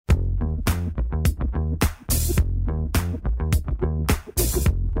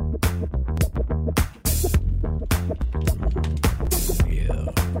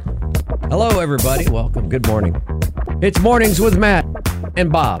Hello, everybody. Welcome. Good morning. It's Mornings with Matt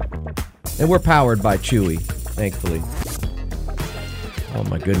and Bob. And we're powered by Chewy, thankfully. Oh,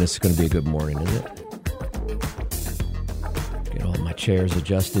 my goodness. It's going to be a good morning, isn't it? Get all my chairs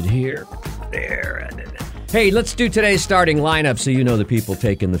adjusted here. There. Hey, let's do today's starting lineup so you know the people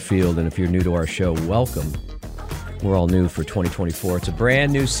taking the field. And if you're new to our show, welcome. We're all new for 2024. It's a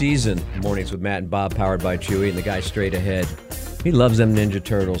brand new season. Mornings with Matt and Bob, powered by Chewy, and the guy straight ahead. He loves them Ninja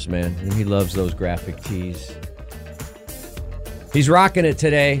Turtles, man, and he loves those graphic tees. He's rocking it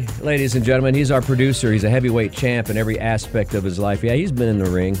today, ladies and gentlemen. He's our producer. He's a heavyweight champ in every aspect of his life. Yeah, he's been in the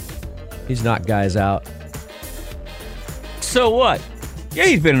ring. He's knocked guys out. So what? Yeah,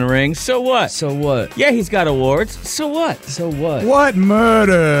 he's been in the ring. So what? So what? Yeah, he's got awards. So what? So what? What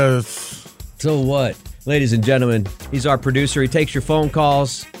murders? So what? Ladies and gentlemen, he's our producer. He takes your phone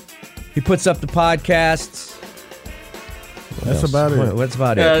calls. He puts up the podcasts. That's about it. What's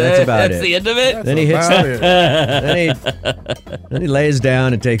about it? That's about That's it. the end of it? Then he hits then he lays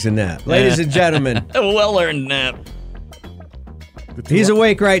down and takes a nap. Ladies and gentlemen, A well-earned nap. he's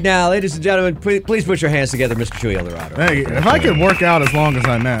awake right now. Ladies and gentlemen, please put your hands together, Mr. Chewy Eldorado. Hey, if I could work out as long as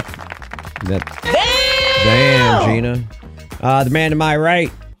I'm at. Damn, Gina. The man to my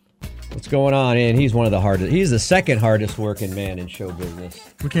right. What's going on? And he's one of the hardest. He's the second hardest working man in show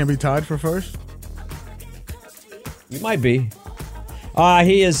business. We can't be tied for first? You might be.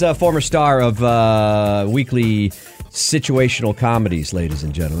 He is a former star of weekly situational comedies, ladies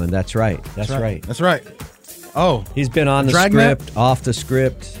and gentlemen. That's right. That's right. That's right. Oh. He's been on the Dragnet? script, off the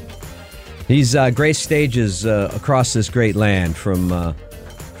script. He's graced stages across this great land, from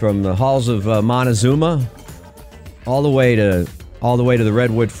the halls of Montezuma all the way to the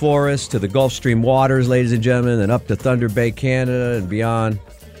Redwood Forest, to the Gulf Stream waters, ladies and gentlemen, and up to Thunder Bay, Canada, and beyond.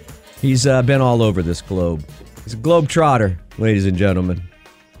 He's been all over this globe. He's a globetrotter, ladies and gentlemen.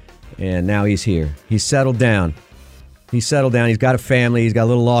 And now he's here. He's settled down. He's got a family. He's got a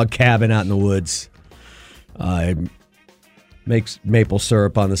little log cabin out in the woods. Makes maple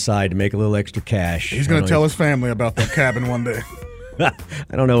syrup on the side to make a little extra cash. He's going to tell his family about that cabin one day. I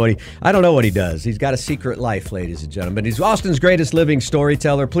don't know what he does. He's got a secret life, ladies and gentlemen. He's Austin's greatest living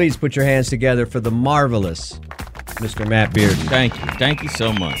storyteller. Please put your hands together for the marvelous Mr. Matt Bearden. Thank you. Thank you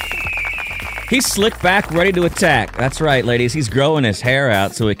so much. He's slicked back, ready to attack. That's right, ladies. He's growing his hair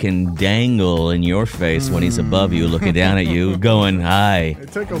out so it can dangle in your face when he's above you, looking down at you, going, hi.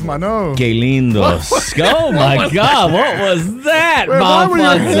 It tickles my nose. Que lindos. Oh, my God. What was that, Wait, Bob why were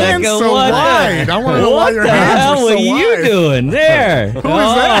your hands Fonseca? so wide? I want to know why your hands were so What the hell were you wide. doing there? Who is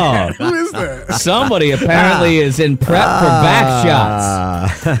that? Who is that? Somebody apparently is in prep for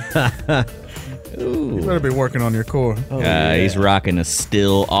back shots. You better be working on your core. He's rocking a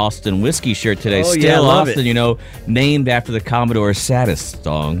Still Austin whiskey shirt today. Oh, Still yeah, love Austin, it. Named after the Commodore's saddest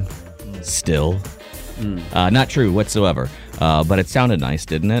song. Still. Not true whatsoever. But it sounded nice,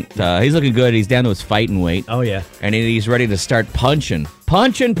 didn't it? He's looking good. He's down to his fighting weight. Oh, yeah. And he's ready to start punching.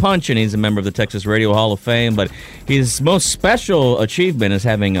 Punching. He's a member of the Texas Radio Hall of Fame, but his most special achievement is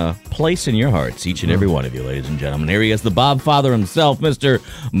having a place in your hearts, each and every one of you, ladies and gentlemen. Here he is, the Bob Father himself, Mr.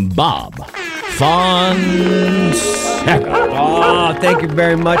 Bob Fonseca. Oh, thank you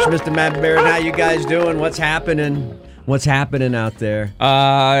very much, Mr. Matt Bearden. How you guys doing? What's happening? What's happening out there?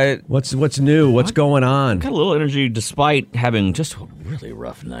 What's new? What's going on? Got a little energy despite having just a really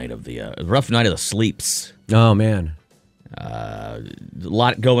rough night of the sleeps. Oh, man. A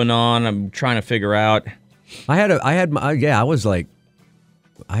lot going on. I'm trying to figure out. I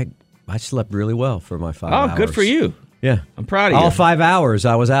slept really well for my 5 hours. Oh, good for you. Yeah. I'm proud of you. All 5 hours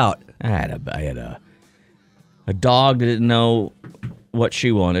I was out. I had a dog that didn't know what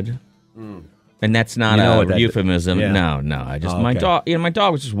she wanted. And that's not a euphemism. Yeah. No. My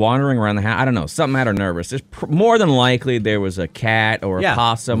dog was just wandering around the house. I don't know. Something made her nervous. There's more than likely there was a cat or a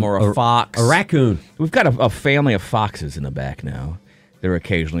possum or a fox. A raccoon. We've got a family of foxes in the back now. They're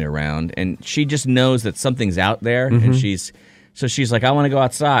occasionally around, and she just knows that something's out there, and she's like, I want to go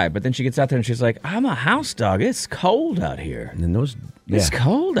outside. But then she gets out there and she's like, I'm a house dog. It's cold out here. And then It's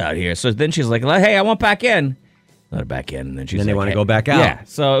cold out here. So then she's like, hey, I want back in. Let her back in, and then she's then they like, want to hey. go back out. Yeah,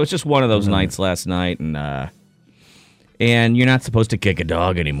 so it was just one of those nights last night, and you're not supposed to kick a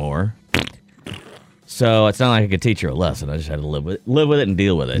dog anymore. So it's not like I could teach her a lesson. I just had to live with it and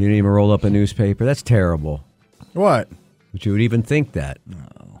deal with it. You didn't even roll up a newspaper. That's terrible. What? But you would even think that. No.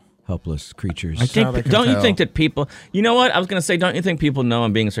 Helpless creatures. I think. Don't you think that people? You know what? I was going to say. Don't you think people know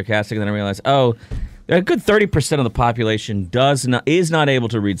I'm being sarcastic? And then I realized, a good 30% of the population is not able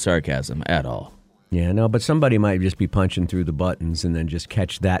to read sarcasm at all. Yeah, no, but somebody might just be punching through the buttons and then just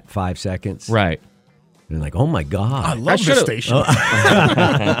catch that 5 seconds. Right. And like, oh my I God. love this station.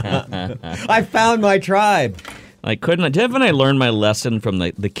 I found my tribe. Haven't I learned my lesson from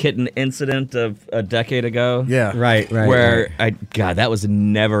the kitten incident of a decade ago? Yeah. Right. Where that was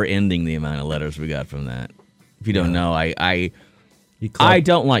never ending, the amount of letters we got from that. If you don't know, I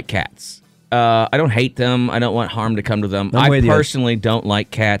don't like cats. I don't hate them. I don't want harm to come to them. I personally don't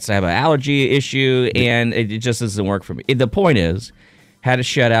like cats. I have an allergy issue, and it just doesn't work for me. The point is, had a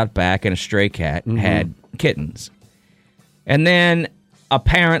shutout back, and a stray cat had kittens. And then,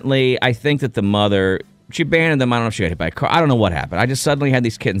 apparently, I think that the mother... She abandoned them. I don't know if she got hit by a car. I don't know what happened. I just suddenly had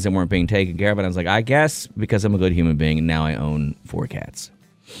these kittens that weren't being taken care of. And I was like, I guess because I'm a good human being, and now I own 4 cats.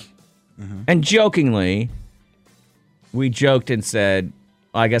 And jokingly, we joked and said,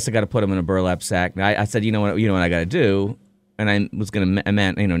 well, I guess I got to put them in a burlap sack. And I said, you know what I got to do? And I was going to,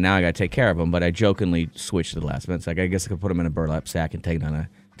 now I got to take care of them. But I jokingly switched to the last minute. It's like, I guess I could put them in a burlap sack and take them down a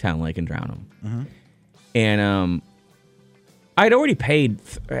town lake and drown them. And, I'd already paid,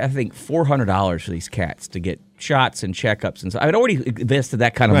 I think, $400 for these cats to get shots and checkups, and so I'd already invested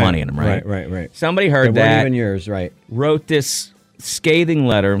that kind of money in them, right? Right. Somebody heard They that, weren't even yours, right? wrote this scathing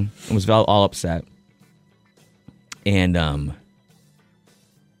letter, and was all upset. And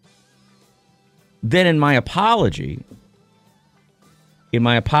then in my apology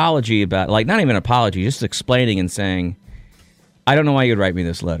about, like, not even an apology, just explaining and saying, I don't know why you'd write me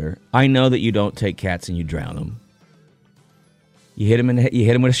this letter. I know that you don't take cats and you drown them. You hit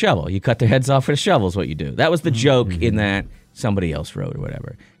them with a shovel. You cut their heads off with a shovel is what you do. That was the joke in that somebody else wrote or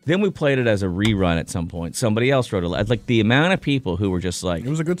whatever. Then we played it as a rerun at some point. Somebody else wrote a letter. Like, the amount of people who were just like... It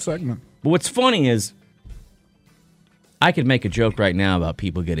was a good segment. But what's funny is I could make a joke right now about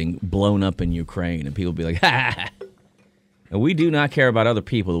people getting blown up in Ukraine, and people be like, ha! And we do not care about other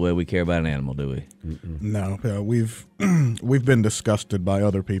people the way we care about an animal, do we? No, we've been disgusted by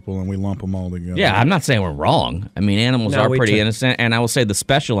other people, and we lump them all together. Yeah, I'm not saying we're wrong. I mean, animals are pretty innocent, and I will say the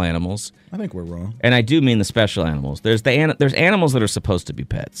special animals. I think we're wrong. And I do mean the special animals. There's animals that are supposed to be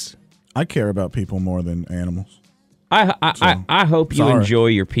pets. I care about people more than animals. I hope you Sorry. enjoy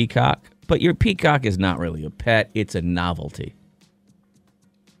your peacock, but your peacock is not really a pet. It's a novelty.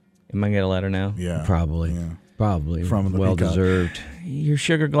 Am I going to get a letter now? Yeah, Probably. Yeah. Probably. From the well-deserved. Your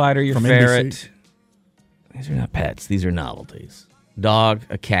sugar glider, your From ferret. NBC. These are not pets. These are novelties. Dog,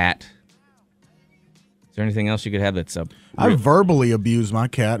 a cat. Is there anything else you could have that's up? I verbally abuse my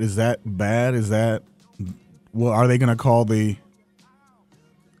cat. Is that bad? Is that... Well, are they going to call the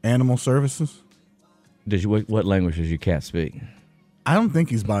animal services? What language does your cat speak? I don't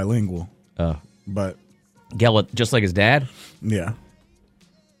think he's bilingual. Oh. But... Just like his dad? Yeah.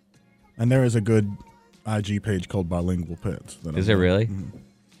 And there is a good IG page called Bilingual Pets. Is there really? Mm-hmm.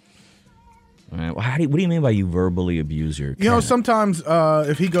 All right. Well, what do you mean by you verbally abuse your cat? You know, sometimes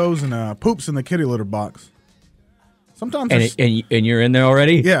if he goes and poops in the kitty litter box, sometimes... And you're in there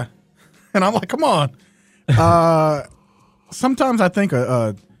already? Yeah. And I'm like, come on. Sometimes I think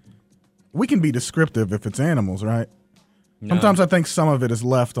we can be descriptive if it's animals, right? No. Sometimes I think some of it is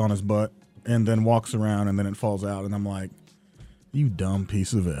left on his butt and then walks around and then it falls out. And I'm like, you dumb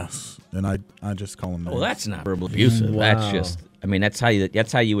piece of S. And I just call him that. Well, that's not verbal abusive. Wow. That's just... I mean, that's how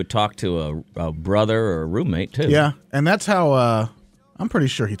you would talk to a brother or a roommate, too. Yeah. And that's how I'm pretty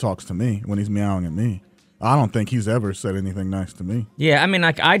sure he talks to me when he's meowing at me. I don't think he's ever said anything nice to me. Yeah, I mean,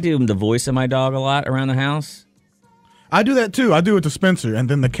 like, I do the voice of my dog a lot around the house. I do that, too. I do it to Spencer, and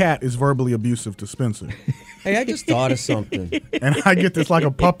then the cat is verbally abusive to Spencer. Hey, I just thought of something. And I get this like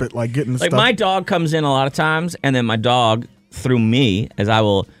a puppet, like getting Like, stuff. my dog comes in a lot of times, and then my dog, through me,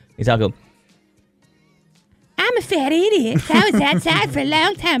 I'll go, I'm a fat idiot. I was outside for a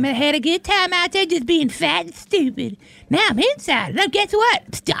long time and I had a good time out there just being fat and stupid. Now I'm inside. Now guess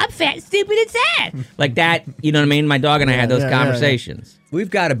what? I'm fat and stupid inside. like that, you know what I mean? My dog and I had those conversations.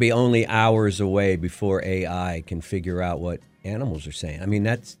 We've got to be only hours away before AI can figure out what animals are saying. I mean,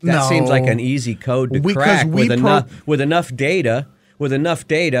 that No. seems like an easy code to Because crack we with enough data. With enough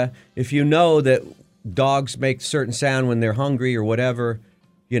data, if you know that dogs make a certain sound when they're hungry or whatever,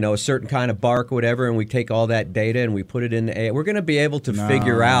 you know, a certain kind of bark or whatever, and we take all that data and we put it in AI, we're going to be able to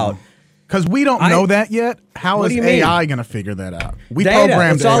figure out. Because we don't know that yet. How What is do you mean? AI going to figure that out? We Data.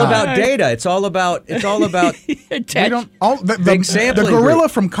 programmed It's all AI. about data. It's all about. We don't. The Big sampling the gorilla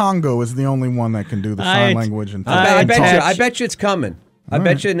group. from Congo is the only one that can do the sign language and I bet touch. you it's coming. I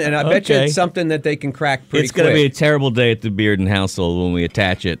bet you it's something that they can crack pretty It's going to quick. be a terrible day at the Bearden household when we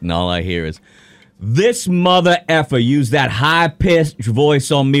attach it, and all I hear is, this mother effer used that high-pitched voice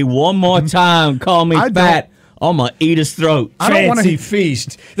on me one more time, call me fat. I'm going to eat his throat. I don't wanna- Fancy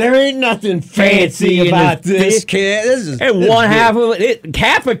feast. There ain't nothing fancy in about this this kid. This is And one half of it,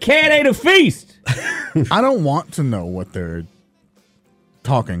 half a cat ate a feast. I don't want to know what they're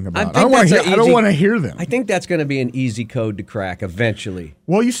talking about. think I don't want that's to a easy- hear them. I think that's going to be an easy code to crack eventually.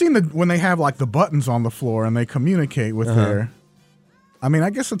 Well, you've seen when they have like the buttons on the floor and they communicate with their. I mean,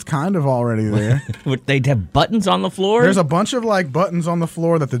 I guess it's kind of already there. They'd have buttons on the floor? There's a bunch of like buttons on the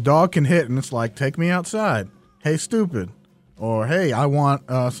floor that the dog can hit, and it's like, take me outside. Hey, stupid. Or, hey, I want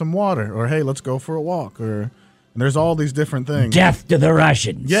some water. Or, hey, let's go for a walk. Or there's all these different things. Death to the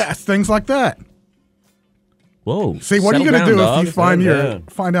Russians. Yes, things like that. Whoa. See, what are you going to do dog. if you find down.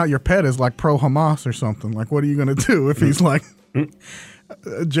 find out your pet is like pro-Hamas or something? Like, what are you going to do if he's like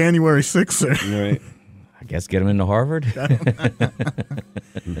a January 6er? Right. I guess get him into Harvard?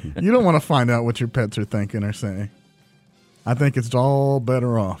 You don't want to find out what your pets are thinking or saying. I think it's all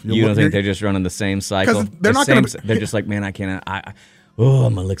better off. You don't think they're just running the same cycle? 'Cause they're not going gonna- to... They're just like, man, I can't... I'm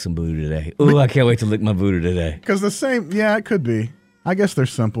going to lick some voodoo today. Oh, I can't wait to lick my voodoo today. Because the same, yeah, it could be. I guess they're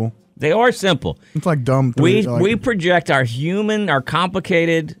simple. They are simple. It's like dumb. We project our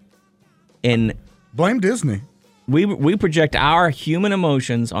complicated, and blame Disney. we project our human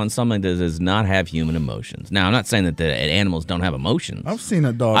emotions on something that does not have human emotions. Now, I'm not saying that the animals don't have emotions. I've seen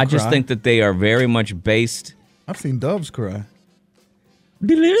a dog I just cry. think that they are very much based... I've seen doves cry.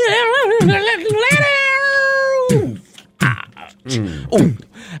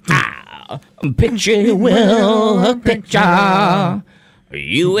 Picture will a picture.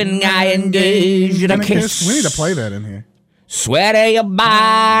 You and I engaged in a And a kiss. We need to play that in here. Sweat of your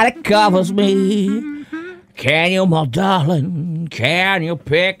body covers me. Can you, my darling? Can you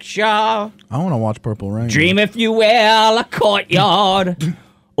picture? I want to watch Purple Rain. Dream, if you will, a courtyard.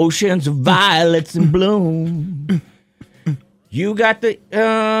 Oceans of violets in bloom. You got the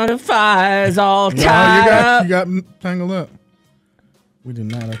fires all tied up. You got tangled up. We do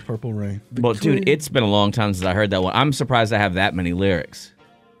not have Purple Rain. Well, dude, it's been a long time since I heard that one. I'm surprised I have that many lyrics.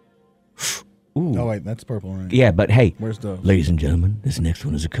 Ooh. Oh, wait, that's Purple Rain. Yeah, but hey, Where's Dove? ladies and gentlemen, this next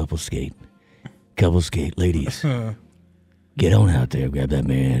one is a couple skate. Couple skate, ladies. Get on out there, grab that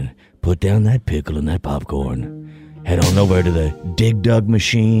man, put down that pickle and that popcorn. Head on over to the Dig Dug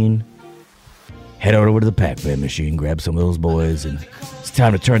machine. Head over to the Pac-Man machine, grab some of those boys, and it's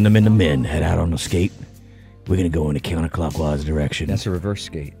time to turn them into men. Head out on the skate. We're going to go in a counterclockwise direction. That's a reverse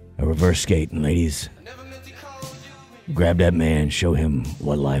skate. A reverse skate. And ladies, grab that man, show him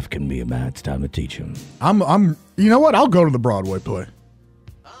what life can be about. It's time to teach him. You know what? I'll go to the Broadway play.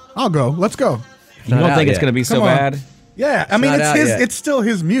 I'll go. Let's go. You not don't out think it's yet. going to be so Come on. bad? Yeah, I mean, not it's out his. yet. It's still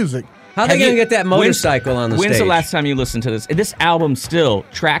his music. How are they going to get that motorcycle on the stage? When's the last time you listened to this? This album still,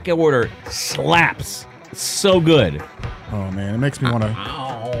 track order, slaps. It's so good. Oh man, it makes me want to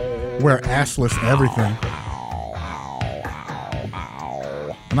wear assless everything.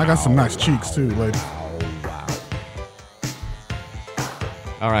 And I got some nice cheeks too, lady.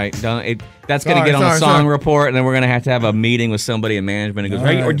 All right, that's going to get on the Sorry. song report, and then we're going to have a meeting with somebody in management and goes, All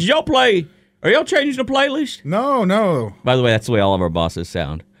hey, right. did y'all play? Are y'all changing the playlist? No. By the way, that's the way all of our bosses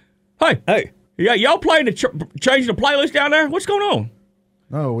sound. Hey, Hey. yeah, y'all playing to change the playlist down there? What's going on?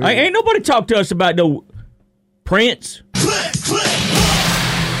 No, Ain't nobody talk to us about no Prince.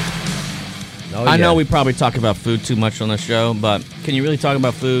 Oh, I know yeah. we probably talk about food too much on the show, but can you really talk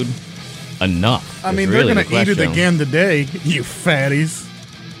about food enough? I mean, is they're really going to the eat it question. again today, you fatties.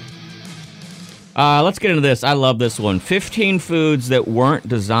 Let's get into this. I love this one. 15 foods that weren't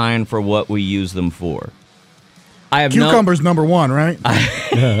designed for what we use them for. I have Cucumber's number one, right?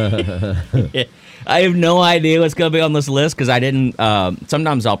 I have no idea what's going to be on this list because I didn't.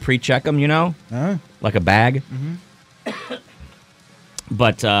 Sometimes I'll pre-check them, like a bag. Mm-hmm.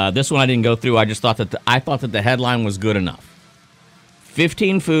 But this one I didn't go through. I just thought that the headline was good enough.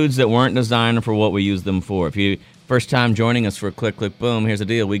 15 foods that weren't designed for what we use them for. If you first time joining us for Click Click Boom, here's the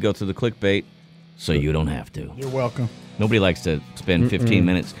deal: we go through the clickbait, so you don't have to. You're welcome. Nobody likes to spend 15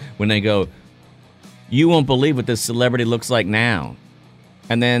 minutes when they go, you won't believe what this celebrity looks like now.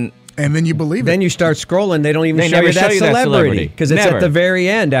 And then You believe Then it. you start scrolling, they don't even They show never you show that you that celebrity. celebrity. Because it's Never. at the very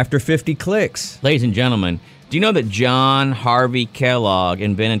end after 50 clicks. ladies and gentlemen, do you know that John Harvey Kellogg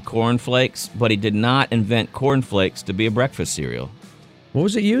invented cornflakes, but he did not invent cornflakes to be a breakfast cereal? What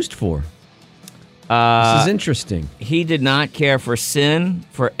was it used for? This is interesting. He did not care for sin,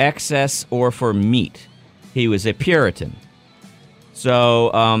 for excess, or for meat. He was a Puritan.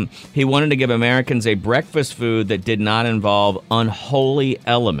 So he wanted to give Americans a breakfast food that did not involve unholy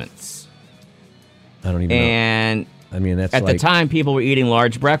elements. I don't even know. And I mean, that's at like... the time, people were eating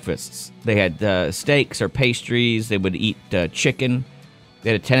large breakfasts. They had steaks or pastries. They would eat chicken.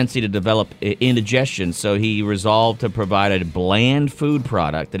 They had a tendency to develop indigestion, so he resolved to provide a bland food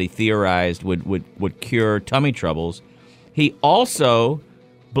product that he theorized would cure tummy troubles. He also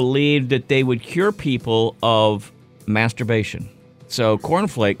believed that they would cure people of masturbation. So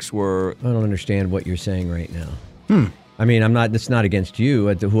cornflakes were... I don't understand what you're saying right now. I mean, it's not against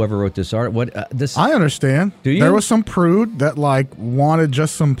you. Whoever wrote this art, I understand. Do you? There was some prude that wanted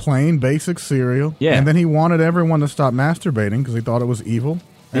just some plain basic cereal. Yeah. And then he wanted everyone to stop masturbating because he thought it was evil.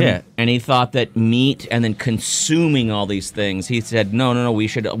 And he thought that meat and then consuming all these things, he said, no, we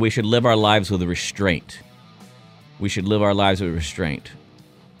should live our lives with restraint. We should live our lives with restraint.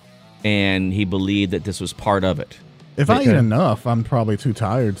 And he believed that this was part of it. If I eat enough, I'm probably too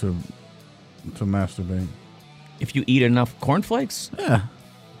tired to masturbate. If you eat enough cornflakes? Yeah.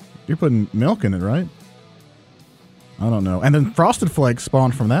 You're putting milk in it, right? I don't know. And then Frosted Flakes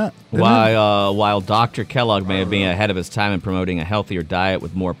spawned from that. While Dr. Kellogg may have been ahead of his time in promoting a healthier diet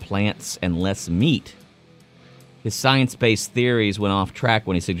with more plants and less meat, his science-based theories went off track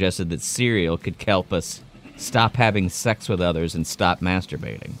when he suggested that cereal could help us stop having sex with others and stop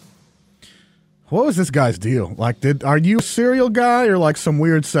masturbating. What was this guy's deal? Are you a cereal guy or some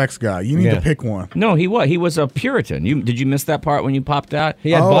weird sex guy? You need to pick one. No, he was a Puritan. Did you miss that part when you popped out?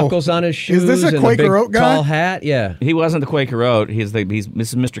 He had buckles on his shoes. Is this a and Quaker a big, Oat guy? tall hat? Yeah. He wasn't the Quaker Oat. He's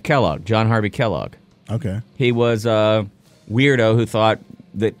Mr. Kellogg, John Harvey Kellogg. Okay. He was a weirdo who thought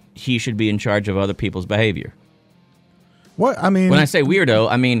that he should be in charge of other people's behavior. What? I mean... When I say weirdo,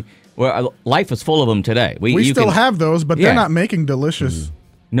 I mean, life is full of them today. We still have those, but they're not making delicious...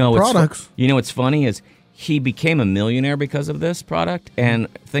 No, products. You know what's funny is he became a millionaire because of this product,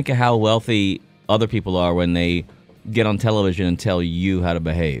 and think of how wealthy other people are when they get on television and tell you how to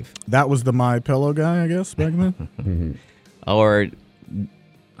behave. That was the My Pillow guy, I guess, back then. Or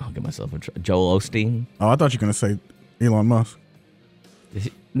I'll get myself Joel Osteen. Oh, I thought you were going to say Elon Musk.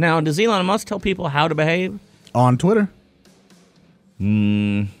 Now, does Elon Musk tell people how to behave? On Twitter.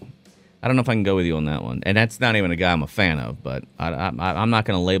 I don't know if I can go with you on that one. And that's not even a guy I'm a fan of, but I'm not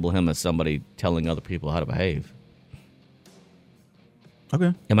going to label him as somebody telling other people how to behave.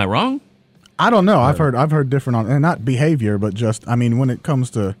 Okay. Am I wrong? I don't know. I've heard different on, and not behavior, but just, I mean, when it comes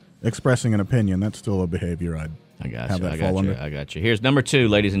to expressing an opinion, that's still a behavior I got you. Here's number 2,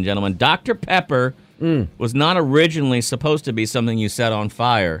 ladies and gentlemen. Dr. Pepper was not originally supposed to be something you set on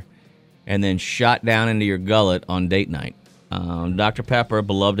fire and then shot down into your gullet on date night. Dr. Pepper,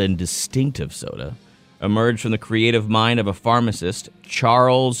 beloved and distinctive soda, emerged from the creative mind of a pharmacist,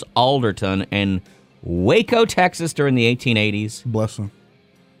 Charles Alderton, in Waco, Texas during the 1880s. Bless him.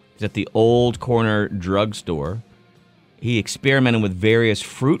 At the Old Corner drugstore. He experimented with various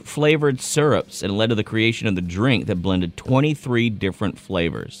fruit-flavored syrups and led to the creation of the drink that blended 23 different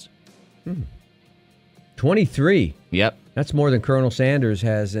flavors. 23? Yep. That's more than Colonel Sanders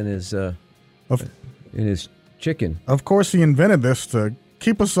has in his chicken. Of course, he invented this to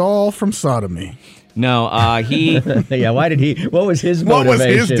keep us all from sodomy. No, he... Yeah, why did he... What was his motivation?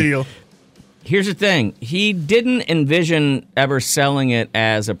 What was his deal? Here's the thing. He didn't envision ever selling it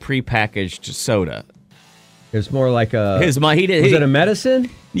as a prepackaged soda. It was more like a... Was it a medicine?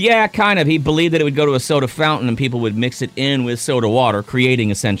 Yeah, kind of. He believed that it would go to a soda fountain and people would mix it in with soda water, creating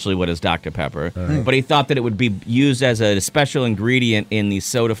essentially what is Dr. Pepper. But he thought that it would be used as a special ingredient in these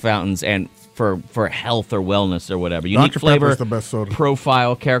soda fountains and for health or wellness or whatever. Unique Dr. flavor Pepper's the best soda.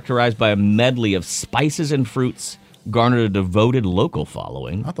 Profile characterized by a medley of spices and fruits garnered a devoted local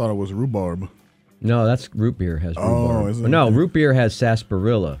following. I thought it was rhubarb. No, that's root beer has rhubarb. Is it? No, root beer has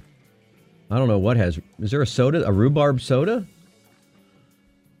sarsaparilla. I don't know what has... Is there a rhubarb soda?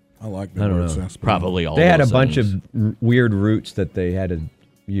 I like I don't know. sarsaparilla. Probably all They had a those bunch things. of weird roots that they had to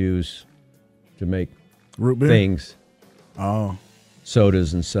use to make Root beer? things. Oh.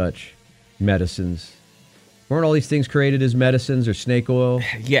 Sodas and such. Medicines. Weren't all these things created as medicines or snake oil?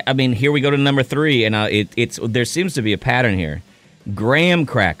 Yeah, I mean, here we go to number 3, and there seems to be a pattern here. Graham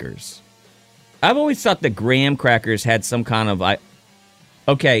crackers. I've always thought that graham crackers had some kind of...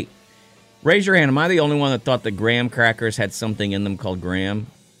 Okay, raise your hand. Am I the only one that thought that graham crackers had something in them called graham?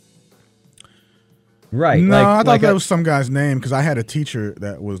 Right. No, I thought that was some guy's name because I had a teacher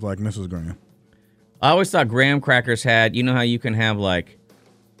that was like Mrs. Graham. I always thought graham crackers had... You know how you can have, like,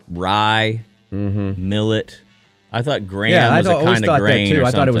 rye, millet? I thought graham was a kind of grain that too. or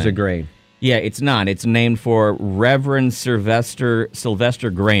I thought it was a something. grain. Yeah, it's not. It's named for Reverend Sylvester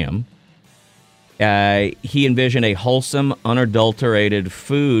Graham. He envisioned a wholesome, unadulterated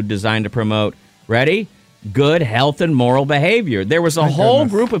food designed to promote, ready? Good health and moral behavior. There was a whole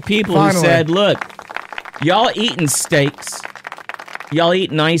group of people who said, look, y'all eating steaks, y'all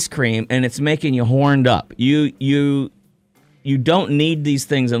eating ice cream, and it's making you horned up. You don't need these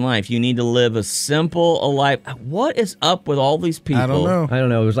things in life. You need to live a simple life. What is up with all these people? I don't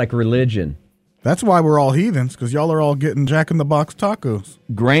know. It was like religion. That's why we're all heathens, because y'all are all getting Jack in the Box tacos.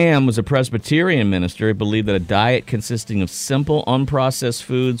 Graham was a Presbyterian minister who believed that a diet consisting of simple, unprocessed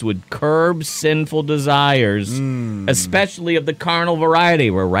foods would curb sinful desires, especially of the carnal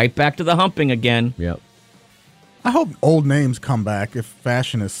variety. We're right back to the humping again. Yep. I hope old names come back if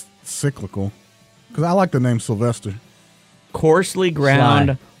fashion is cyclical, because I like the name Sylvester. Coarsely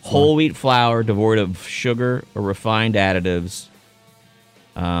ground Sly. whole wheat flour devoid of sugar or refined additives.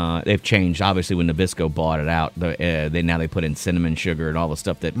 They've changed, obviously, when Nabisco bought it out. Now they put in cinnamon sugar and all the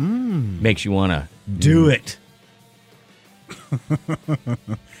stuff that makes you want to do it.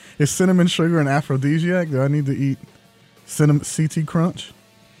 Is cinnamon sugar an aphrodisiac? Do I need to eat cinnamon CT Crunch?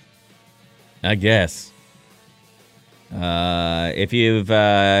 I guess. If you've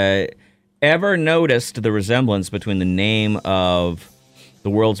ever noticed the resemblance between the name of the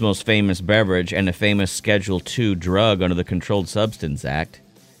world's most famous beverage and the famous Schedule II drug under the Controlled Substance Act,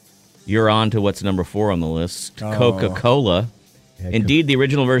 you're on to what's number 4 on the list, Coca-Cola. Indeed, the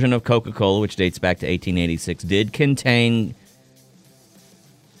original version of Coca-Cola, which dates back to 1886, did contain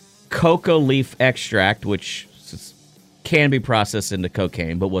coca leaf extract, which can be processed into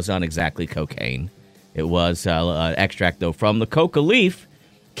cocaine, but was not exactly cocaine. It was extract, though, from the coca leaf.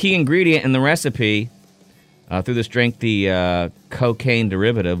 Key ingredient in the recipe. Through this drink, the cocaine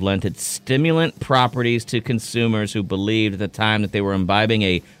derivative lent its stimulant properties to consumers who believed at the time that they were imbibing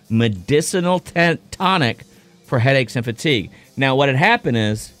a medicinal tonic for headaches and fatigue. Now, what had happened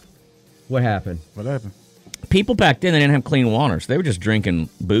is... What happened? What happened? People back then, they didn't have clean water, so they were just drinking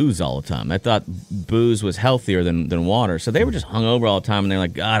booze all the time. They thought booze was healthier than water, so they were just hungover all the time, and they're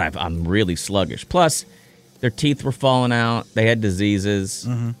like, God, I'm really sluggish. Plus, their teeth were falling out. They had diseases.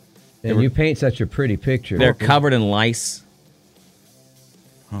 Mm-hmm. And you paint such a pretty picture. They're covered in lice.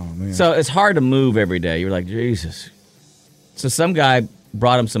 Oh, man. So it's hard to move every day. You're like, Jesus. So some guy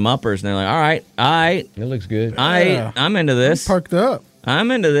brought him some uppers, and they're like, all right, It looks good. I'm into this. Perked up.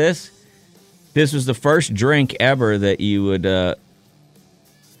 I'm into this. This was the first drink ever that you would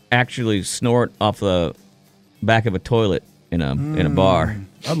actually snort off the back of a toilet in a bar.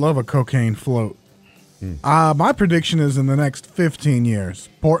 I love a cocaine float. My prediction is in the next 15 years,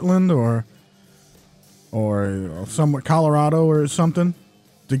 Portland or somewhere, Colorado or something,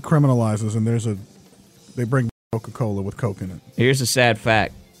 decriminalizes, and they bring Coca-Cola with Coke in it. Here's a sad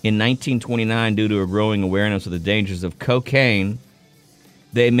fact. In 1929, due to a growing awareness of the dangers of cocaine,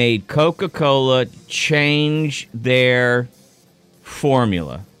 they made Coca-Cola change their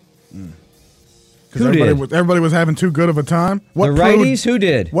formula. Because everybody was having too good of a time. The righties? Who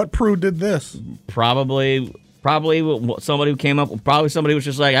did? What prude did this? Probably somebody who came up. Probably somebody was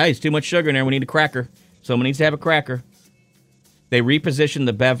just like, "Hey, it's too much sugar in there. We need a cracker. Someone needs to have a cracker." They repositioned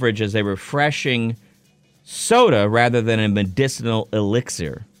the beverage as a refreshing soda rather than a medicinal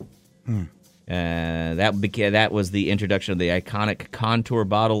elixir. That was the introduction of the iconic Contour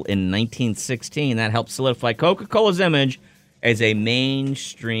bottle in 1916. That helped solidify Coca-Cola's image as a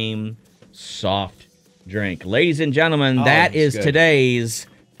mainstream soft drink. Ladies and gentlemen, that is good. Today's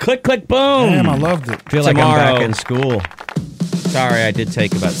Click, Click, Boom. Damn, I loved it. Feel like I'm Tomorrow. back in school. Sorry, I did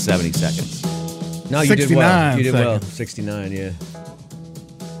take about 70 seconds. No, you did well. 69 You did well. seconds. 69, yeah.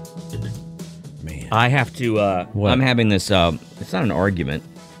 Man. I have to, What? I'm having this, it's not an argument.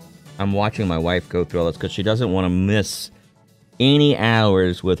 I'm watching my wife go through all this because she doesn't want to miss any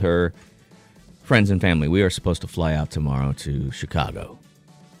hours with her friends and family. We are supposed to fly out tomorrow to Chicago.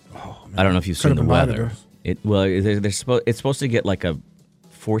 I don't know if you've seen Could've the invited weather. us. It's supposed to get like a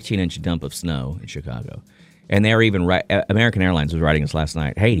 14-inch dump of snow in Chicago. And they're even American Airlines was writing us last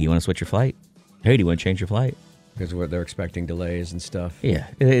night. Hey, do you want to switch your flight? Hey, do you want to change your flight? Because they're expecting delays and stuff. Yeah.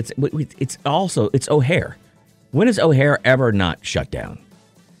 It's O'Hare. When is O'Hare ever not shut down?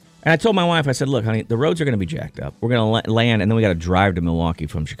 And I told my wife, I said, look, honey, the roads are going to be jacked up. We're going to land, and then we got to drive to Milwaukee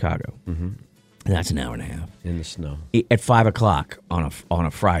from Chicago. Mm-hmm. And that's an hour and a half. In the snow. At 5 o'clock on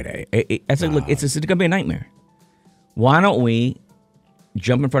a Friday. I said, look, it's going to be a nightmare. Why don't we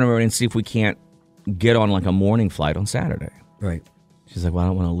jump in front of everybody and see if we can't get on like a morning flight on Saturday? Right. She's like, well, I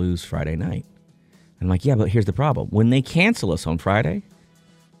don't want to lose Friday night. I'm like, yeah, but here's the problem. When they cancel us on Friday,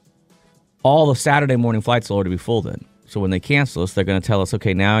 all the Saturday morning flights will already be full then. So when they cancel us, they're going to tell us,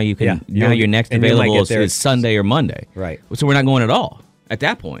 okay, now you can. Yeah. Now your next And you might available get there is Sunday or Monday. Right. So we're not going at all at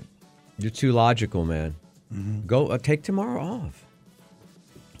that point. You're too logical, man. Mm-hmm. Go take tomorrow off.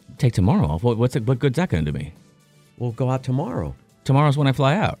 Take tomorrow off. What good's that going to do me? We'll go out tomorrow. Tomorrow's when I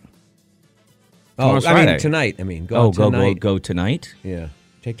fly out. Oh, Tomorrow's I mean Friday. tonight. Go tonight. Go tonight. Yeah.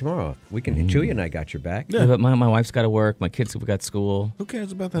 Take tomorrow off. We can. Chewy and I got your back. Yeah, but my wife's got to work. My kids have got school. Who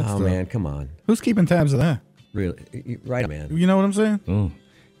cares about that Oh stuff? man, come on. Who's keeping tabs of that? Really, right, man. You know what I'm saying? Ooh.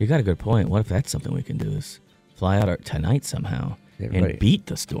 You got a good point. What if that's something we can do? Is fly out tonight somehow and beat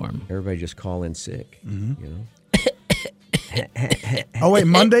the storm? Everybody just call in sick. You know. Oh, wait,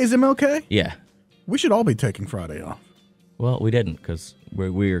 Monday's MLK? Yeah. We should all be taking Friday off. Well, we didn't because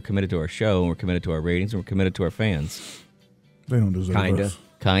we're committed to our show and we're committed to our ratings and we're committed to our fans. They don't deserve us.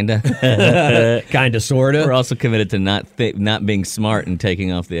 Kinda. Kinda, sorta. We're also committed to not being smart and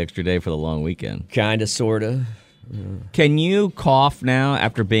taking off the extra day for the long weekend. Kinda, sorta. Can you cough now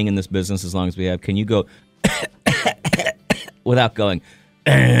after being in this business as long as we have? Can you go without going?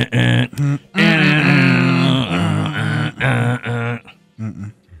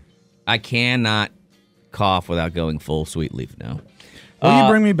 I cannot cough without going full sweet leaf now. Will you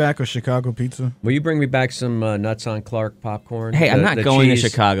bring me back a Chicago pizza? Will you bring me back some Nuts on Clark popcorn? Hey, I'm not going to cheese?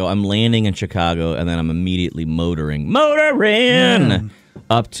 Chicago. I'm landing in Chicago, and then I'm immediately motoring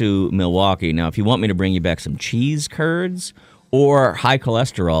up to Milwaukee. Now, if you want me to bring you back some cheese curds or high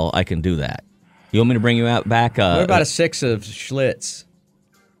cholesterol, I can do that. You want me to bring you back? What about a 6 of Schlitz?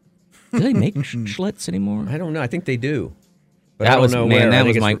 Do they make Schlitz anymore? I don't know. I think they do. But That I don't was know man. where. I That think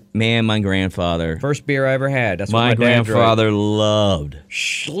was it's my grandfather. first beer I ever had. That's what My my dad grandfather loved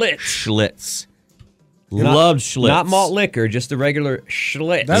Schlitz. Schlitz. Loved Schlitz. Not malt liquor, just the regular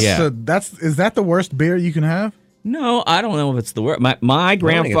Schlitz. Is that the worst beer you can have? No, I don't know if it's the word. My think it's the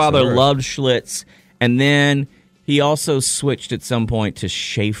grandfather worst. loved Schlitz, and then he also switched at some point to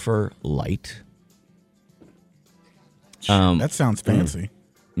Schaefer Light. That sounds fancy.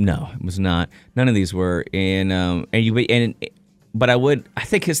 No, it was not. None of these were. But I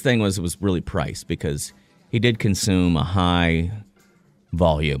think his thing was really price because he did consume a high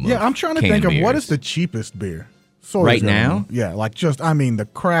volume. Yeah, of I'm trying to canned think of what beers. is the cheapest beer. Right now? Yeah, like the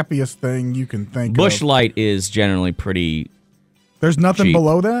crappiest thing you can think Busch of. Light is generally pretty. There's nothing cheap.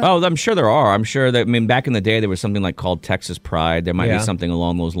 below that? Oh, I'm sure there are. I'm sure that, back in the day, there was something like called Texas Pride. There might be something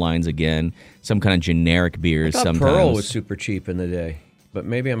along those lines again. Some kind of generic beers I thought sometimes. Pearl was super cheap in the day, but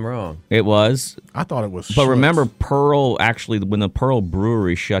maybe I'm wrong. It was. I thought it was But Schlitz. remember, Pearl, actually, when the Pearl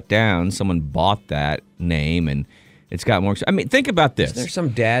Brewery shut down, someone bought that name, and it's got more. I mean, think about this. Is there some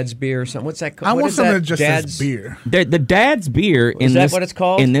Dad's beer or something? What's that called? I What want is something that? that just Dad's says beer. The Dad's beer in that this what it's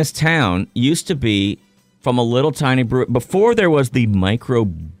called? in this town used to be from a little tiny brewery. Before there was the micro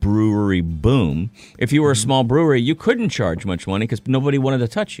brewery boom, if you were a small brewery, you couldn't charge much money because nobody wanted to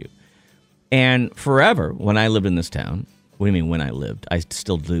touch you. And forever, when I lived in this town, what do you mean when I lived? I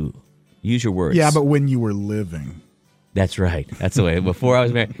still do. Use your words. Yeah, but when you were living. That's right. That's the way. Before I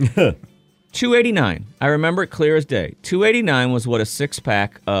was married. $2.89. I remember it clear as day. $2.89 was what a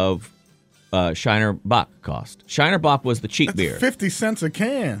 6-pack of Shiner Bock cost. Shiner Bock was the cheap That's beer. 50 cents a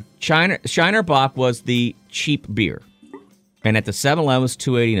can. Shiner Bock was the cheap beer. And at the 7-Eleven was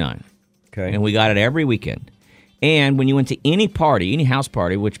 $2.89. Okay. And we got it every weekend. And when you went to any party, any house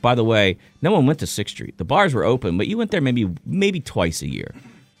party, which, by the way, no one went to 6th Street. The bars were open, but you went there maybe twice a year.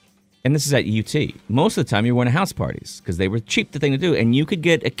 And this is at UT. Most of the time, you were going to house parties because they were cheap, the thing to do. And you could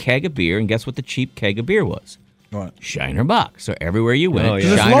get a keg of beer, and guess what the cheap keg of beer was? What? Shiner Bock. So everywhere you went, Oh, yeah.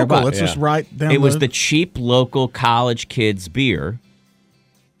 'Cause it's Shiner local. Bock. It's just right down It was the cheap local college kids beer.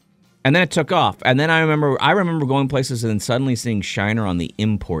 And then it took off. And then I remember going places and then suddenly seeing Shiner on the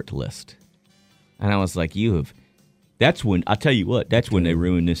import list. And I was like, that's when, I'll tell you what, that's when they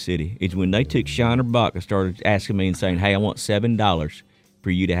ruined this city. It's when they took Shiner Bock and started asking me and saying, hey, I want $7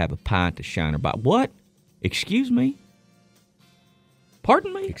 for you to have a pint of Shiner Bock. What? Excuse me?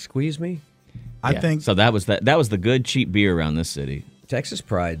 Pardon me? Excuse me? I think So that was the good cheap beer around this city. Texas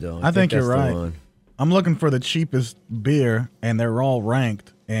Pride, though. I think you're that's the right. one. I'm looking for the cheapest beer, and they're all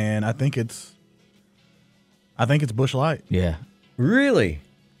ranked, and I think it's Busch Light. Yeah. Really?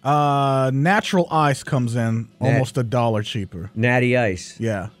 Natural Ice comes in almost $1 cheaper. Natty Ice.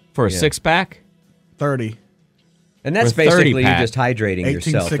 Yeah, For a Yeah. 6-pack? 30. And that's For a 30 basically you pack. just hydrating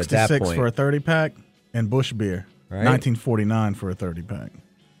yourself at that 1866 point. for a 30 pack, and Busch beer. Right. 1949 for a 30 pack.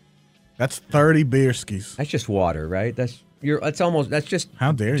 That's 30 beer skis. That's just water, right? That's just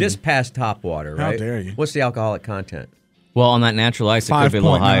How dare you. Just past top water, How right? dare you. What's the alcoholic content? Well, on that natural ice, it could be a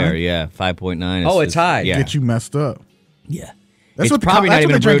little 5.9. higher. Yeah, 5.9. Oh, it's high. Yeah. Get you messed up. Yeah. That's It's what probably that's not what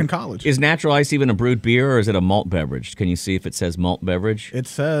even they drink brewed. in college. Is natural ice even a brewed beer or is it a malt beverage? Can you see if it says malt beverage? It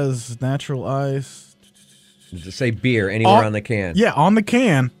says Natural Ice. Does it say beer anywhere Oh, on the can? Yeah, on the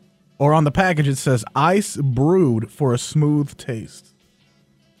can or on the package it says ice brewed for a smooth taste.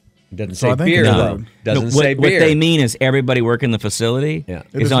 It doesn't So say I think beer, it's though. brewed. Doesn't No, say what beer. they mean is everybody working the facility Yeah.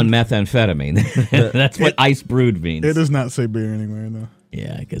 It is on methamphetamine. That's what ice brewed means. It does not say beer anywhere though.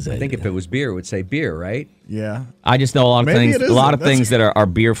 Yeah, because I think if it was beer, it would say beer, right? Yeah. I just know a lot of Maybe things. it A lot isn't. of things that are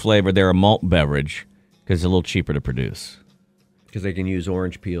beer flavored. They're a malt beverage because it's a little cheaper to produce. Because they can use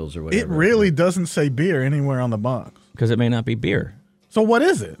orange peels or It whatever. really doesn't say beer anywhere on the box. Because it may not be beer. So what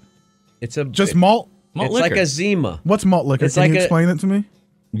is it? It's a Just malt? Malt It's liquor. like a Zima. What's malt liquor? It's Can like you a- explain it to me?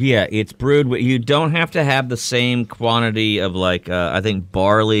 Yeah, it's brewed with, you don't have to have the same quantity of I think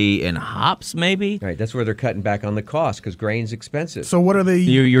barley and hops maybe. Right, that's where they're cutting back on the cost because grain's expensive. So what are they?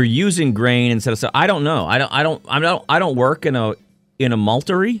 You're using grain instead of, so I don't know. I don't work in a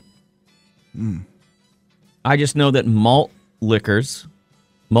maltery. I just know that malt liquors,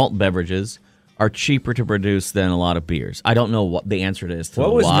 malt beverages are cheaper to produce than a lot of beers. I don't know what the answer is to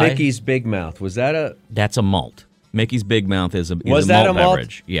What was why. Mickey's Big Mouth? Was that a? That's a malt. Mickey's Big Mouth is a Was that a malt?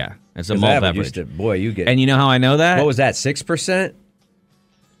 beverage. Yeah, it's a 'cause malt that would beverage. used to- boy, you get. And you know how I know that? what was that? 6%?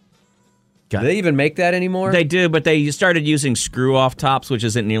 Do they even make that anymore? They do, but they started using screw-off tops, which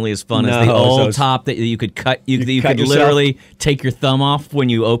isn't nearly as fun as the No, old those- top that you could cut. You cut could yourself. literally take your thumb off when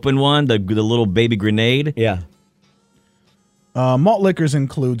you open one. The little baby grenade. Yeah. Malt liquors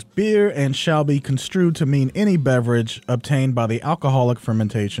includes beer and shall be construed to mean any beverage obtained by the alcoholic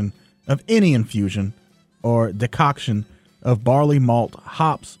fermentation of any infusion or decoction of barley, malt,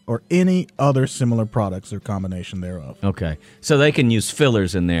 hops, or any other similar products or combination thereof. Okay, so they can use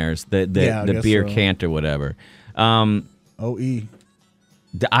fillers in theirs. The Yeah, I guess beer so. can't or whatever. OE.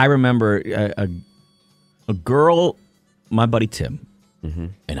 I remember a girl, my buddy Tim,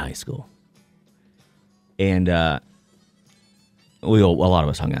 in high school, and a lot of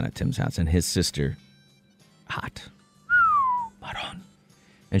us hung out at Tim's house, and his sister, hot on,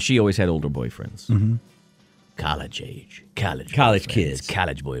 and she always had older boyfriends, college age, college College boyfriends, kids.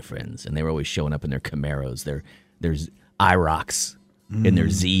 college boyfriends, and they were always showing up in their Camaros, their IROCs, and their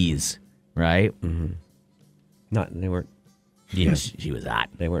Z's, right? They weren't. Yeah, she was hot.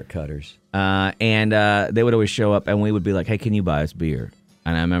 They weren't cutters. And they would always show up, and we would be like, hey, can you buy us beer?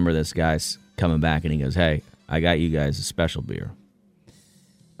 And I remember this guy's coming back, and he goes, hey, I got you guys a special beer.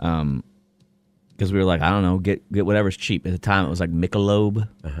 Because we were like, I don't know, get whatever's cheap. At the time, it was like Michelob.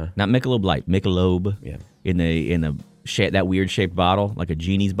 Not Michelob Light, Michelob. Yeah. In the that weird shaped bottle, like a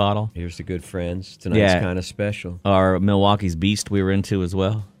genie's bottle. Here's the good friends. Tonight's Yeah. kind of special. Our Milwaukee's Beast we were into as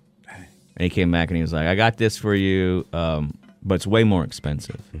well. And he came back, and he was like, I got this for you, but it's way more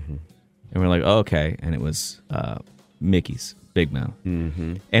expensive. And we're like, oh, okay. And it was Mickey's Big Mouth.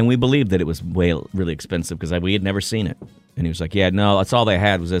 And we believed that it was really expensive because we had never seen it. And he was like, yeah, no, that's all they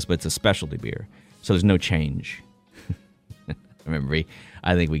had was this, but it's a specialty beer. So there's no change.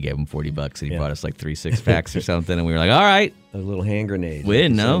 I think we gave him $40 and he brought us like 3 6-packs or something. And we were like, all right. Those little hand grenades. We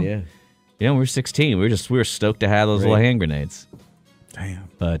didn't know. Yeah. You know, we were 16. We were stoked to have those little Right. hand grenades. Damn.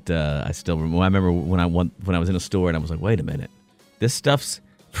 But I still remember when I was in a store and I was like, wait a minute, this stuff's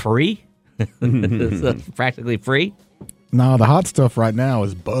free? This stuff's practically free? Nah, the hot stuff right now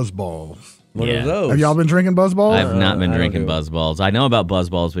is Buzz Balls. What Yeah. are those? Have y'all been drinking Buzz Balls? I've not been I don't drinking do it. Buzz Balls. I know about Buzz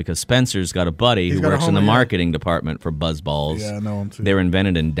Balls because Spencer's got a buddy He's who got a works in the homie, yeah. marketing department for Buzz Balls. Yeah, I know him too. They were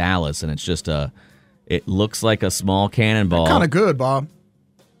invented in Dallas, and it's just it looks like a small cannonball. Kind of good, Bob.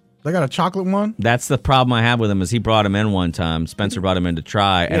 They got a chocolate one. That's the problem I have with him is he brought him in one time. Spencer brought him in to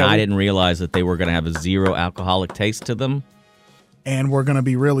try, and Yeah, I we- didn't realize that they were going to have a zero alcoholic taste to them. And we're going to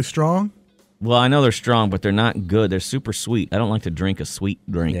be really strong. Well, I know they're strong, but they're not good. They're super sweet. I don't like to drink a sweet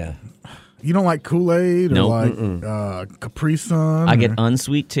drink. Yeah. You don't like Kool-Aid or Nope. like Capri Sun? I get or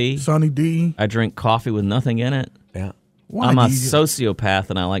unsweet tea. Sunny D. I drink coffee with nothing in it. Yeah. Why I'm a do you- sociopath,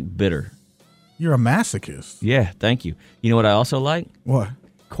 and I like bitter. You're a masochist. Yeah, thank you. You know what I also like? What?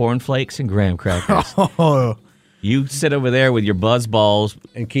 Cornflakes and graham crackers. Oh, You sit over there with your buzz balls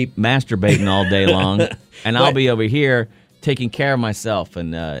And keep. masturbating all day long, and I'll But- be over here taking care of myself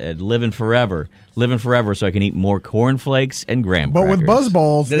and living forever so I can eat more cornflakes and graham but crackers. with Buzz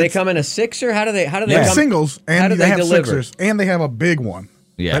Balls, Do they it's- come in a sixer? How do they? they're come? singles, How and do they they have deliver? sixers, and they have a big one.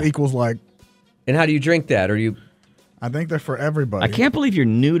 Yeah. That equals like, And how do you drink that? Or you? I think they're for everybody. I can't believe you're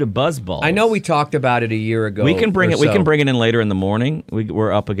new to buzz balls. I know we talked about it a year ago. We can bring or it. We so. can bring it in later in the morning.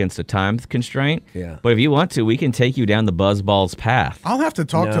 We're up against a time constraint. Yeah. But if you want to, we can take you down the buzz balls path. I'll have to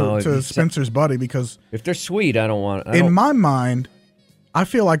talk No, to you- Spencer's buddy because If they're sweet, I don't want. in my mind, I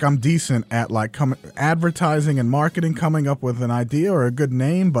feel like I'm decent at like advertising and marketing, coming up with an idea or a good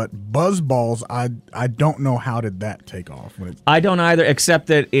name. But Buzz Balls, I don't know how did that take off. When it's I don't either, except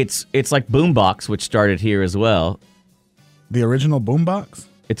that it's like Boombox, which started here as well. the original boombox.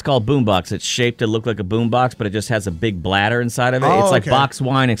 It's called Boombox. It's shaped to look like a boombox, but it just has a big bladder inside of it. Oh, it's like okay. box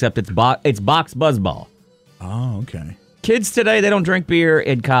wine, except it's box buzzball. Oh, okay. Kids today, they don't drink beer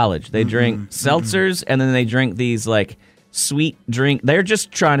in college. They drink seltzers, and then they drink these like sweet drink. They're just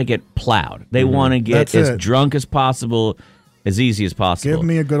trying to get plowed. They want to get That's as it. drunk as possible, as easy as possible. Give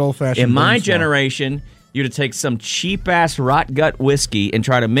me a good old fashioned. In my generation, you to take some cheap-ass rot gut whiskey and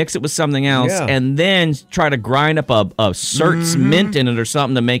try to mix it with something else, and then try to grind up a Certs mint in it or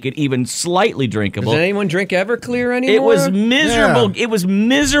something to make it even slightly drinkable. Does anyone drink Everclear anymore? It was miserable. Yeah. It was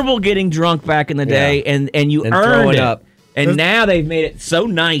miserable getting drunk back in the day, and you And earned throwing it. up. And now they've made it so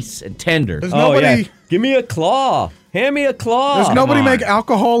nice and tender. There's Oh, nobody. yeah. Give me a claw. Hand me a claw. Does nobody on. make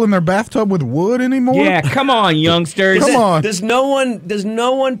alcohol in their bathtub with wood anymore? Yeah, come on, youngsters. Come on. Does no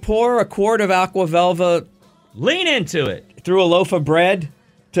one pour a quart of Aqua Velva Lean into it. through a loaf of bread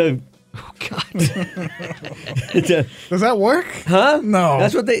to? Oh God! Does that work? Huh? No.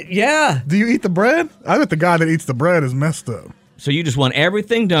 That's what they. Yeah. Do you eat the bread? I bet the guy that eats the bread is messed up. So you just want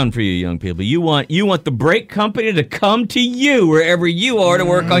everything done for you, young people. You want the brake company to come to you wherever you are to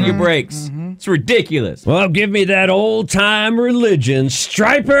work on your brakes. It's ridiculous. Well, give me that old time religion.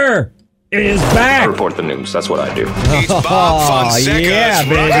 Striper is back. Report the news. That's what I do. It's Bob Fonseca's yeah, Rock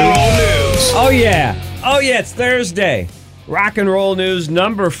baby. and Roll News. Oh yeah, it's Thursday. Rock and Roll News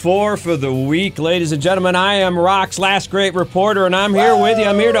number 4 for the week. Ladies and gentlemen, I am Rock's last great reporter, and I'm here with you.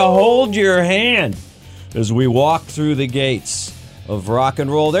 I'm here to hold your hand as we walk through the gates of rock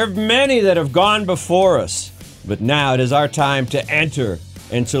and roll. There are many that have gone before us, but now it is our time to enter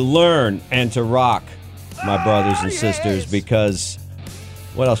and to learn and to rock, my brothers and sisters, because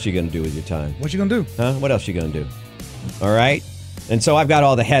what else are you going to do with your time? What you gonna do? Huh? What else you going to do? All right? And so I've got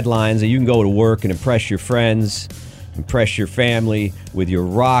all the headlines, and you can go to work and impress your friends, impress your family with your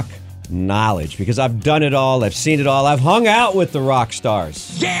rock knowledge, because I've done it all, I've seen it all, I've hung out with the rock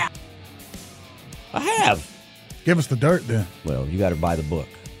stars. Yeah. I have. Give us the dirt then. Well, you got to buy the book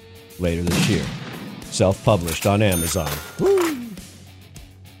later this year. Self-published on Amazon.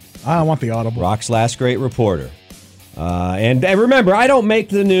 I don't want the Audible. Rock's last great reporter. And remember, I don't make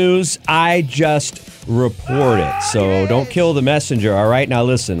the news. I just report it. So don't kill the messenger. All right. Now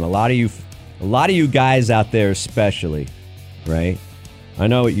listen, a lot of you guys out there, especially, right? I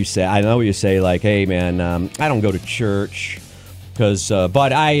know what you say. I know what you say. Like, hey, man, I don't go to church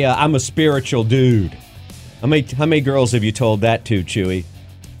but I'm a spiritual dude. How many girls have you told that to, Chewy?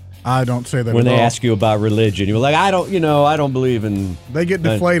 I don't say that When at they all. ask you about religion, you're like, I don't believe in. They get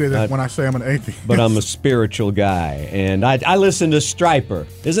deflated I- when I say I'm an atheist. But I'm a spiritual guy, and I listen to Striper.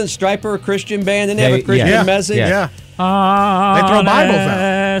 Isn't Striper a Christian band? Didn't they have a Christian yeah, message? Yeah. They throw Bibles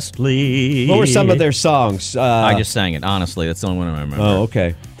out. Honestly. What were some of their songs? I just sang it, honestly. That's the only one I remember. Oh,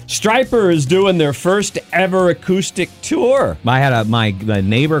 okay. Striper is doing their first ever acoustic tour. I had my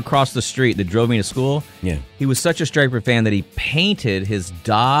neighbor across the street that drove me to school. Yeah. He was such a Striper fan that he painted his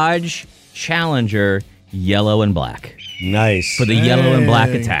Dodge Challenger yellow and black Nice. for the yellow and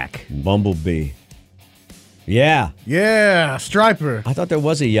black Dang. attack. Bumblebee. Yeah. Yeah, Striper. I thought there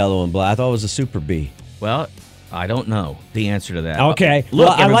was a yellow and black. I thought it was a Super Bee. Well, I don't know the answer to that. Okay. Look,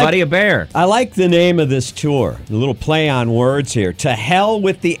 Well, I everybody, like- a bear. I like the name of this tour. The little play on words here. To Hell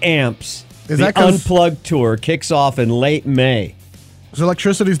with the Amps. Is the that 'cause- Unplugged tour kicks off in late May. Is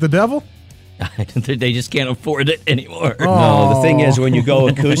electricity's the devil? They just can't afford it anymore. No, the thing is, when you go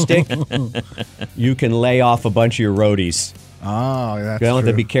acoustic, you can lay off a bunch of your roadies. Oh, that's You don't have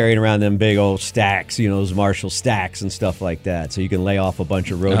true. to be carrying around them big old stacks, those Marshall stacks and stuff like that. So you can lay off a bunch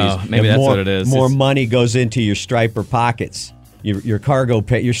of roadies. Oh, maybe And that's more, what it is. More It's- money goes into your Striper pockets, your cargo,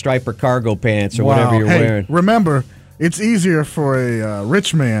 your Striper cargo pants or Wow. whatever you're Hey, wearing. remember, it's easier for a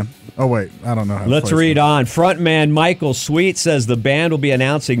rich man. Oh, wait. I don't know how to Let's place read it. on. Frontman Michael Sweet says the band will be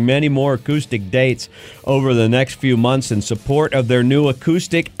announcing many more acoustic dates over the next few months in support of their new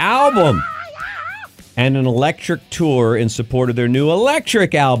acoustic album. And an electric tour in support of their new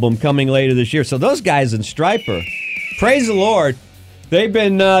electric album coming later this year. So those guys in Striper, praise the Lord, they've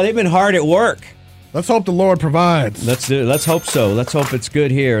been hard at work. Let's hope the Lord provides. Let's hope so. Let's hope it's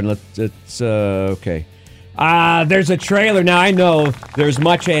good here, and it's okay. There's a trailer now. I know there's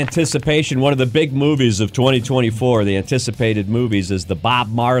much anticipation. One of the big movies of 2024, the anticipated movies, is the Bob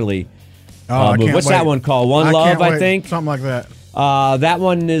Marley I movie. can't What's wait. that one called? One Love, can't I wait. think. Something like that. That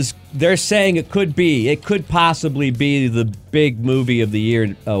one is. They're saying it could possibly be the big movie of the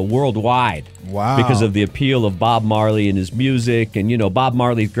year worldwide. Wow. Because of the appeal of Bob Marley and his music, and Bob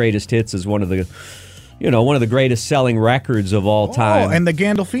Marley's Greatest Hits is one of the greatest selling records of all time. Oh, and the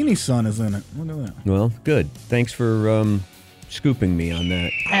Gandolfini son is in it. Look at that. Well, good. Thanks for scooping me on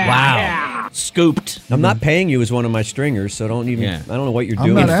that. Wow. Scooped. I'm not paying you as one of my stringers, so don't even. Yeah. I don't know what you're I'm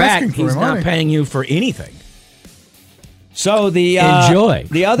doing. not In fact, asking for he's money. not paying you for anything. So the Enjoy.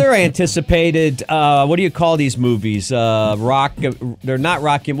 the other anticipated. What do you call these movies? Rock. They're not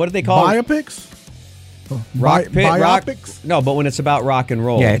rocking. What do they call it? Biopics? Rock pit. Rock. Biopics? No, but when it's about rock and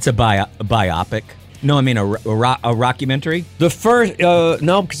roll. Yeah, it's a biopic. No, I mean a rockumentary. The first.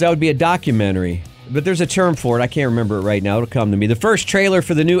 No, because that would be a documentary. but there's a term for it. I can't remember it right now. It'll come to me. The first trailer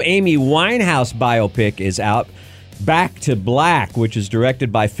for the new Amy Winehouse biopic is out. Back to Black, which is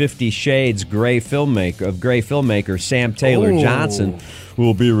directed by 50 Shades Grey filmmaker Sam Taylor Johnson,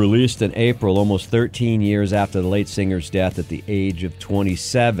 will be released in April, almost 13 years after the late singer's death at the age of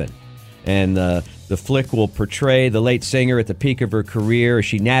 27. And the flick will portray the late singer at the peak of her career as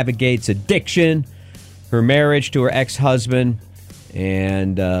she navigates addiction, her marriage to her ex-husband,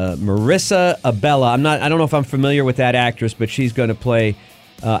 and Marissa Abella. I don't know if I'm familiar with that actress, but she's going to play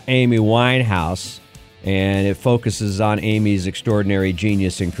Amy Winehouse. And it focuses on Amy's extraordinary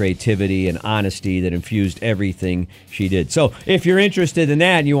genius and creativity and honesty that infused everything she did. So if you're interested in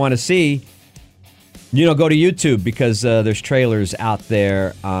that and you want to see, go to YouTube because there's trailers out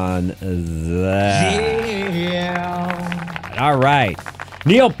there on that. Yeah. All right.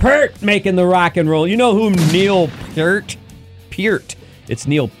 Neil Peart making the rock and roll. You know who Neil Peart? It's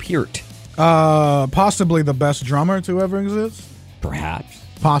Neil Peart. Possibly the best drummer to ever exist. Perhaps.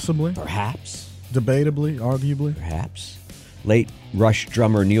 Possibly. Perhaps. Debatably, arguably. Perhaps. Late Rush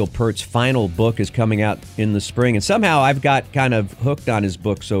drummer Neil Peart's final book is coming out in the spring, and somehow I've got kind of hooked on his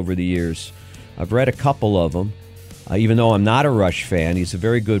books over the years. I've read a couple of them, even though I'm not a Rush fan. He's a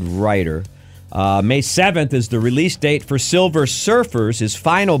very good writer. May 7th is the release date for Silver Surfers, his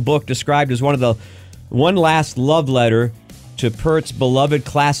final book described as one last love letter to Peart's beloved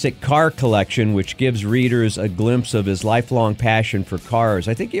classic car collection, which gives readers a glimpse of his lifelong passion for cars.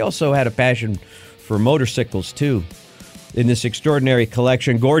 I think he also had a passion for motorcycles, too. In this extraordinary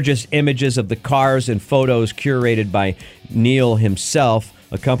collection, gorgeous images of the cars and photos curated by Neil himself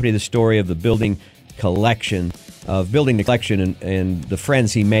accompany the story of building the collection and the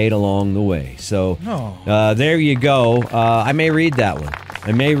friends he made along the way. So there you go. I may read that one.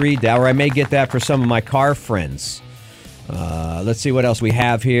 Or I may get that for some of my car friends. Let's see what else we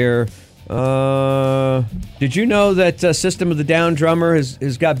have here. Did you know that System of the Down drummer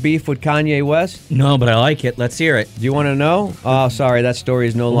has got beef with Kanye West? No, but I like it. Let's hear it. Do you want to know? Oh, sorry, that story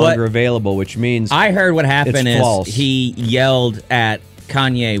is no longer available, which means I heard what happened is false. He yelled at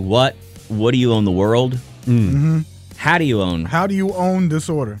Kanye, what do you own the world? Mm-hmm. How do you own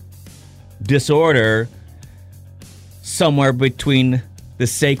disorder? Disorder somewhere between the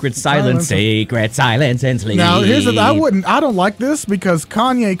sacred silence and sleep. Now, I don't like this because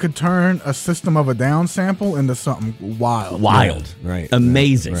Kanye could turn a System of a Down sample into something wild. Right.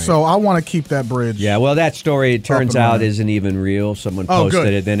 Amazing. Right. So I want to keep that bridge. Yeah, well, that story, it turns out, isn't even real. Someone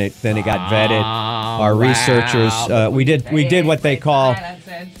posted it, then it got vetted. Our researchers, we did what they call.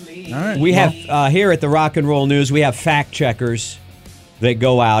 Right. We have here at the Rock and Roll News, we have fact checkers that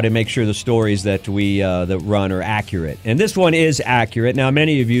go out and make sure the stories that we that run are accurate. And this one is accurate. Now,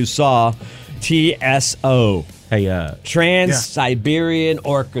 many of you saw TSO. Hey, Trans-Siberian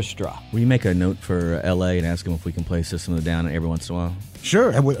Orchestra. Will you make a note for L.A. and ask them if we can play System of the Down every once in a while?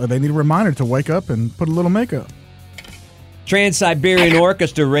 Sure. They need a reminder to wake up and put a little makeup. Trans-Siberian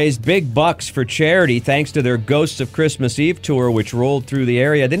Orchestra raised big bucks for charity thanks to their Ghosts of Christmas Eve tour, which rolled through the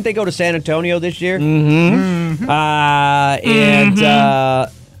area. Didn't they go to San Antonio this year? Mm-hmm. And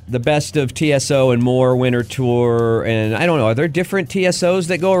the Best of TSO and More winter tour. And I don't know, are there different TSOs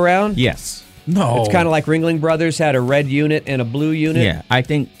that go around? Yes. No. It's kind of like Ringling Brothers had a red unit and a blue unit. Yeah, I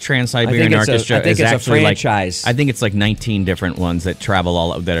think Trans-Siberian Orchestra I think is it's actually a franchise. I think it's like 19 different ones that travel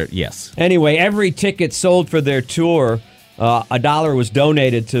all that are, yes. Anyway, every ticket sold for their tour, $1 was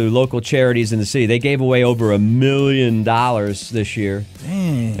donated to local charities in the city. They gave away over $1 million this year.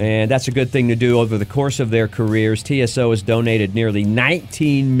 Dang. And that's a good thing to do over the course of their careers. TSO has donated nearly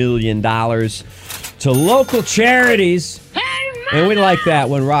 $19 million to local charities. And we like that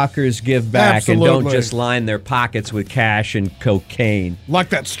when rockers give back and don't just line their pockets with cash and cocaine. Like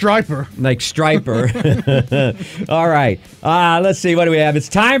that Striper. Like Striper. All right. Let's see. What do we have? It's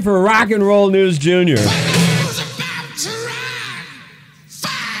time for Rock and Roll News Junior.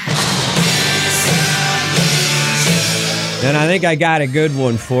 And I think I got a good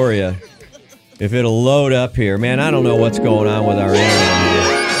one for you. If it'll load up here. Man, I don't know what's going on with our internet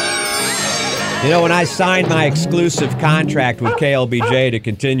here. You know, when I signed my exclusive contract with KLBJ to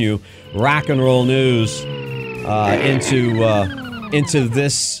continue Rock and Roll News into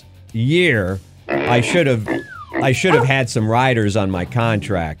this year, I should have had some riders on my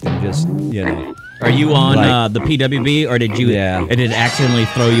contract and just, you know. Are you on the PWB, or did it accidentally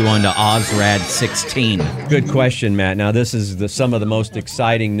throw you onto OzRad 16? Good question, Matt. Now, this is some of the most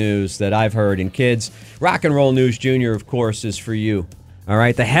exciting news that I've heard. And kids, Rock and Roll News Junior, of course, is for you. All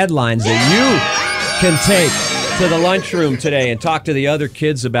right, the headlines that you can take to the lunchroom today and talk to the other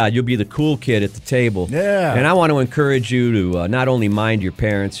kids about it. You'll be the cool kid at the table. Yeah. And I want to encourage you to not only mind your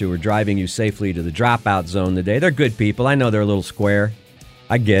parents who are driving you safely to the dropout zone today. They're good people. I know they're a little square.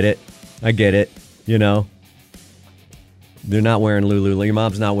 I get it. You know. They're not wearing Lululemon. Your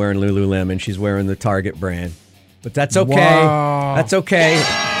mom's not wearing Lululemon. She's wearing the Target brand. But that's okay. Wow. That's okay.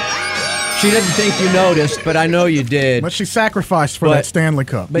 She didn't think you noticed, but I know you did. But she sacrificed for that Stanley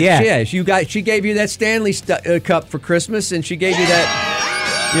Cup. But Yeah. she gave you that Stanley Cup for Christmas, and she gave you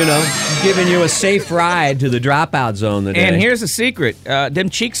that, giving you a safe ride to the dropout zone today. And here's a secret: them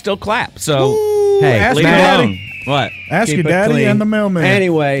cheeks still clap. So hey, ask leave your it daddy. alone. What? Ask keep your it daddy clean. and the mailman.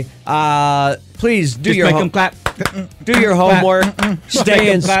 Anyway, please do Just your make them clap. do your homework, stay Make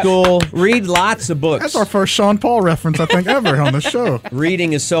 'em in clap. school, read lots of books. That's our first Sean Paul reference, I think, ever on the show.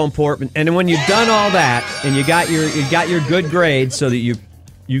 Reading is so important, and when you've done all that and you got your good grades, so that you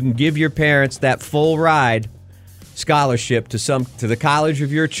can give your parents that full ride scholarship to the college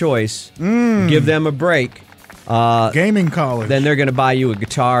of your choice, give them a break. Gaming college. Then they're going to buy you a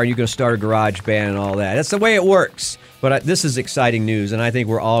guitar, and you're going to start a garage band and all that. That's the way it works. But this is exciting news, and I think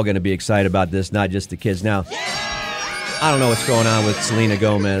we're all going to be excited about this, not just the kids. Now, I don't know what's going on with Selena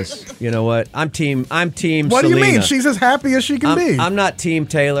Gomez. You know what? I'm team What Selena. do you mean? She's as happy as she can be. I'm not team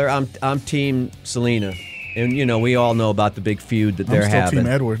Taylor. I'm team Selena. And, we all know about the big feud that they're I'm still having. Team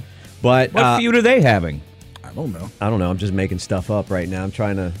Edward. But What feud are they having? I don't know. I don't know. I'm just making stuff up right now. I'm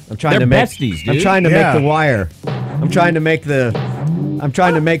trying to They're make besties, I'm dude. trying to Yeah. make the wire. I'm trying to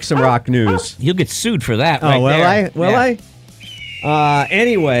make some rock news. You'll get sued for that. Oh, right will there. I? Will Yeah. I?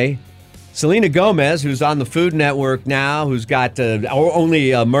 Anyway, Selena Gomez, who's on the Food Network now, who's got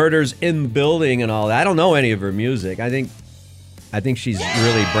only murders in the building and all that. I don't know any of her music. I think she's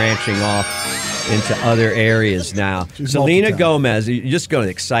really branching off into other areas now. She's Selena multi-talented. Gomez, just going to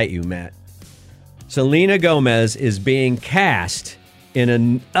excite you, Matt. Selena Gomez is being cast in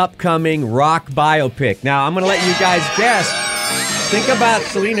an upcoming rock biopic. Now, I'm going to let you guys guess. Think about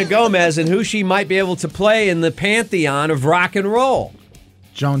Selena Gomez and who she might be able to play in the pantheon of rock and roll.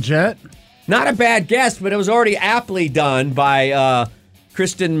 Joan Jett. Not a bad guess, but it was already aptly done by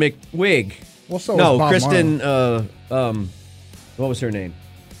Kristen McWig. Well, so no, was Bob Kristen. What was her name?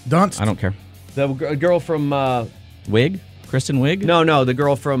 Dunst. I don't care. The girl from. Wig? Kristen Wig? No, the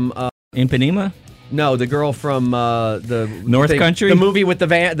girl from. Impanema? No, the girl from the North Country? the movie with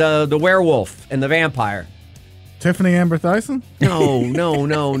the werewolf and the vampire. Tiffany Amber Thyssen. No.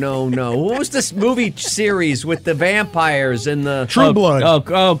 What was this movie series with the vampires and the True Blood.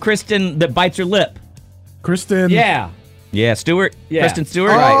 Oh, Kristen that bites her lip. Kristen. Yeah. Yeah, Stewart. Yeah. Kristen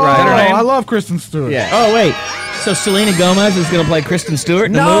Stewart. Oh, Right. Is that her name? I love Kristen Stewart. Yeah. Oh, wait. So Selena Gomez is going to play Kristen Stewart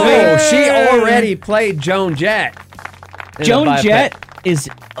in the No, movie? she already played Joan Jett. in the Joan biopic. Jett is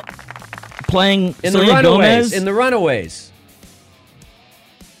playing in Selena the Runaways. Gomez? In the Runaways.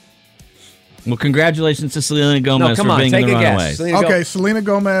 Well, congratulations to Selena Gomez No, come for on, being take in the a guess. Runaways. Selena Okay, Selena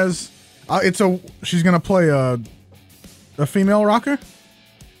Gomez. She's gonna play a female rocker.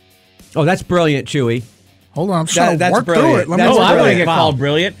 Oh, that's brilliant, Chewy. Hold on, I'm trying to that's work through brilliant. it. Let me That's Oh, work I through want to it. get Wow. called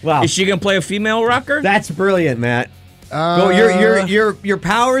brilliant. Wow. Is she going to play a female rocker? That's brilliant, Matt. Your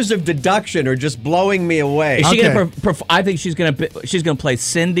powers of deduction are just blowing me away. Is she Okay. going to? I think she's going to play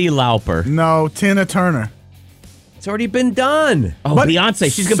Cyndi Lauper. No, Tina Turner. It's already been done. Oh, But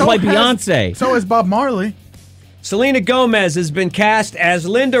Beyonce. She's going to so play has- Beyonce. So is Bob Marley. Selena Gomez has been cast as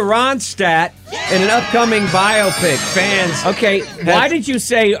Linda Ronstadt in an upcoming biopic. Fans, Okay, why did you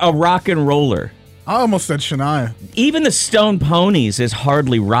say a rock and roller? I almost said Shania. Even the Stone Ponies is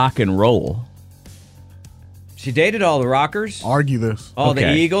hardly rock and roll. she dated all the rockers, Argue this. all the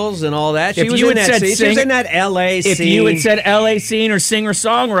Okay. Eagles, and all that. She If was you in had that said scene. She was sing- in that L.A. scene. If you had said LA scene or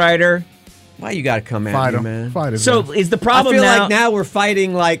singer-songwriter, why you got to come at Fight me, them. man? Fight it. so man. is the I problem feel now? like now we're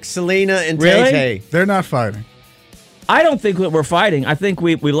fighting like Selena and Really? Tay-Tay. They're not fighting. I don't think that we're fighting. I think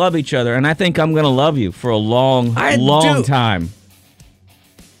we love each other, and I think I'm going to love you for a long, I long do. time.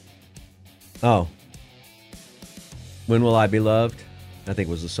 Oh. When will I be loved? I think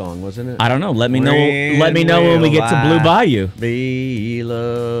was the song, wasn't it? I don't know. Let me know. Let me know when we get to Blue Bayou. Be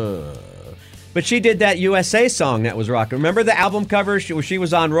loved. But she did that USA song that was rocking. Remember the album cover where she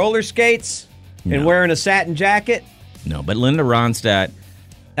was on roller skates and No. wearing a satin jacket? No, but Linda Ronstadt.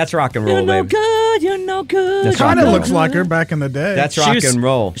 That's rock and roll, You're no baby. good. You're no good. That's you're Kind of no looks good. like her back in the day. That's rock She's- and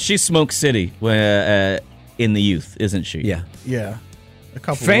roll. She's Smoke City in the youth, isn't she? Yeah. yeah. A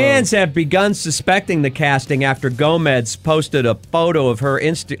couple. Fans have begun suspecting the casting after Gomez posted a photo of her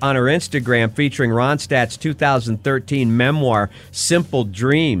on her Instagram featuring Ronstadt's 2013 memoir, Simple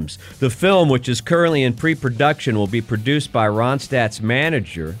Dreams. The film, which is currently in pre-production, will be produced by Ronstadt's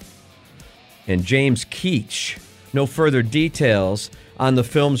manager and James Keach. No further details on the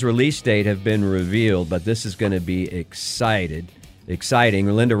film's release date have been revealed, but this is going to be exciting.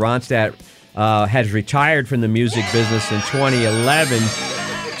 Linda Ronstadt has retired from the music business in 2011.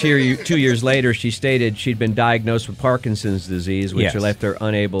 2 years later, she stated she'd been diagnosed with Parkinson's disease, which left her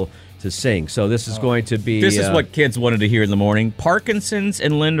unable to sing. So this is going to be... This is what kids wanted to hear in the morning. Parkinson's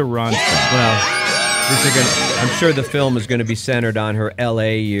and Linda Ronstadt. Well... I'm sure the film is going to be centered on her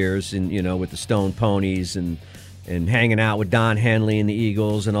L.A. years, and with the Stone Ponies and hanging out with Don Henley and the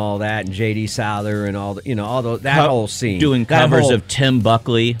Eagles and all that, and J.D. Souther and all that whole scene, doing covers of Tim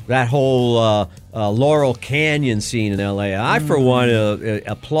Buckley, that whole Laurel Canyon scene in L.A. I, for one,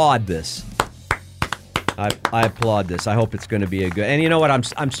 applaud this. I applaud this. I hope it's going to be a good. And you know what?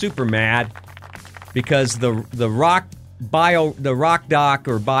 I'm super mad because the rock doc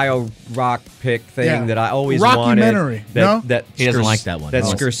or bio rock pick thing that I always wanted. That he doesn't like that one. That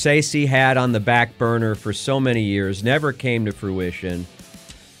Scorsese had on the back burner for so many years, never came to fruition.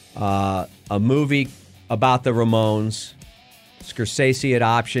 A movie about the Ramones. Scorsese had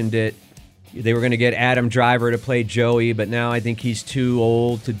optioned it. They were going to get Adam Driver to play Joey, but now I think he's too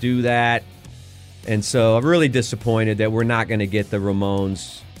old to do that. And so I'm really disappointed that we're not going to get the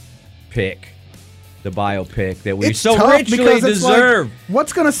Ramones pick. The biopic that we so richly deserve. Like,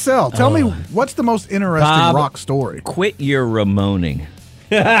 what's going to sell? Tell me, what's the most interesting rock story? Quit your Ramoning.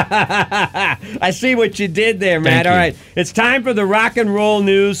 I see what you did there, Matt. All right, it's time for the Rock and Roll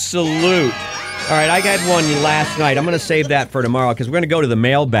News Salute. All right, I got one last night. I'm going to save that for tomorrow because we're going to go to the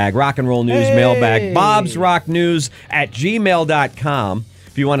mailbag, Rock and Roll News mailbag, bobsrocknews@gmail.com.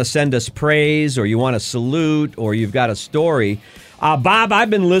 If you want to send us praise or you want to salute or you've got a story. Bob,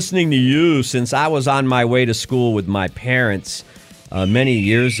 I've been listening to you since I was on my way to school with my parents many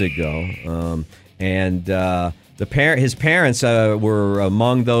years ago. His parents were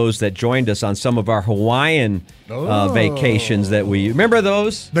among those that joined us on some of our Hawaiian vacations that we... Remember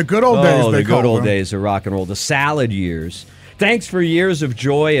those? The good old days. The good old days of rock and roll. The salad years. Thanks for years of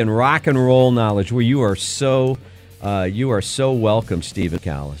joy and rock and roll knowledge. Well, you are so welcome, Stephen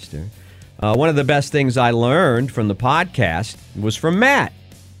McAllister. One of the best things I learned from the podcast was from Matt,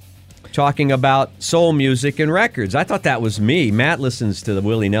 talking about soul music and records. I thought that was me. Matt listens to the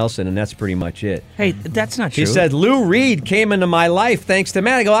Willie Nelson, and that's pretty much it. Hey, that's not true. He said, Lou Reed came into my life thanks to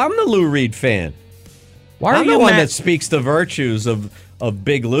Matt. I go, I'm the Lou Reed fan. Why are I'm you the one Matt? that speaks the virtues of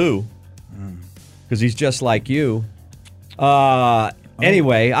Big Lou, because he's just like you.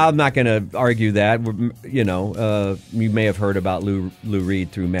 Anyway, I'm not going to argue that. You may have heard about Lou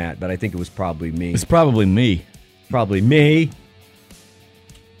Reed through Matt, but I think it was probably me. It's probably me. Probably me.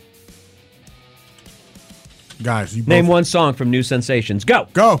 Guys, you Name one song from New Sensations. Go.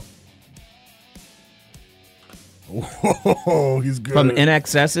 Oh, he's good. From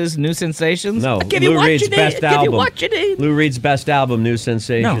NXS's New Sensations? No, Give you Lou what Reed's you need. best Give you album. what you need. Lou Reed's best album, New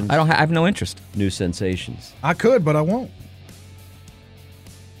Sensations. No, I have no interest. New Sensations. I could, but I won't.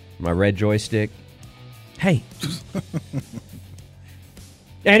 My red joystick. Hey.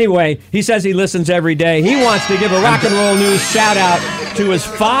 Anyway, he says he listens every day. He wants to give a rock and roll news shout out to his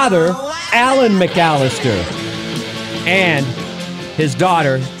father, Alan McAllister, and his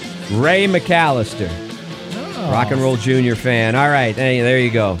daughter, Ray McAllister. Rock and Roll Junior fan. All right. Hey, there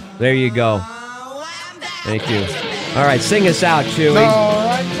you go. There you go. Thank you. All right. Sing us out, Chewy.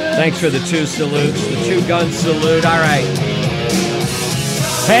 Thanks for the 2 salutes. The 2 gun salute. All right.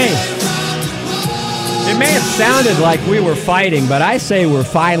 Hey. It may have sounded like we were fighting, but I say we're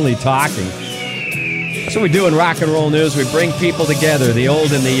finally talking. That's what we do in Rock and Roll News. We bring people together, the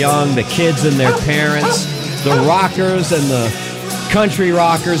old and the young, the kids and their parents, the rockers and the country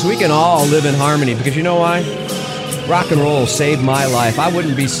rockers. We can all live in harmony because you know why? Rock and roll saved my life. I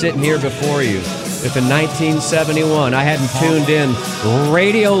wouldn't be sitting here before you if in 1971 I hadn't tuned in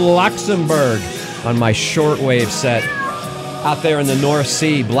Radio Luxembourg on my shortwave set out there in the North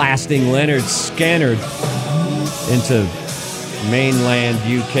Sea, blasting Leonard Skinner into mainland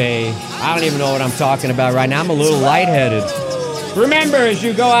UK. I don't even know what I'm talking about right now. I'm a little lightheaded. Remember, as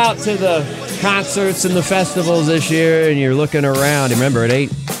you go out to the concerts and the festivals this year and you're looking around, remember, it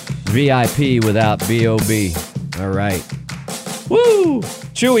ain't VIP without B.O.B. All right. Woo!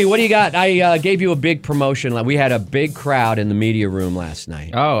 Chewy, what do you got? I gave you a big promotion. We had a big crowd in the media room last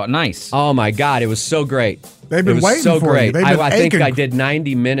night. Oh, nice. Oh, my God. It was so great. They've been waiting so for great. you. They've been I think aching. I did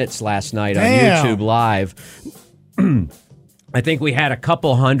 90 minutes last night Damn. on YouTube Live. I think we had a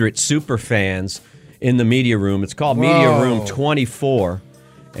couple hundred super fans in the media room. It's called Media Room 24.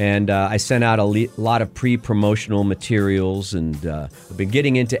 And I sent out a lot of pre-promotional materials, and I've been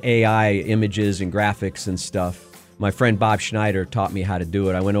getting into AI images and graphics and stuff. My friend Bob Schneider taught me how to do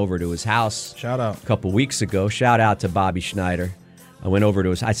it. I went over to his house Shout out. a couple weeks ago. Shout out to Bobby Schneider. I went over to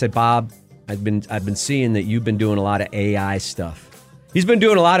his. I said, Bob, I've been seeing that you've been doing a lot of AI stuff. He's been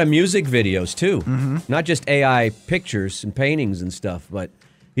doing a lot of music videos too, not just AI pictures and paintings and stuff, but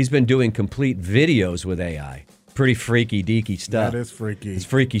he's been doing complete videos with AI. Pretty freaky deaky stuff. That is freaky. It's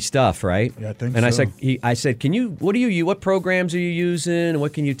freaky stuff, right? Yeah, I think and so. I said, can you? What programs are you using? And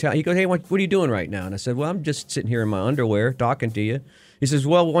what can you tell? He goes, hey, what are you doing right now? And I said, well, I'm just sitting here in my underwear talking to you. He says,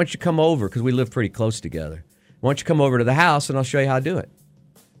 well, why don't you come over, because we live pretty close together. Why don't you come over to the house and I'll show you how to do it.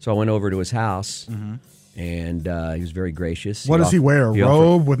 So I went over to his house, and he was very gracious. What does he wear? A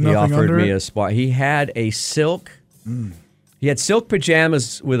robe with nothing under it? He offered me it? a spot. He had a silk. He had silk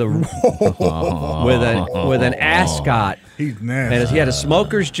pajamas with a with an ascot. He's nasty. And he had a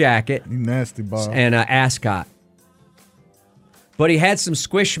smoker's jacket You nasty, Bob. and an ascot. But he had some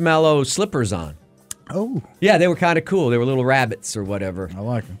Squishmallow slippers on. Oh, Yeah, they were kind of cool. They were little rabbits or whatever. I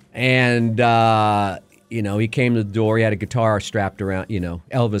like him. And, he came to the door. He had a guitar strapped around,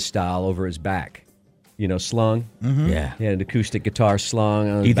 Elvis style over his back, slung. Yeah. He had an acoustic guitar slung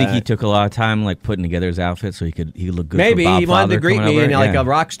on Do his you think he back. took a lot of time, like putting together his outfit so he could look good? Maybe for Bob he wanted Father to greet coming me, over? and like Yeah. a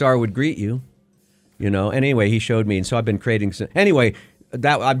rock star would greet you, Anyway, he showed me, and so I've been creating some. Anyway,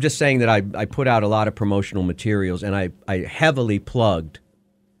 that I'm just saying that I put out a lot of promotional materials, and I heavily plugged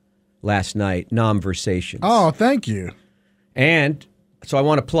last night Nomversations. Oh, thank you. And so I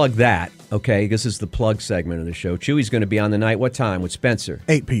want to plug that. Okay, this is the plug segment of the show. Chewy's going to be on the night. What time with Spencer?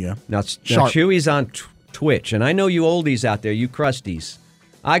 8 p.m. Now Sharp. Chewy's on Twitch, and I know you oldies out there, you crusties.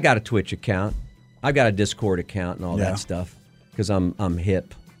 I got a Twitch account. I've got a Discord account and all Yeah. that stuff because I'm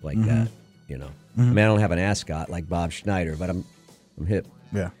hip like that. I mean, I don't have an ascot like Bob Schneider, but I'm hip.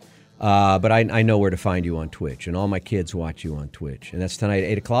 Yeah. But I know where to find you on Twitch, and all my kids watch you on Twitch, and that's tonight at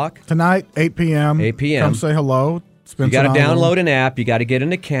 8 o'clock. Tonight, 8 p.m. 8 p.m. Come say hello. You got to download an app. You got to get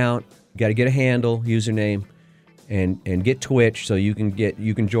an account. You got to get a handle, username, and get Twitch so you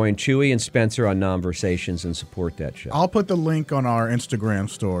can join Chewy and Spencer on Nomversations and support that show. I'll put the link on our Instagram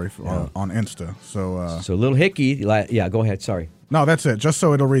story on Insta. So Little Hickey, yeah, go ahead. Sorry. No, that's it. Just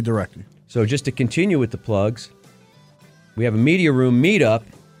so it'll redirect you. So just to continue with the plugs, we have a Media Room meetup.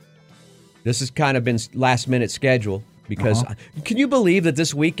 This has kind of been last minute schedule because can you believe that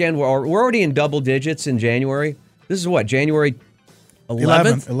this weekend we're already in double digits in January? This is what, January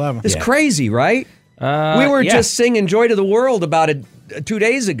 11th? 11th. It's Yeah. crazy, right? We were yeah. just singing Joy to the World about it 2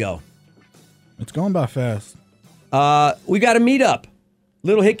 days ago. It's going by fast. We got a meetup.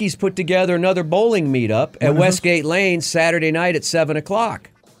 Little Hickey's put together another bowling meetup at When is Westgate Lane Saturday night at 7 o'clock.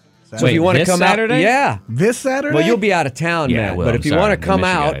 So Wait, if you want to this come Saturday? out, yeah. This Saturday? Well, you'll be out of town, Yeah, man. well, but I'm if you sorry. want to come I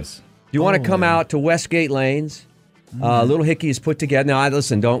miss you out, guys. you want to come out to Westgate Lanes. Little Hickey's put together. Now,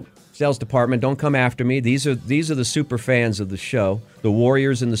 listen, don't sales department, don't come after me. These are the super fans of the show, the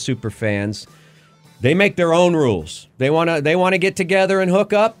Warriors and the super fans. They make their own rules. They want to get together and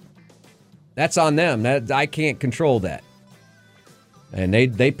hook up. That's on them. I can't control that. And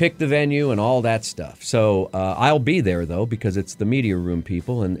they pick the venue and all that stuff. So I'll be there, though, because it's the Media Room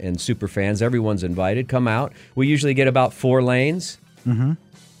people and super fans. Everyone's invited. Come out. We usually get about 4 lanes. Mm-hmm.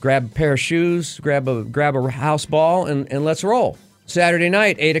 Grab a pair of shoes, grab a house ball, and let's roll. Saturday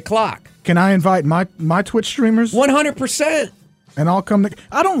night, 8 o'clock. Can I invite my Twitch streamers? 100%. And I'll come to.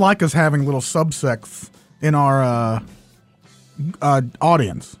 I don't like us having little subsects in our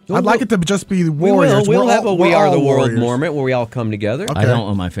audience. I'd like it to just be the We Warriors. will. We'll have a We Are the World Warriors. moment where we all come together. Okay. I don't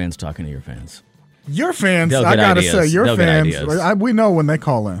want my fans talking to your fans. Your fans, They'll I get gotta ideas. say, your They'll get fans. ideas. We know when they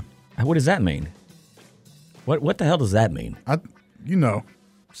call in. What does that mean? What the hell does that mean? You know.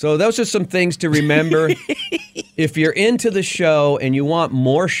 So those are some things to remember. If you're into the show and you want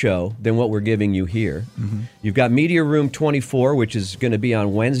more show than what we're giving you here, you've got Media Room 24, which is going to be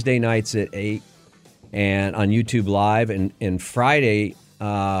on Wednesday nights at 8 and on YouTube Live, and Friday,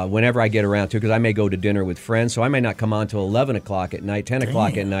 whenever I get around to, because I may go to dinner with friends, so I may not come on till 11 o'clock at night, 10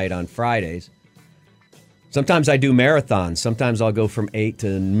 o'clock at night on Fridays. Sometimes I do marathons. Sometimes I'll go from 8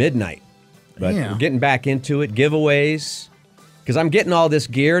 to midnight. But Damn. we're getting back into it. Giveaways. Because I'm getting all this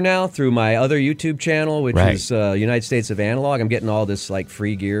gear now through my other YouTube channel, which Right. is United States of Analog. I'm getting all this like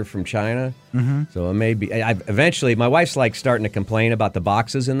free gear from China. Mm-hmm. So it may be. Eventually, my wife's like starting to complain about the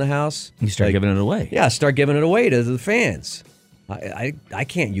boxes in the house. You start Like, giving it away. Yeah, start giving it away to the fans. I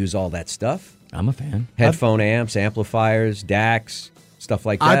can't use all that stuff. I'm a fan. Headphone amps, amplifiers, DACs, stuff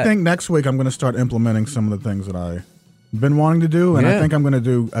like that. I think next week I'm going to start implementing some of the things that I've been wanting to do, and Yeah. I think I'm going to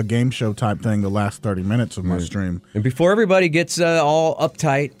do a game show type thing the last 30 minutes of my stream. And before everybody gets all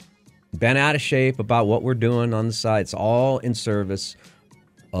uptight, bent out of shape about what we're doing on the side, it's all in service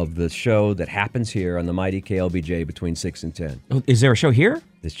of the show that happens here on the mighty KLBJ between 6 and 10. Oh, is there a show here?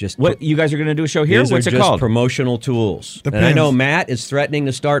 It's just What, you guys are going to do a show here? These What's are it just called? promotional tools. And I Depends. know Matt is threatening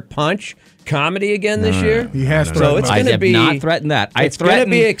to start Punch comedy again this year. He has So threatened it's that. I going to have be not threatened that. It's going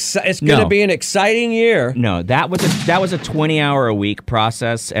to be it's going to be an exciting year. No, that was a 20-hour-a-week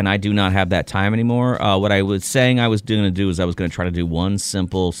process, and I do not have that time anymore. What I was saying I was going to do is I was going to try to do one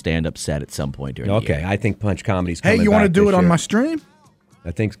simple stand-up set at some point during the Okay, year. I think Punch comedy's Hey, coming you want to back do this it on year. my stream? I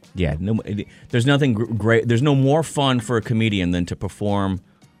think Yeah, no, there's nothing great. There's no more fun for a comedian than to perform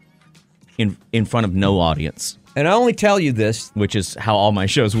in front of no audience, and I only tell you this, which is how all my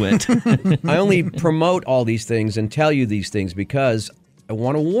shows went. I only promote all these things and tell you these things because I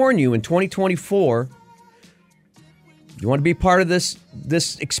want to warn you in 2024, you want to be part of this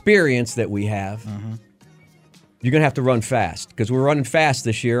experience that we have. You're going to have to run fast because we're running fast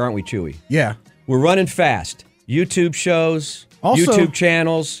this year, aren't we, Chewy? Yeah. We're running fast. YouTube shows, Also- YouTube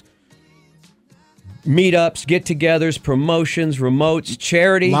channels, meetups, get-togethers, promotions, remotes,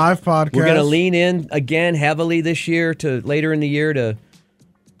 charity. Live podcasts. We're going to lean in again heavily this year to later in the year to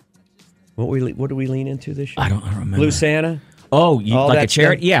what do we lean into this year? I don't remember. Blue Santa. Oh, All like that a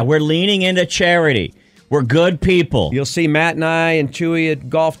charity? stuff. Yeah, we're leaning into charity. We're good people. You'll see Matt and I and Chewy at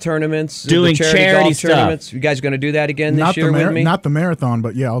golf tournaments, Doing the charity golf stuff. tournaments. You guys going to do that again this Not year with me? Not the marathon,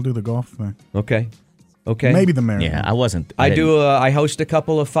 but yeah, I'll do the golf thing. Okay. Maybe the marathon. Yeah, I wasn't. I didn't- do. I host a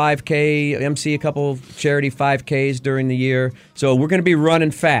couple of 5K, MC a couple of charity 5Ks during the year. So we're going to be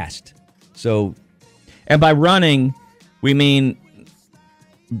running fast. So And by running, we mean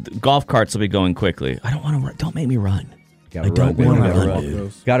the golf carts will be going quickly. I don't want to. Don't make me run. Gotta I don't run, baby, want to gotta run, run.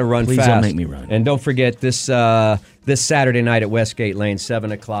 dude. got to run Please fast. don't make me run. And don't forget this Saturday night at Westgate Lane,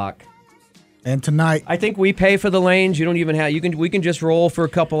 7:00. And tonight, I think we pay for the lanes. You don't even have. We can just roll for a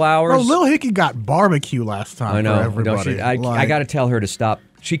couple hours. bro, Lil Hickey got barbecue last time I know. for everybody. I Like, got to tell her to stop.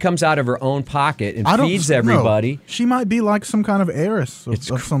 She comes out of her own pocket and I don't feeds no. everybody. She might be like some kind of heiress of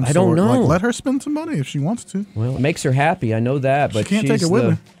some sort. I don't know. Like, let her spend some money if she wants to. Well, it makes her happy. I know that, but can't take she's it with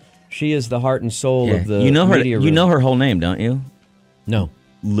her. She is the heart and soul Yeah. of the You know her. media You room. know her whole name, don't you? No.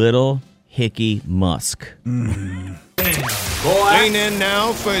 Little Hickey Musk. Lean in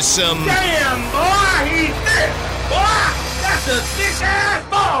now for some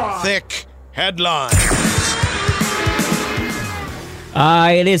thick headlines.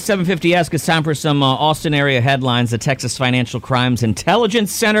 It is 7:50. It's time for some Austin area headlines. The Texas Financial Crimes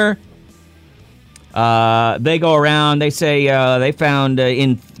Intelligence Center. They go around. They say they found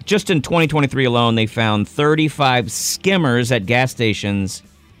in 2023 alone, they found 35 skimmers at gas stations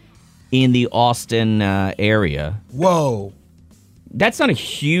in the Austin area. Whoa. That's not a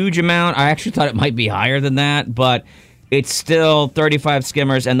huge amount. I actually thought it might be higher than that, but it's still 35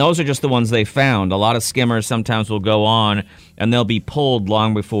 skimmers, and those are just the ones they found. A lot of skimmers sometimes will go on, and they'll be pulled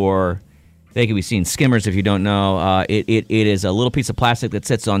long before they can be seen. Skimmers, if you don't know, it is a little piece of plastic that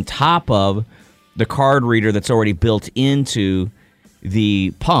sits on top of the card reader that's already built into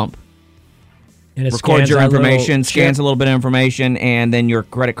the pump. And it Records scans your our little information, scans chip. a little bit of information, and then your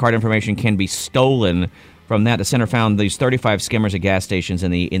credit card information can be stolen from that. The center found these 35 skimmers at gas stations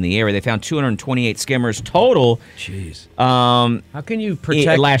in the area. They found 228 skimmers total. Jeez. How How can you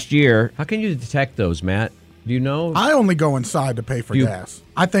protect? last year? How can you detect those, Matt? Do you know? I only go inside to pay for You- gas.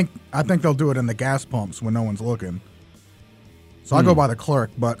 I think they'll do it in the gas pumps when no one's looking. So I go by the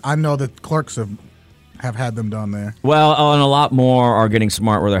clerk, but I know that clerks have had them done there. Well, and a lot more are getting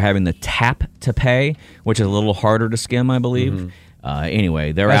smart where they're having the tap to pay, which is a little harder to skim, I believe.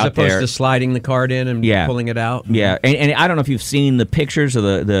 Anyway, they're As out opposed there. to sliding the card in and Yeah. pulling it out. Yeah, and I don't know if you've seen the pictures of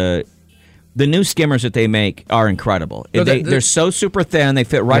the new skimmers that they make are incredible. No, They're so super thin. They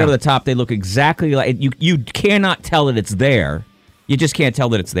fit right Yeah. over the top. They look exactly like you cannot tell that it's there. You just can't tell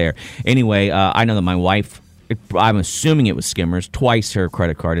that it's there. Anyway, I know that my wife, I'm assuming it was skimmers, twice her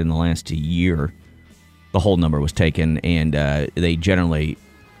credit card in the last year. The whole number was taken, and they generally,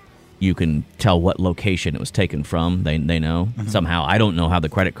 you can tell what location it was taken from. They know somehow. I don't know how the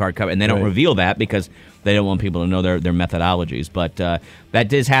credit card cover, and they don't Right. reveal that because they don't want people to know their methodologies. But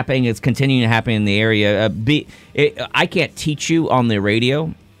that is happening. It's continuing to happen in the area. I can't teach you on the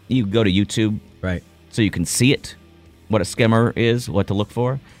radio. You go to YouTube, Right. so you can see it, what a skimmer is, what to look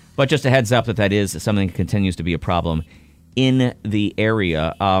for. But just a heads up that is something that continues to be a problem in the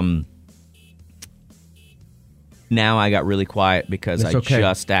area. Now I got really quiet because That's I okay.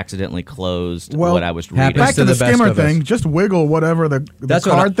 just accidentally closed Well, what I was reading. happens Back to to the the best skimmer of us. thing, just wiggle whatever the That's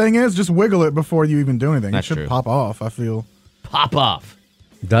what card thing is. Just wiggle it before you even do anything. That's it should true. pop off, I feel. Pop off.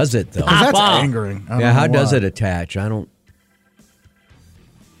 Does it though? 'Cause that's off. angering. I don't Yeah. know How does why. it attach? I don't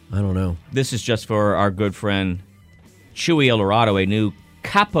know. This is just for our good friend Chewy Eldorado, a new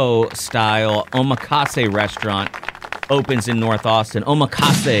capo-style omakase restaurant opens in North Austin.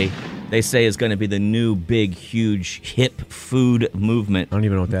 Omakase, they say, is going to be the new big, huge, hip food movement. I don't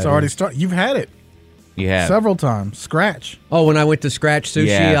even know what that is. It's already started. You've had it You have. several times. Scratch. Oh, when I went to Scratch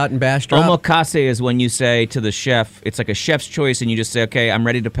Sushi out in Bastrop? Omakase is when you say to the chef, it's like a chef's choice, and you just say, okay, I'm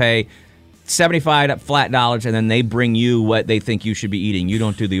ready to pay $75 flat dollars, and then they bring you what they think you should be eating. You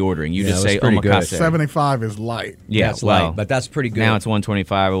don't do the ordering. You just it was say pretty good. omakase. 75 is light. Yeah, That's well, light, but that's pretty good. now it's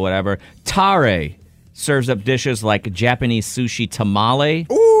 $125 or whatever. Tare serves up dishes like Japanese sushi tamale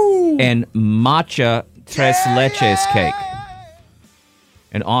and matcha tres leches cake.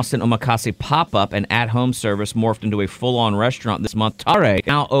 An Austin omakase pop-up and at-home service morphed into a full-on restaurant this month. Tare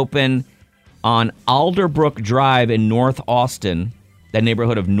now open on Alderbrook Drive in North Austin, that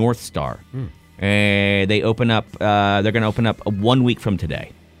neighborhood of North Star. They open up. They're going to open up 1 week from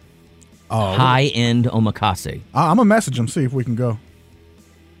today. Oh, High-end omakase. I'm going to message them, see if we can go.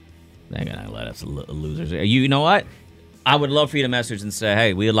 They're going to let us losers. You know what? I would love for you to message and say,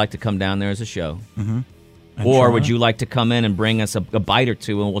 hey, we would like to come down there as a show. Mm-hmm. Or try. would you like to come in and bring us a bite or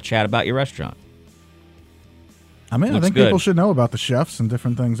two, and we'll chat about your restaurant? I mean, I Looks think good. people should know about the chefs and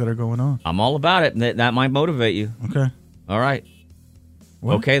different things that are going on. I'm all about it. That might motivate you. Okay. All right.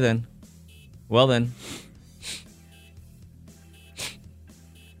 Well, Okay, then. Well, then.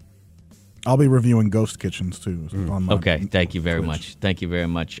 I'll be reviewing Ghost Kitchens, too. On my Okay, thank you very Twitch. much. Thank you very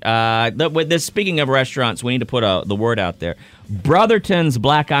much. Speaking of restaurants, we need to put the word out there. Brotherton's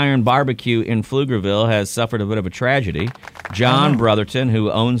Black Iron Barbecue in Pflugerville has suffered a bit of a tragedy. John Brotherton,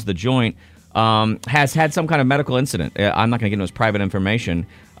 who owns the joint, has had some kind of medical incident. I'm not going to get into his private information,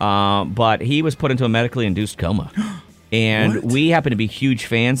 but he was put into a medically induced coma. And What? we happen to be huge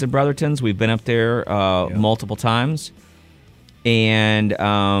fans of Brotherton's. We've been up there multiple times. And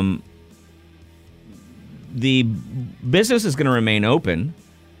the business is going to remain open,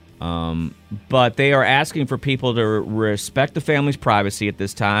 but they are asking for people to respect the family's privacy at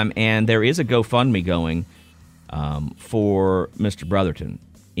this time, and there is a GoFundMe going for Mr. Brotherton.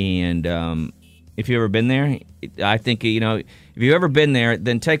 And if you've ever been there, I think, if you've ever been there,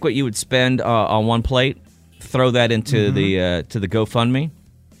 then take what you would spend on one plate, throw that into the GoFundMe,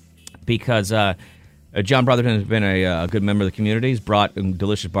 because John Brotherton has been a good member of the community. He's brought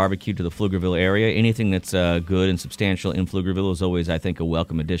delicious barbecue to the Pflugerville area. Anything that's good and substantial in Pflugerville is always, I think, a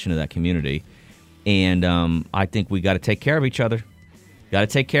welcome addition to that community. And I think we got to take care of each other. Got to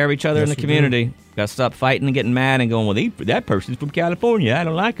take care of each other in the community. Got to stop fighting and getting mad and going, well, that person's from California. I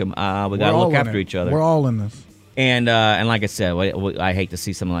don't like him. We got to look after each other. We're all in this. And like I said, I hate to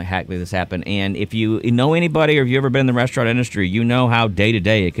see something like this happen. And if you know anybody, or if you've ever been in the restaurant industry, you know how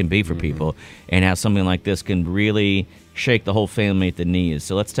day-to-day it can be for people, and how something like this can really shake the whole family at the knees.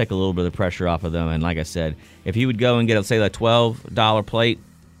 So let's take a little bit of the pressure off of them. And like I said, if you would go and get, say, a $12 plate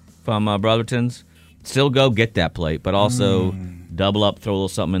from Brotherton's, still go get that plate, but also double up, throw a little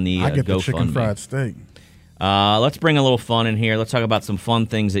something in the I get the GoFundMe. chicken fried steak. Let's bring a little fun in here. Let's talk about some fun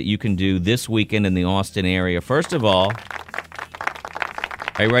things that you can do this weekend in the Austin area. First of all,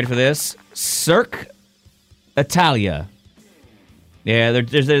 are you ready for this? Cirque Italia. Yeah,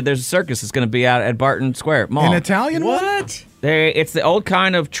 there's a circus that's going to be out at Barton Square Mall. An Italian one? What? It's the old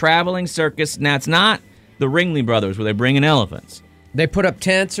kind of traveling circus. Now, it's not the Ringling Brothers where they bring in elephants. They put up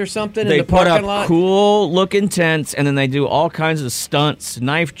tents or something in They the put parking up lot? cool-looking tents, and then they do all kinds of stunts,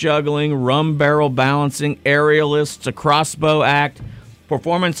 knife juggling, rum barrel balancing, aerialists, a crossbow act.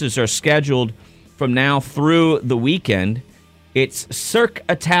 Performances are scheduled from now through the weekend. It's Cirque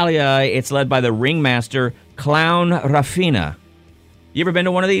Italia. It's led by the ringmaster, Clown Raffina. You ever been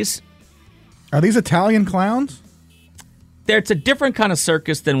to one of these? Are these Italian clowns? It's a different kind of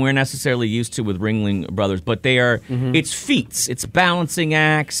circus than we're necessarily used to with Ringling Brothers, but they are, it's feats, it's balancing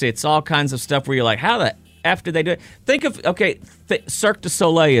acts, it's all kinds of stuff where you're like, how the F did they do it? Think of, Cirque du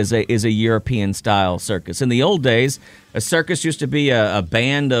Soleil is a European-style circus. In the old days, a circus used to be a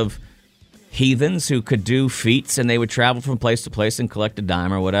band of heathens who could do feats, and they would travel from place to place and collect a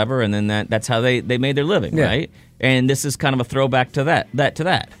dime or whatever, and then that's how they made their living, right? And this is kind of a throwback to that.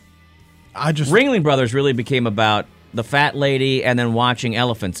 Ringling Brothers really became about the fat lady and then watching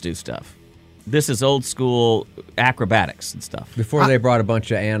elephants do stuff. This is old school acrobatics and stuff. Before they brought a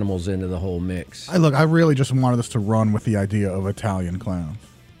bunch of animals into the whole mix. I really just wanted us to run with the idea of Italian clowns.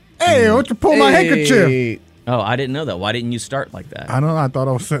 Hey, why don't you pull my handkerchief? Oh, I didn't know that. Why didn't you start like that? I don't know. I thought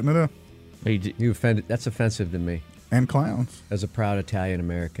I was setting it up. You offended. That's offensive to me. And clowns. As a proud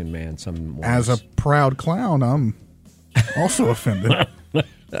Italian-American man, As a proud clown, I'm also offended.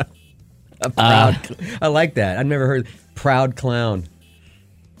 I like that. I've never heard proud clown.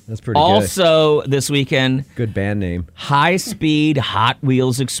 That's pretty Also, this weekend, good band name. high-speed Hot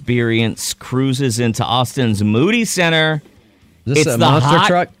Wheels experience cruises into Austin's Moody Center. Is this It's a the monster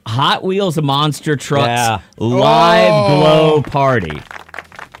truck? Hot Wheels Monster Trucks Yeah. live glow party.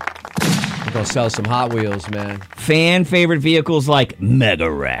 We're going to sell some Hot Wheels, man. Fan favorite vehicles like Mega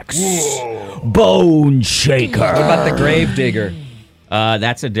Rex, Bone Shaker. What about the Gravedigger?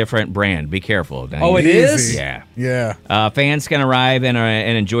 That's a different brand. Be careful. Oh, it is? Easy. Yeah. Yeah. Fans can arrive and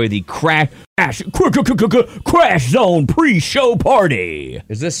enjoy the crash zone pre-show party.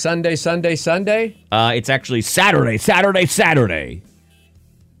 Is this Sunday? It's actually Saturday.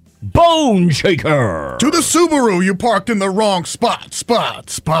 Bone Shaker. To the Subaru, you parked in the wrong spot.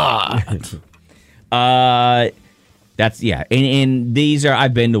 That's yeah. And these are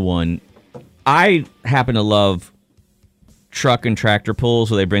I've been to one. I happen to love truck and tractor pulls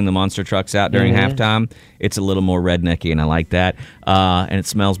where they bring the monster trucks out during halftime. It's a little more rednecky, and I like that. And it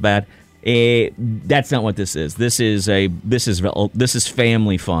smells bad. That's not what this is. This is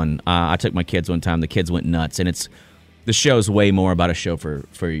family fun. I took my kids one time. The kids went nuts, and the show's way more about a show for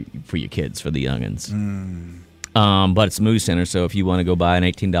your kids, for the youngins. But it's Moody Center, so if you want to go buy an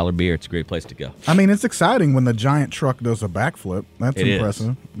 $18 beer, it's a great place to go. I mean, it's exciting when the giant truck does a backflip. That's It is.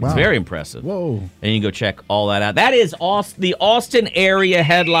 impressive. Wow. It's very impressive. Whoa. And you can go check all that out. That is the Austin area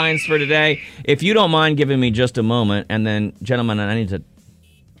headlines for today. If you don't mind giving me just a moment, and then, gentlemen, I need to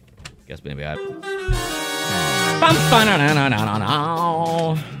guess maybe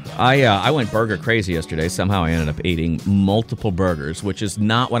I went burger crazy yesterday. Somehow I ended up eating multiple burgers, which is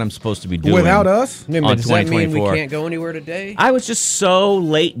not what I'm supposed to be doing. Without us? Does On that mean we 2024. can't go anywhere today? I was just so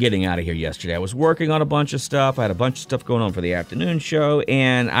late getting out of here yesterday. I was working on a bunch of stuff. I had a bunch of stuff going on for the afternoon show,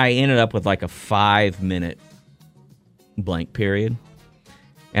 and I ended up with like a 5-minute blank period.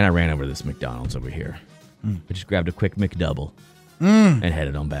 And I ran over to this McDonald's over here. I just grabbed a quick McDouble and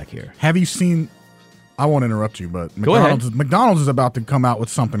headed on back here. Have you seen... I won't interrupt you, but Go ahead. McDonald's is about to come out with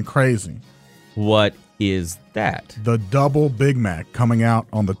something crazy. What is that? The Double Big Mac coming out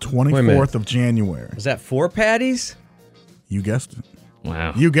on the 24th of January. Is that 4 patties? You guessed it.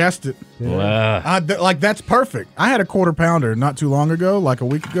 Wow. You guessed it. Wow. That's perfect. I had a quarter pounder not too long ago, like a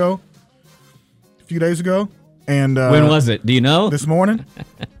week ago, a few days ago. And When was it? Do you know? this morning.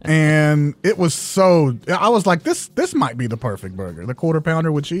 And it was so, I was like, this might be the perfect burger. The quarter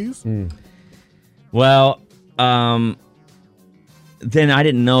pounder with cheese. Well, then I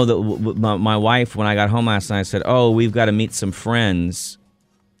didn't know that my wife, when I got home last night, said, "Oh, we've got to meet some friends."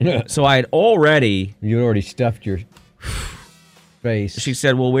 So I had already. You already stuffed your face. She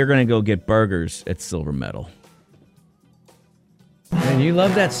said, "Well, we're going to go get burgers at Silver Medal." Man, you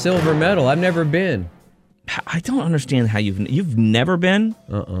love that silver medal. I've never been. I don't understand how you've never been.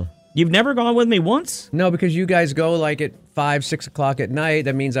 You've never gone with me once. No, because you guys go like at 5, 6 o'clock at night.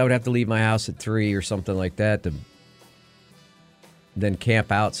 That means I would have to leave my house at 3 or something like that to then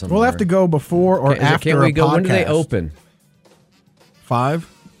camp out somewhere. We'll have to go before or after Can we a go? podcast. When do they open? 5?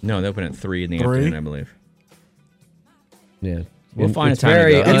 No, they open at 3 in the 3? afternoon, I believe. Yeah. We'll find a it's time to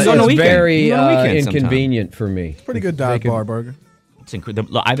very, go. It's on the weekend. very It's on the weekend sometime. inconvenient for me. Pretty good dive bar burger. It's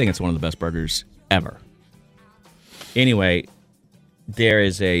incredible. I think it's one of the best burgers ever. Anyway, there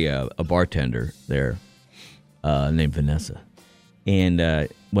is a bartender there named Vanessa. And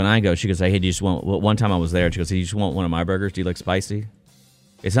when I go, she goes, "Hey, do you just want..." Well, one time I was there, she goes, "Do you just want one of my burgers? Do you like spicy?"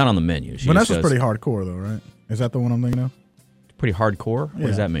 It's not on the menu. She Vanessa's just goes, pretty hardcore, though, right? Is that the one I'm thinking of? Pretty hardcore? What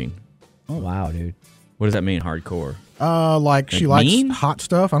does Yeah. that mean? Oh, wow, dude. What does that mean, hardcore? Like she Like likes mean? hot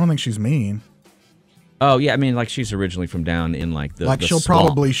stuff. I don't think she's mean. Oh, yeah, I mean, like she's originally from down in like the Like the she'll swamp.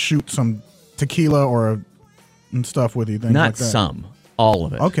 probably shoot some tequila and stuff with you. Things Not like that. some, all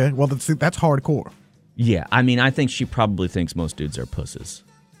of it. Okay, well that's hardcore. Yeah, I mean, I think she probably thinks most dudes are pusses.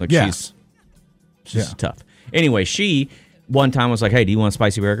 Like Yeah. she's Yeah. tough. Anyway, she one time was like, "Hey, do you want a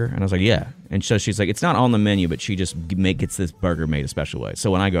spicy burger?" And I was like, "Yeah." And so she's like, "It's not on the menu, but she just gets this burger made a special way." So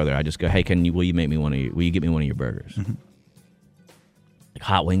when I go there, I just go, "Hey, will you get me one of your burgers?" Like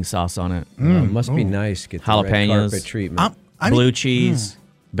hot wing sauce on it, Oh, it must be nice. Get the red Jalapenos. carpet treatment. blue cheese,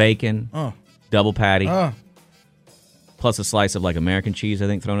 bacon, Oh. double patty. Oh. Plus a slice of like American cheese, I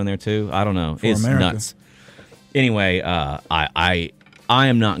think, thrown in there too. I don't know. It's America. nuts. Anyway, I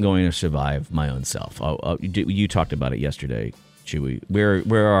am not going to survive my own self. You talked about it yesterday, Chewy.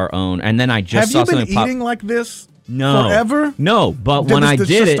 We're our own. And then I just Have saw you been something pop. eating like this No, forever? No, but Did when I this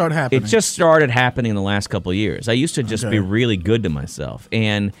did just it, start happening? it just started happening in the last couple of years. I used to just Okay. be really good to myself,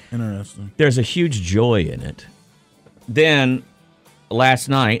 and Interesting. there's a huge joy in it. Then last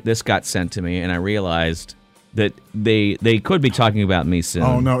night, this got sent to me, and I realized that they could be talking about me soon.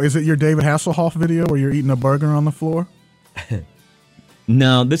 Oh no, is it your David Hasselhoff video where you're eating a burger on the floor?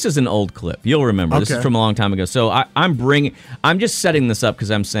 No, this is an old clip. You'll remember. This is Okay. from a long time ago. So I'm just setting this up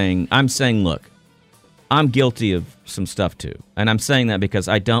because I'm saying, look, I'm guilty of some stuff too. And I'm saying that because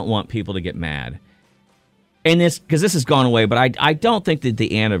I don't want people to get mad. And because this has gone away, but I don't think that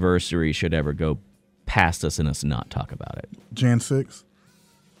the anniversary should ever go past us and us not talk about it. Jan 6.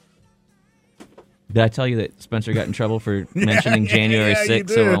 Did I tell you that Spencer got in trouble for mentioning January 6th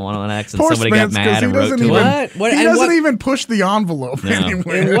did. on X and Poor somebody got Spence, 'cause mad he and wrote doesn't to even- him? What? He And doesn't what- even push the envelope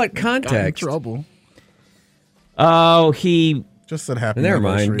anywhere. In what Got in context? trouble. Oh, he Just said happy Never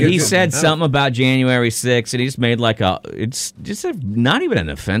mind. anniversary. he Good. said something about January 6th, and he just made it's just not even an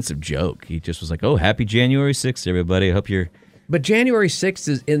offensive joke. He just was like, "Oh, happy January 6th, everybody. I hope you're." But January 6th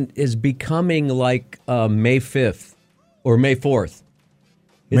is becoming like May 5th or May 4th.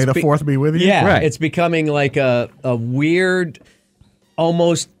 May the be- 4th be with you? Yeah, Right. it's becoming like a weird,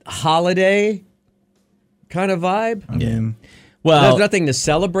 almost holiday kind of vibe. I mean, Well, There's nothing to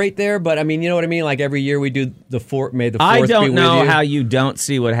celebrate there, but I mean, you know what I mean? Like every year we do May the 4th I be don't know with you. how you don't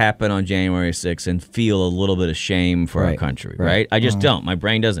see what happened on January 6th and feel a little bit of shame for our Right, country, right. right? I just don't. My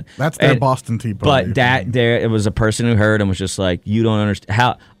brain doesn't. that's their And- Boston Tea Party. But it was a person who heard and was just like, you don't understand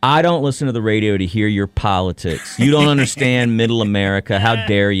how I don't listen to the radio to hear your politics. You don't understand middle America. How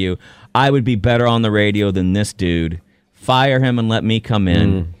dare you? I would be better on the radio than this dude. Fire him and let me come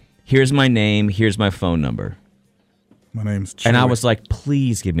in. Here's my name. Here's my phone number. My name's Chewy. And I was like,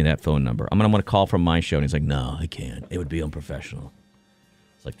 please give me that phone number. I'm going to call from my show. And he's like, no, I can't. It would be unprofessional.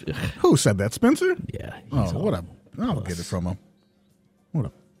 It's like, ugh, Who said that, Spencer? yeah. Oh, he's all- what up? I'll get it from him. What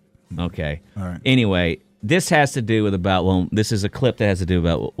up? Okay. All right. Anyway, this has to do with this is a clip that has to do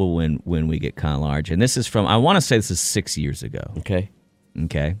about when we get kind of large. And this is from, I want to say this is 6 years ago. Okay.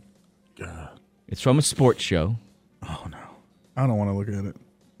 Okay. It's from a sports show. Oh, no. I don't want to look at it.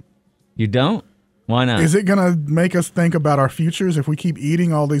 You don't? Why not? Is it going to make us think about our futures if we keep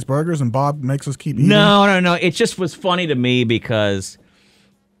eating all these burgers and Bob makes us keep eating? No. It just was funny to me because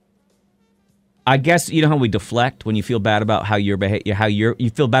I guess you know how we deflect when you feel bad about how you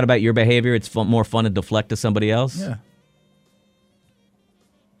feel bad about your behavior. It's more fun to deflect to somebody else. Yeah.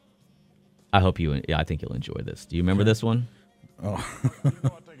 I think you'll enjoy this. Do you remember this one? I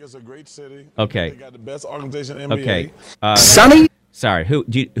think it's a great city. Okay. They got the best organization in the NBA. Okay. Sonny? Sorry. Who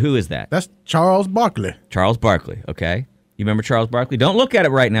is that? That's Charles Barkley. Charles Barkley. Okay. You remember Charles Barkley? Don't look at it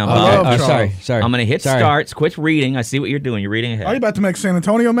right now, I Bob. love Charles. Sorry. I'm going to hit Sorry. starts. Quit reading. I see what you're doing. You're reading ahead. Are you about to make San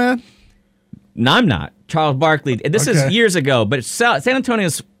Antonio mad? No, I'm not. Charles Barkley. This is Okay. years ago, but San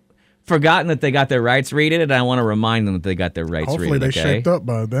Antonio's forgotten that they got their rights rated, and I want to remind them that they got their rights Hopefully rated. they Okay? shaped up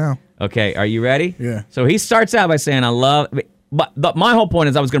by now. Okay, are you ready? Yeah. So he starts out by saying, but my whole point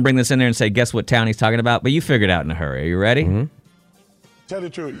is I was going to bring this in there and say, guess what town he's talking about? But you figured it out in a hurry. Are you ready? Mm-hmm. Tell the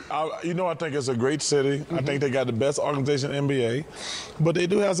truth, I think it's a great city. I think they got the best organization in the NBA, but they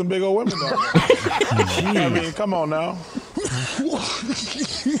do have some big old women down there. I mean, come on now.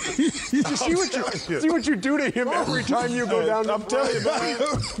 See what you do to him every time you go down. I'm telling you, man.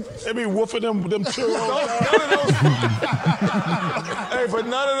 They be woofing them churros. Hey, but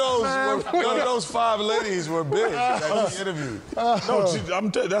none of those five ladies were big that you interviewed. No,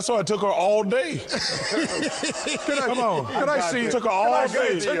 that's why it took her all day. Come on. Could I see? It took her all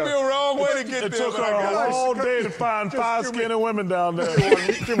day. It took me a wrong way to get It there. took her all day to find five skinny women down there.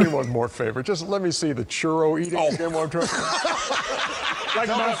 Do me one more favor. Just let me see the churro eating again one time.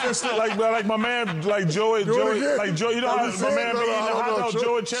 Like my man, like Joey, like Joey, you know how my man be eating hot dogs,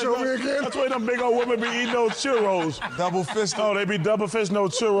 Joey Chestnut? That's why them big old women be eating those churros. Double fist. Oh, they be double fisting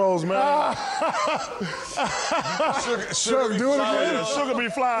those churros, man. Sugar, do it again. Sugar be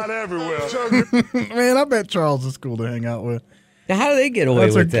flying everywhere. Man, I bet Charles is cool to hang out with. Now, how do they get away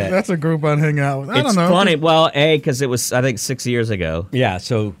with that? That's a group I'd hang out with. I It's don't know. funny. Well, because it was, I think, 6 years ago. Yeah,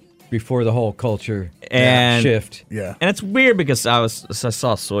 so before the whole culture And- shift. Yeah. And it's weird because I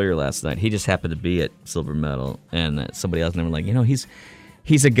saw Sawyer last night. He just happened to be at Silver Medal, and somebody else, and they were like,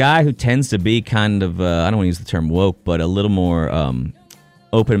 he's a guy who tends to be kind of I don't want to use the term woke, but a little more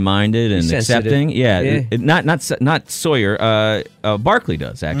open-minded and Sensitive. accepting. Yeah, Yeah. not Sawyer. Barkley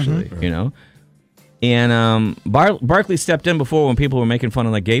does actually. And Barkley stepped in before when people were making fun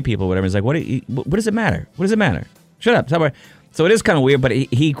of like gay people, or whatever. He's like, what does it matter? What does it matter? Shut up. Stop. So it is kind of weird, but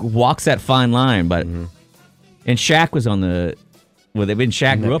he walks that fine line. But and Shaq was on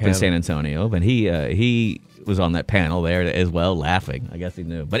Shaq grew up in panel. San Antonio, but he was on that panel there as well, laughing. I guess he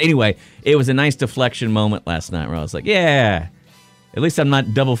knew. But anyway, it was a nice deflection moment last night where I was like, yeah, at least I'm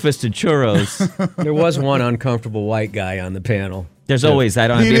not double-fisted churros. There was one uncomfortable white guy on the panel. There's always that.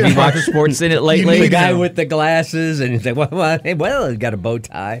 Have you watched sports in it lately? The guy with the glasses, and he's like, well, he's got a bow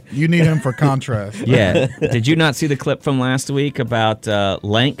tie. You need him for contrast. Yeah. Did you not see the clip from last week about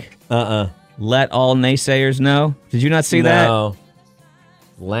Lank? Let all naysayers know. Did you not see that? No.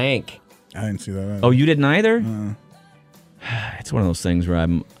 Lank. I didn't see that either. Oh, you didn't either? It's one of those things where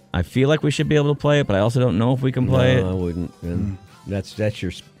I feel like we should be able to play it, but I also don't know if we can play it. No, I wouldn't. And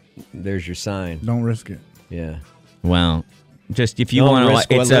there's your sign. Don't risk it. Yeah. Well, just if you Don't want risk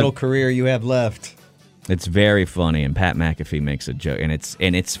to, what little career you have left. It's very funny, and Pat McAfee makes a joke, and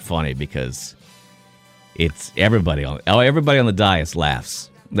it's funny because it's everybody on the dais laughs.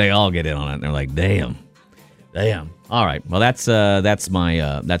 They all get in on it, and they're like, "Damn." All right, well that's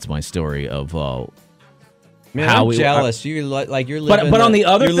my story of Man, how I'm jealous. You're living. But on the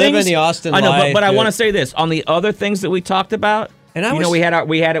other you're things, living the Austin I know, life. but I want to say this on the other things that we talked about. And we had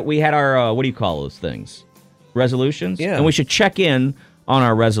our what do you call those things? Resolutions. Yeah. And we should check in on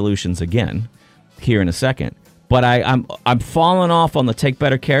our resolutions again here in a second. But I'm falling off on the take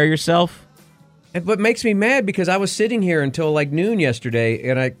better care of yourself. And what makes me mad because I was sitting here until like noon yesterday,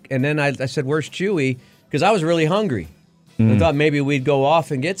 and then I said, "Where's Chewy?" Because I was really hungry. I thought maybe we'd go off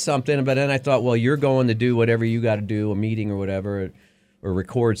and get something, but then I thought, well, you're going to do whatever you got to do, a meeting or whatever, or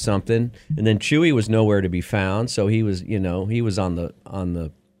record something. And then Chewy was nowhere to be found, so he was on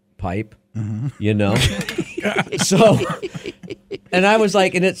the pipe, So, and I was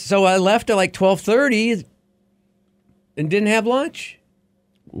like, so I left at like 12:30 and didn't have lunch.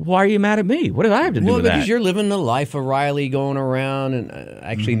 Why are you mad at me? What did I have to do with that? Well, because you're living the life of Riley going around, and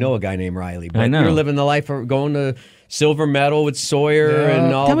I actually know a guy named Riley, but I know. You're living the life of going to silver medal with Sawyer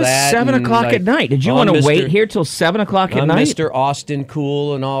and all that. That was 7 and o'clock at night. Did you want to wait here till 7 o'clock at night? Mr. Austin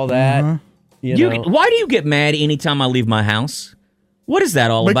Cool and all that. Why do you get mad anytime I leave my house? What is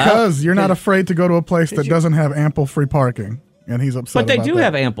that all about? Because you're not afraid to go to a place that doesn't have ample free parking, and he's upset. But they about do that.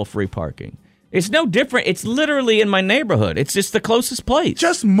 have ample free parking. It's no different. It's literally in my neighborhood. It's just the closest place.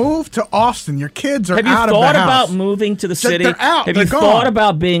 Just move to Austin. Your kids are Have you out of the thought house. about moving to the city? They're out. Have They're you gone. thought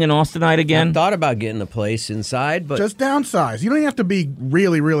about being an Austinite again? I thought about getting a place inside, but Just downsize. You don't even have to be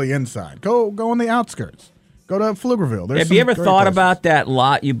really, really inside. Go on the outskirts. Go to Pflugerville. There's Have you some ever great thought places. about that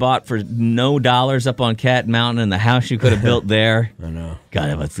lot you bought for no dollars up on Cat Mountain and the house you could have built there? I know.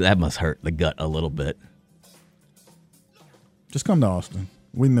 God, that must hurt the gut a little bit. Just come to Austin.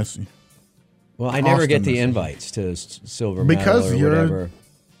 We miss you. Well, I never get Austin the is- invites to silver Because medal or whatever.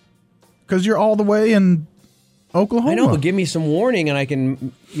 Because you're all the way in Oklahoma. I know, but give me some warning, and I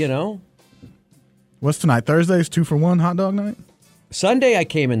can, What's tonight? Thursday's 2-for-1 hot dog night? Sunday I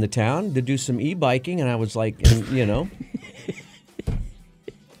came into town to do some e-biking, and I was like,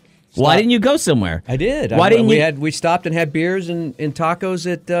 Why didn't you go somewhere? I did. Why didn't you? We stopped and had beers and tacos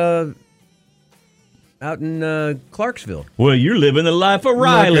at out in Clarksville. Well, you're living the life of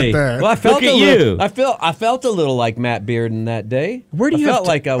Riley. Look at that. Well, I felt Look at a little, you. I felt a little like Matt Bearden that day. Where do you I have felt to-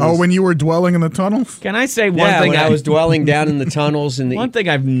 like I was? when you were dwelling in the tunnels? Can I say one yeah, thing? when I was dwelling down in the tunnels and the One thing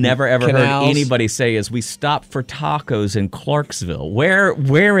I've never ever canals. heard anybody say is we stopped for tacos in Clarksville. Where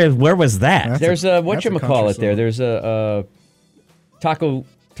was that? That's There's a that's a whatchamacallit country there. song. There's a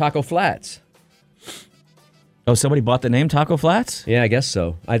Taco Flats. Oh, somebody bought the name Taco Flats? Yeah, I guess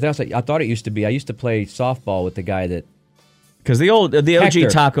so. I thought it used to be. I used to play softball with the guy that Because the OG Hector.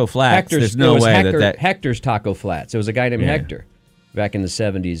 Taco Flats. Hector's, there's no it was way Hector, that. Hector's Taco Flats. It was a guy named Yeah. Hector back in the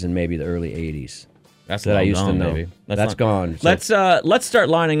 70s and maybe the early 80s. That's that I long used to gone, know. baby. That's not- gone. So- Let's start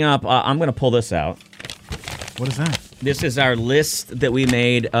lining up. I'm going to pull this out. What is that? This is our list that we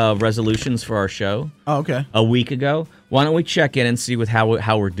made of resolutions for our show Oh, okay. a week ago. Why don't we check in and see with how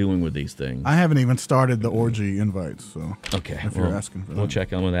we're doing with these things? I haven't even started the orgy invites, so Okay, if you're asking for that. we'll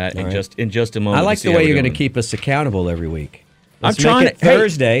check in with that All in right. just a moment. I like to see the how way we're you're going to doing. keep us accountable every week. I'm Let's trying make it to- hey.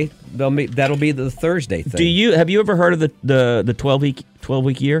 Thursday. That'll be the Thursday thing. Have you ever heard of the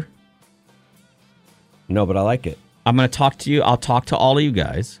 12-week year? No, but I like it. I'm going to talk to you. I'll talk to all of you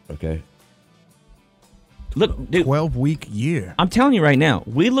guys. Okay. Look, dude, 12-week year. I'm telling you right now,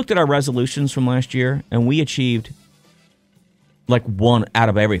 we looked at our resolutions from last year and we achieved like one out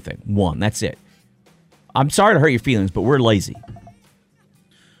of everything. One. That's it. I'm sorry to hurt your feelings, but we're lazy.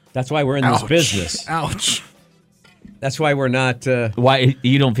 That's why we're in this business. Ouch. That's why we're not. Why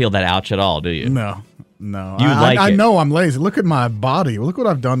you don't feel that ouch at all, do you? No. You like I it. know I'm lazy. Look at my body. Look what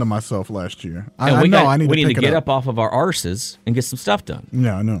I've done to myself last year. And I know I need we to need pick to get it up off of our arses and get some stuff done.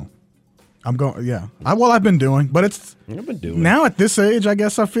 Yeah, I know. I'm going. Yeah. I've been doing, but it's I've been doing. now at this age. I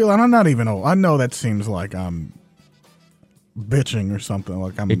guess I feel, and I'm not even old. I know that seems like I'm bitching or something.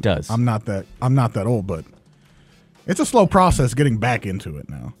 Like I'm. It does. I'm not that old, but it's a slow process getting back into it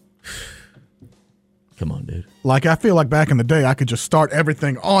now. Come on, dude. Like, I feel like back in the day, I could just start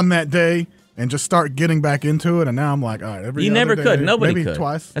everything on that day and just start getting back into it. And now I'm like, all right, every You other never day, could. Nobody maybe could.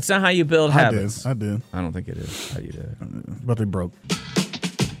 twice. That's not how you build habits. I did. I don't think it is how you do it. But they broke.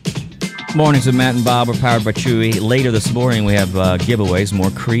 Mornings with Matt and Bob are powered by Chewy. Later this morning, we have giveaways,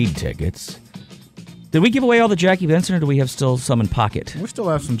 more Creed tickets. Did we give away all the Jackie Vincent, or do we have still some in pocket? We still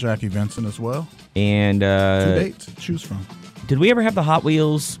have some Jackie Vincent as well. And 2 dates to choose from. did we ever have the Hot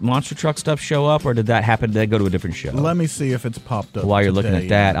Wheels monster truck stuff show up, or did that happen? Did that go to a different show? Let me see if it's popped up. While you're looking at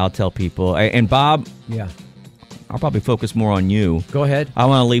that, I'll tell people. And Bob, Yeah. I'll probably focus more on you. Go ahead. I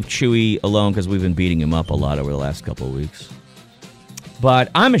want to leave Chewy alone because we've been beating him up a lot over the last couple of weeks. But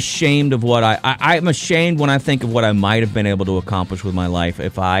I'm ashamed of what I'm ashamed when I think of what I might have been able to accomplish with my life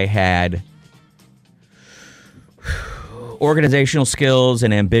if I had organizational skills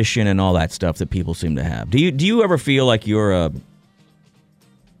and ambition and all that stuff that people seem to have. Do you ever feel like you're a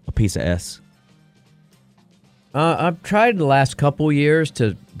piece of S? I've tried the last couple years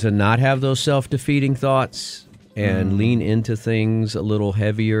to not have those self-defeating thoughts and lean into things a little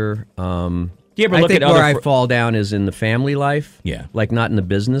heavier. Do you ever I look think at where other I fall down is in the family life. Yeah. Like not in the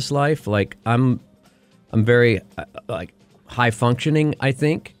business life. Like I'm very like high functioning, I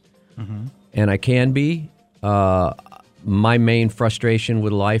think. And I can be. My main frustration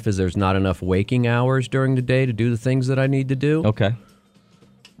with life is there's not enough waking hours during the day to do the things that I need to do. Okay.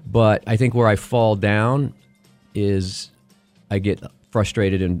 But I think where I fall down is I get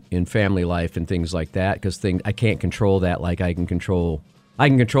frustrated in family life and things like that because I can't control that like I can control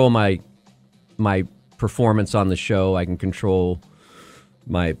my performance on the show. I can control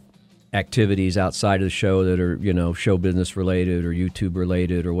my activities outside of the show that are, show business related or YouTube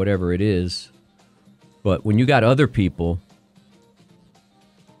related or whatever it is. But when you got other people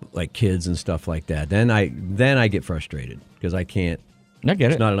like kids and stuff like that, then I get frustrated because I can't. I get it.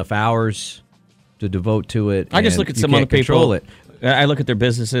 There's not enough hours to devote to it. I just look at you some can't other people. control it. I look at their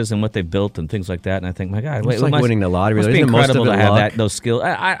businesses and what they've built and things like that, and I think, my God, It's like winning the lottery. Must be Isn't it most incredible of it to have luck? those skills.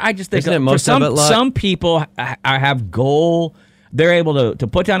 I just think Isn't it for most of it luck? some people have goal. They're able to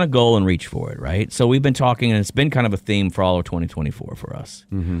put down a goal and reach for it, right? So we've been talking, and it's been kind of a theme for all of 2024 for us.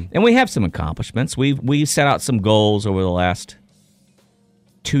 Mm-hmm. And we have some accomplishments. We set out some goals over the last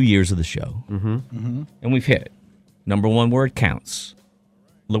 2 years of the show, and we've hit it. Number one word counts.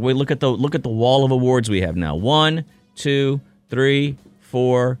 Look at the wall of awards we have now. 1, 2, 3,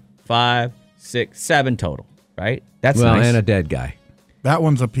 4, 5, 6, 7 total. Right? That's nice. And a dead guy. That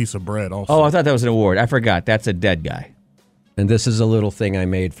one's a piece of bread also. Oh, I thought that was an award. I forgot. That's a dead guy. And this is a little thing I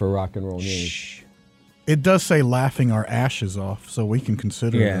made for Rock and Roll News. It does say laughing our ashes off, so we can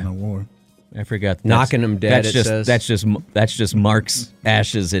consider it an award. I forgot. Knocking them dead, That's it says. That's just Mark's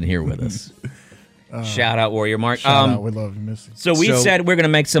ashes in here with us. Shout out, Warrior Mark. Shout out, we love you, Missy. So we said we're going to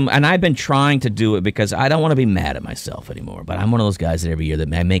make some, and I've been trying to do it because I don't want to be mad at myself anymore. But I'm one of those guys that every year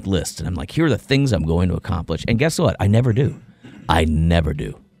that I make lists, and I'm like, here are the things I'm going to accomplish. And guess what? I never do. I never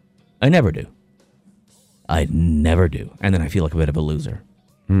do. And then I feel like a bit of a loser.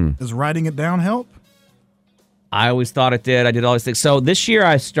 Does writing it down help? I always thought it did. I did all these things. So this year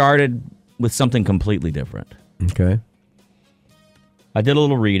I started with something completely different. Okay. I did a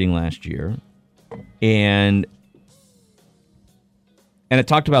little reading last year, and it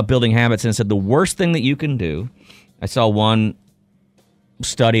talked about building habits, and it said the worst thing that you can do, I saw one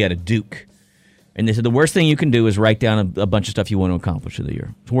study at a Duke, and they said the worst thing you can do is write down a bunch of stuff you want to accomplish in the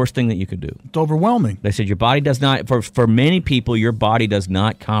year. It's the worst thing that you could do. It's overwhelming. They said your body does not, for many people, your body does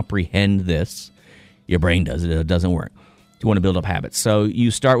not comprehend this. Your brain does it. It doesn't work. You want to build up habits. So you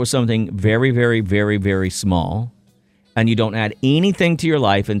start with something very, very, very, very small, and you don't add anything to your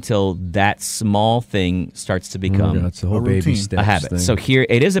life until that small thing starts to become That's the whole a baby routine. step a habit. thing. So here,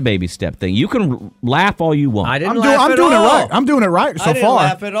 it is a baby step thing. You can laugh all you want. I didn't I'm laugh at doing all. it right. I'm doing it right so I didn't far.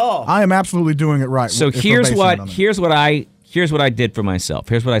 laugh at all. I am absolutely doing it right. So if we're here's basing what it on it. here's what I did for myself.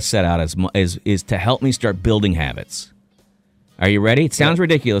 Here's what I set out is to help me start building habits. Are you ready? It sounds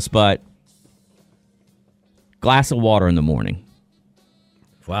ridiculous, but glass of water in the morning.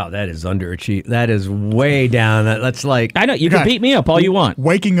 Wow, that is underachieved. That is way down. That's like, I know you can Okay. beat me up all you want,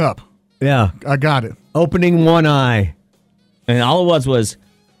 Waking up. yeah, I got it. opening one eye. and all it was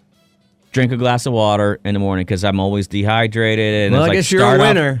drink a glass of water in the morning because I'm always dehydrated. And Well, it's I like guess you're a start off-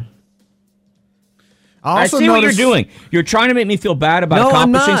 winner. I I also see what you're noticed- doing. You're trying to make me feel bad about No,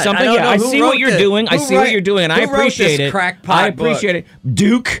 I'm accomplishing not. something. I don't Yeah, know I who see what wrote you're this. doing. I Who see what wrote- you're doing, and I who wrote this appreciate it. crackpot I appreciate it.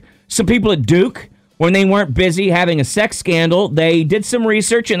 Duke. Some people at Duke, when they weren't busy having a sex scandal, they did some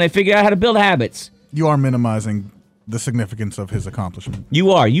research and they figured out how to build habits. You are minimizing the significance of his accomplishment.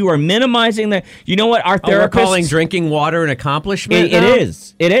 You are minimizing the. You know what? Our Oh, we're therapists. calling drinking water an accomplishment. It now?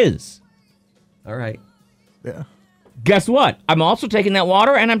 is. It is. All right. Yeah. Guess what? I'm also taking that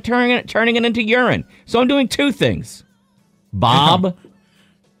water and I'm turning it into urine. So I'm doing two things. Bob,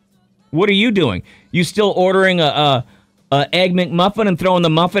 what are you doing? You still ordering a Egg McMuffin and throwing the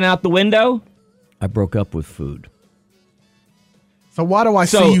muffin out the window? I broke up with food. So why do I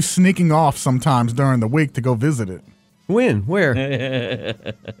see you sneaking off sometimes during the week to go visit it? When? Where? I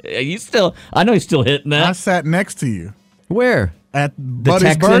know you're still hitting that. I sat next to you Where? at Buddy's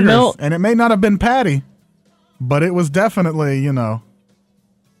Texan Burgers, Mill? and it may not have been Patty, but it was definitely,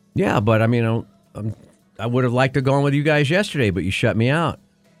 Yeah, but I mean, I would have liked to go on with you guys yesterday, but you shut me out.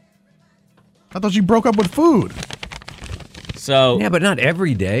 I thought you broke up with food. So Yeah, but not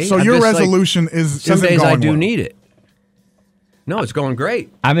every day. So I'm your just like, resolution is some isn't days I going do well. need it. No, it's going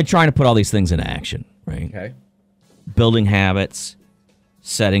great. I've been trying to put all these things into action, right? Okay. Building habits,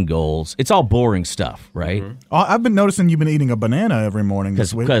 setting goals. It's all boring stuff, right? Mm-hmm. I've been noticing you've been eating a banana every morning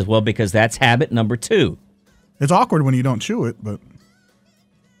this week. Because that's habit number 2. It's awkward when you don't chew it, but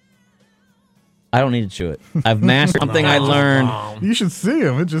I don't need to chew it. I've mastered something I learned. you should see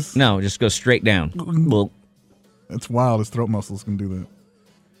him. It just Just go straight down. Well, it's wild. His throat muscles can do that.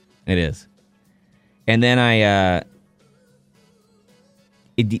 it is. And then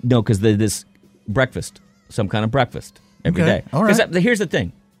because this breakfast, some kind of breakfast every Okay, day. all right. Because here's the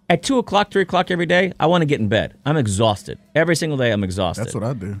thing. At 2 o'clock, 3 o'clock every day, I want to get in bed. I'm exhausted. Every single day, I'm exhausted. That's what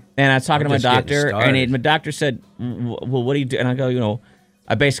I do. And I was talking to my just getting doctor, started. and my doctor said, well, what do you do? And I go,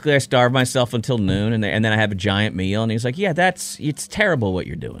 I starve myself until noon, and then I have a giant meal. And he's like, yeah, it's terrible what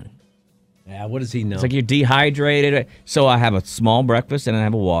you're doing. Yeah, what does he know? It's like you're dehydrated. So I have a small breakfast, and I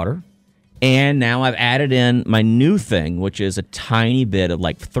have a water. And now I've added in my new thing, which is a tiny bit of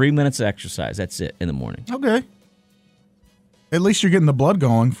 3 minutes of exercise. That's it in the morning. Okay. At least you're getting the blood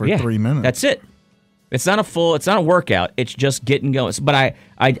going for 3 minutes. That's it. It's not a workout. It's just getting going. But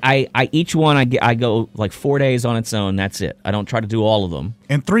I each one I go 4 days on its own. That's it. I don't try to do all of them.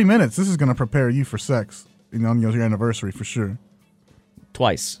 In 3 minutes, this is going to prepare you for sex. On your anniversary for sure.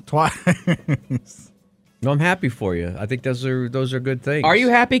 Twice. No, I'm happy for you. I think those are good things. Are you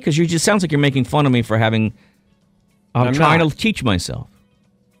happy? Because you just sounds like you're making fun of me for having. I'm trying to teach myself.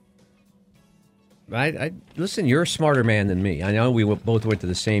 I listen. You're a smarter man than me. I know we both went to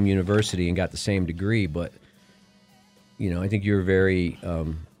the same university and got the same degree, but I think you're a very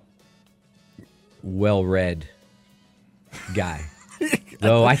well-read guy.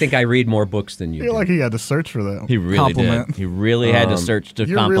 Though I think I read more books than you. I feel do. like he had to search for that. He really compliment. did. He really had to search to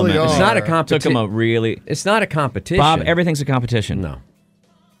you compliment. really me. are. It's not a Took competition. him a really. It's not a competition. Bob, everything's a competition. No,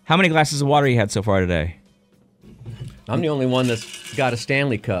 How many glasses of water you had so far today? I'm the only one that's got a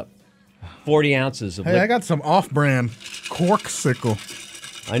Stanley Cup. 40 ounces of. Hey, I got some off-brand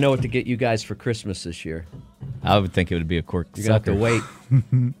Corksicle. I know what to get you guys for Christmas this year. I would think it would be a cork. You're gonna have to wait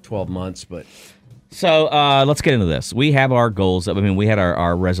 12 months, but So let's get into this. We have our goals. We had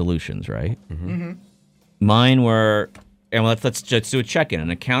our resolutions, right? Mm-hmm. Mine were, and let's just do a check-in, an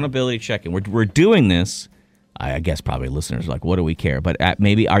accountability check-in. We're doing this. I guess probably listeners are like, what do we care? But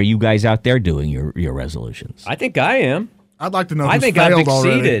maybe are you guys out there doing your resolutions? I think I am. I'd like to know I who's think I've failed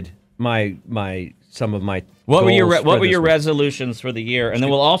already. exceeded my some of my. What were your goals What for were this your week. resolutions for the year? And then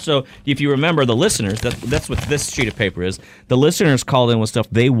we'll also, if you remember, the listeners. That's what this sheet of paper is. The listeners called in with stuff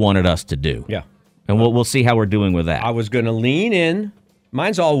they wanted us to do. Yeah. And we'll see how we're doing with that. I was going to lean in.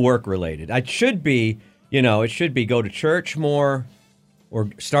 Mine's all work related. It should be go to church more or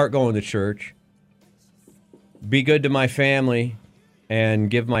start going to church, be good to my family, and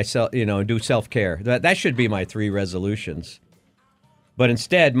give myself, do self-care. That should be my 3 resolutions. But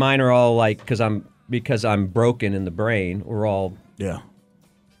instead, mine are all because I'm broken in the brain, we're all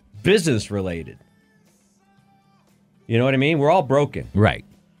business related. You know what I mean? We're all broken. Right.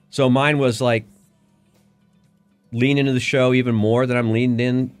 So mine was lean into the show even more than I'm leaned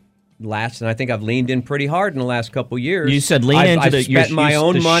in and I think I've leaned in pretty hard in the last couple years. You said lean into I've spent my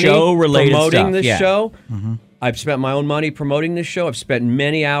own money show-related promoting stuff. this Yeah. show. Mm-hmm. I've spent my own money promoting this show. I've spent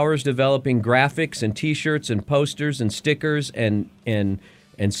many hours developing graphics and T-shirts and posters and stickers and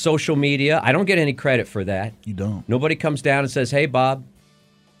social media. I don't get any credit for that. You don't. Nobody comes down and says, "Hey, Bob,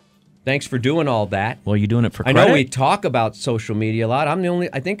 thanks for doing all that." Well, you're doing it for I credit? know we talk about social media a lot.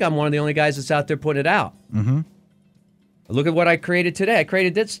 I think I'm one of the only guys that's out there putting it out. Mm-hmm. Look at what I created today. I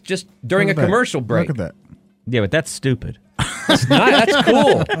created this just during a commercial break. Look at that. Yeah, but that's stupid. That's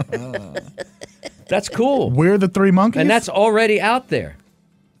cool. That's cool. We're the 3 monkeys? And that's already out there.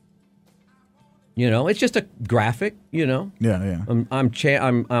 It's just a graphic, Yeah, yeah.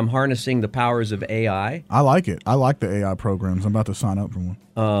 I'm harnessing the powers of AI. I like it. I like the AI programs. I'm about to sign up for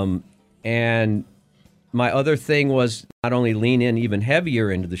one. And my other thing was not only lean in even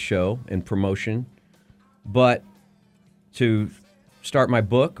heavier into the show and promotion, but to start my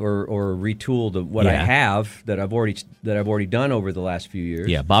book or retool what I have that I've already done over the last few years.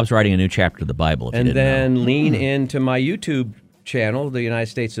 Yeah, Bob's writing a new chapter of the Bible. If you And didn't know. then lean into my YouTube channel, the United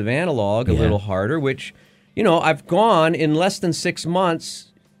States of Analog, a little harder, which, I've gone in less than 6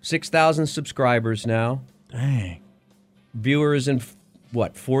 months, 6,000 subscribers now. Dang. Viewers in,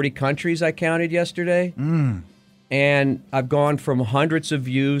 40 countries I counted yesterday? And I've gone from hundreds of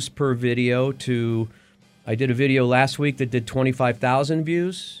views per video to, I did a video last week that did 25,000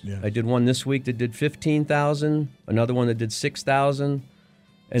 views. Yeah. I did one this week that did 15,000, another one that did 6,000.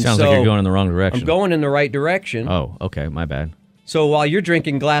 And Sounds so like you're going in the wrong direction. I'm going in the right direction. Oh, okay, my bad. So while you're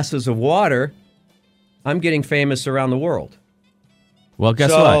drinking glasses of water, I'm getting famous around the world. Well, guess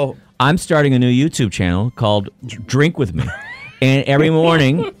So- what? I'm starting a new YouTube channel called Drink With Me. And every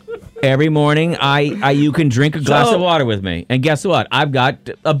morning, you can drink a glass of water with me. And guess what? I've got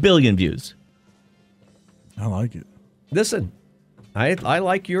 1 billion views. I like it. Listen, I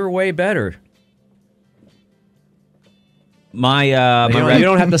like your way better. You You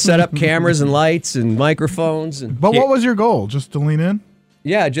don't have to set up cameras and lights and microphones and But what was your goal? Just to lean in?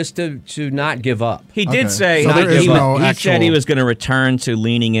 just to not give up. He Okay. did say So there is no he said he actual- was going to return to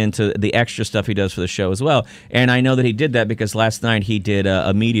leaning into the extra stuff he does for the show as well. And I know that he did that because last night he did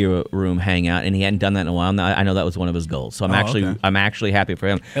a media room hangout, and he hadn't done that in a while. Now, I know that was one of his goals, so okay. I'm actually happy for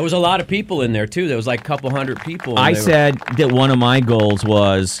him. There was a lot of people in there too. There was like a couple hundred people. and I they were- said that one of my goals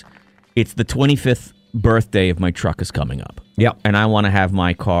was it's the 25th birthday of my truck is coming up. Yep. And I want to have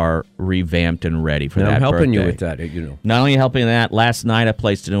my car revamped and ready for And that I'm helping you birthday. with that. Not only helping that, last night I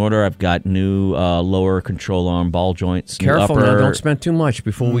placed an order. I've got new lower control arm ball joints. new Careful now, upper- don't spend too much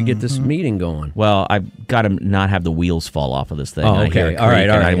before we get this meeting going. Well, I've got to not have the wheels fall off of this thing. Oh, I hear okay. it All right, creak,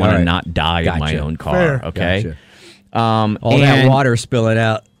 all and right, I want all to right. not die in my Gotcha. own car. Fair. Okay. Gotcha. All that and water spilling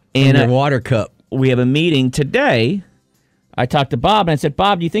out in and your water cup. we have a meeting today. I talked to Bob and I said,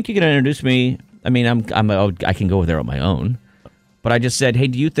 Bob, do you think you can introduce me? I mean, I can go over there on my own, but I just said, hey,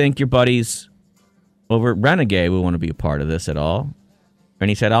 do you think your buddies over at Renegade would want to be a part of this at all? And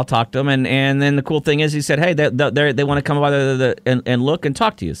he said, I'll talk to them. And then the cool thing is, he said, hey, they want to come by and look and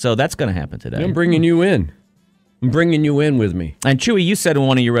talk to you. So that's going to happen today. I'm bringing you in. I'm bringing you in with me. And Chewy, you said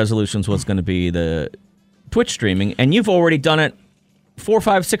one of your resolutions was going to be the Twitch streaming, and you've already done it 4,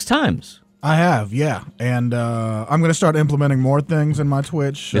 5, 6 times. I have, yeah. And I'm going to start implementing more things in my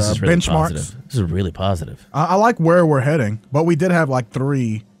Twitch. This is really benchmarks. positive. This is really positive. I like where we're heading, but we did have like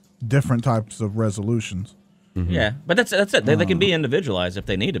 3 different types of resolutions. Yeah, but that's it. They can be individualized if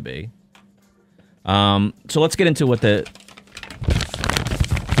they need to be. So let's get into what the.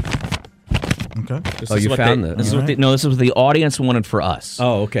 Okay. This Oh, is you what found they- that. This is All what right. this was what the audience wanted for us.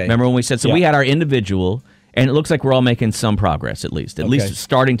 Oh, okay. Remember when we said so? Yeah. We had our individual, and it looks like we're all making some progress at least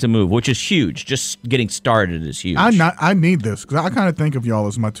starting to move, which is huge. Just getting started is huge. I need this because I kind of think of y'all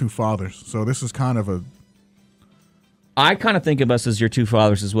as my 2 fathers. So this is kind of a. I kind of think of us as your 2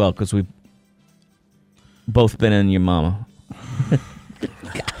 fathers as well because we've both been in your mama.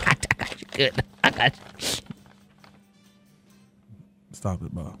 Stop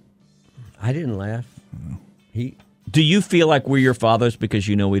it, Bob. I didn't laugh. Do you feel like we're your fathers because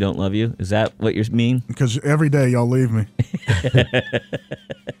you know we don't love you? Is that what you mean? Because every day y'all leave me.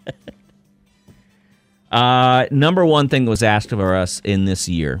 Number one thing that was asked of us in this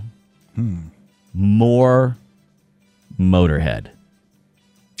year, more Motorhead.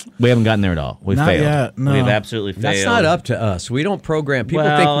 We haven't gotten there at all. We Not failed. yet, no. We've absolutely failed. That's not up to us. We don't program. People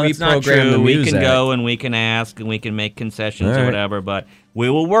well, think we that's not program true. the We music. can go and we can ask and we can make concessions All or right. whatever, but we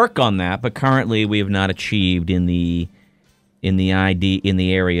will work on that. But currently, we have not achieved in the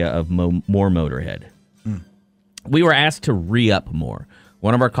area of more Motorhead. We were asked to re-up more.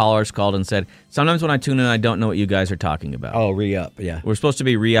 One of our callers called and said, sometimes when I tune in, I don't know what you guys are talking about. Oh, re-up, yeah. We're supposed to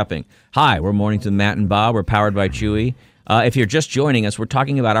be re-upping. Hi, we're Mornington Matt and Bob. We're powered by Chewy. If you're just joining us, we're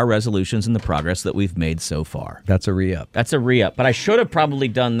talking about our resolutions and the progress that we've made so far. That's a re-up. That's a re-up. But I should have probably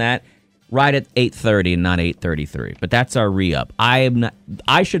done that right at 8:30 and not 8:33. But that's our re-up.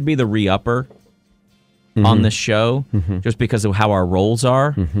 I should be the re-upper on this show just because of how our roles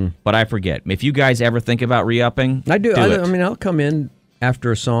are. But I forget. If you guys ever think about re-upping, I do. it. I mean, I'll come in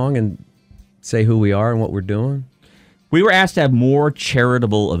after a song and say who we are and what we're doing. We were asked to have more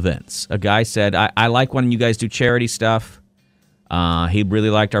charitable events. A guy said, I like when you guys do charity stuff. He really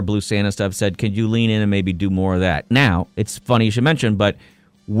liked our Blue Santa stuff. Said, could you lean in and maybe do more of that? Now, it's funny you should mention, but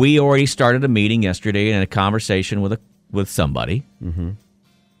we already started a meeting yesterday and a conversation with somebody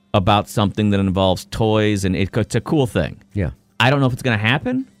about something that involves toys, and it's a cool thing. Yeah. I don't know if it's going to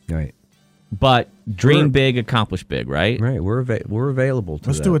happen, Right. but dream big, accomplish big, right? Right. We're available to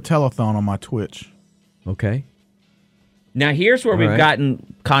Let's that. do a telethon on my Twitch. Okay. Now, here's where All we've right.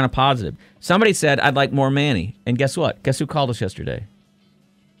 gotten kind of positive. Somebody said, I'd like more Manny. And guess what? Guess who called us yesterday?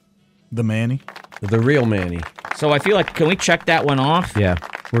 The Manny. The real Manny. So I feel like, can we check that one off? Yeah,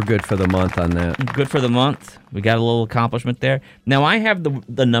 we're good for the month on that. Good for the month. We got a little accomplishment there. Now, I have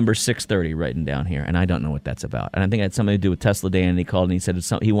the number 630 written down here, and I don't know what that's about. And I think it had something to do with Tesla Day, and he called and he said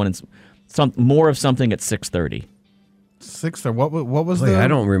he wanted some more of something at 630. 6 or what was Wait, the I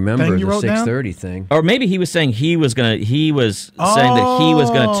don't remember thing you the wrote down? 6:30 thing. Or maybe he was saying saying that he was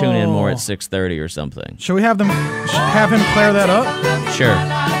gonna tune in more at 6:30 or something. Should we have him clear that up? Sure.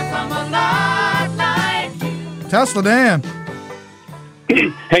 Tesla Dan.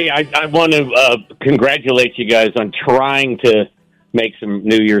 Hey, I want to congratulate you guys on trying to make some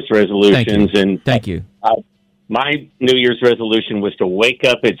New Year's resolutions. Thank you. My New Year's resolution was to wake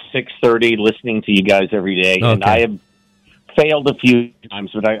up at 6:30 listening to you guys every day, and I have failed a few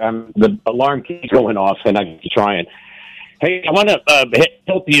times, but the alarm keeps going off, and I keep trying. Hey, I want to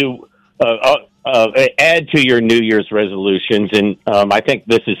help you add to your New Year's resolutions, and I think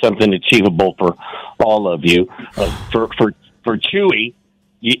this is something achievable for all of you. For Chewy,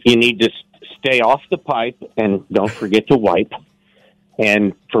 you need to stay off the pipe and don't forget to wipe.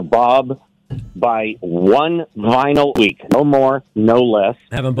 And for Bob, buy one vinyl a week, no more, no less.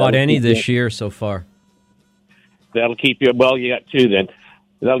 Haven't bought any this year so far. That'll keep you, well, you got two then.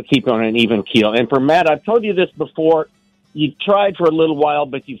 That'll keep you on an even keel. And for Matt, I've told you this before. You tried for a little while,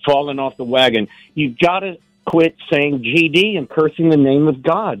 but you've fallen off the wagon. You've got to quit saying GD and cursing the name of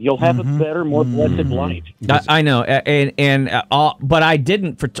God. You'll have a better, more blessed life. I know, but I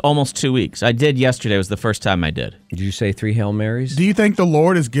didn't for almost 2 weeks. I did yesterday. It was the first time I did. Did you say 3 Hail Marys? Do you think the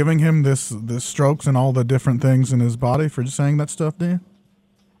Lord is giving him this strokes and all the different things in his body for just saying that stuff, Dan?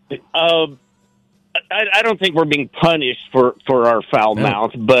 I don't think we're being punished for our foul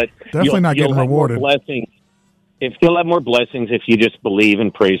mouth, but definitely not getting rewarded. You'll have more blessings if you just believe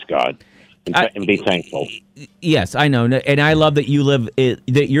and praise God and be thankful. Yes, I know, and I love that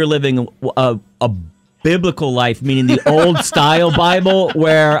you're living a biblical life, meaning the old style Bible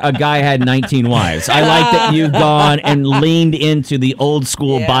where a guy had 19 wives. I like that you've gone and leaned into the old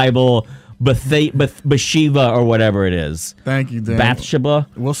school Bible, Bathsheba or whatever it is. Thank you, Dan. Bathsheba.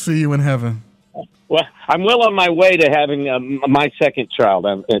 We'll see you in heaven. Well, I'm well on my way to having my second child.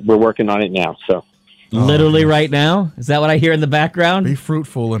 We're working on it now. So, literally right now? Is that what I hear in the background? Be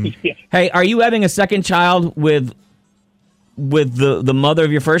fruitful and. Hey, are you having a second child with the mother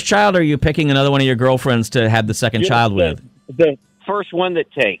of your first child, or are you picking another one of your girlfriends to have the second child with? The first one that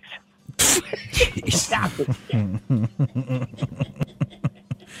takes.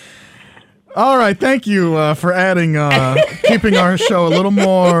 All right, thank you for adding, keeping our show a little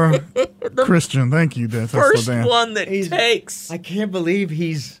more Christian. Thank you, Dan. First one that takes. I can't believe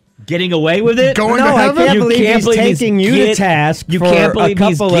he's getting away with it. Going no, to I heaven? can't believe he's taking you to task. You for can't believe a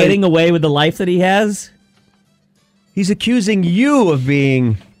he's couple getting away with the life that he has. He's accusing you of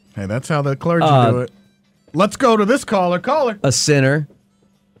being Hey, that's how the clergy do it. Let's go to this caller. Caller. a sinner.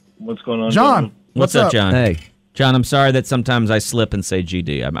 What's going on, John. What's up, John? Hey, John, I'm sorry that sometimes I slip and say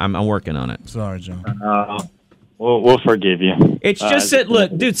GD. I'm working on it. Sorry, John. We'll forgive you. It's just that,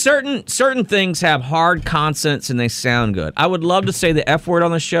 look, dude, certain things have hard consonants and they sound good. I would love to say the F word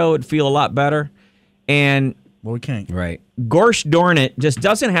on the show. It'd feel a lot better. And Well, we can't. right. gosh darn it just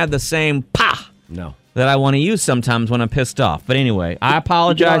doesn't have the same pa No. that I want to use sometimes when I'm pissed off. But anyway, I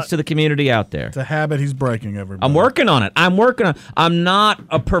apologize to the community out there. It's a habit he's breaking, everybody. I'm working on it. I'm not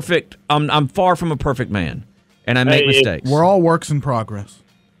a perfect, I'm far from a perfect man. And I make mistakes. We're all works in progress.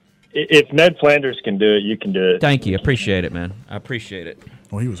 If Ned Flanders can do it, you can do it. Thank you. Appreciate it, man. I appreciate it.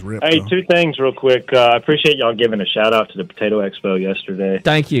 Well, he was ripped. Hey, though. two things real quick. I appreciate y'all giving a shout-out to the Potato Expo yesterday.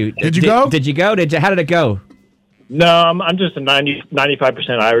 Thank you. Did you go? Did you go? How did it go? No, I'm just a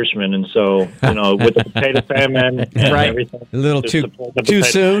 95% Irishman, and so, with the potato famine and Right. everything. A little just too support the too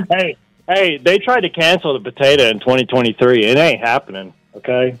potato. soon. Hey, they tried to cancel the potato in 2023. It ain't happening,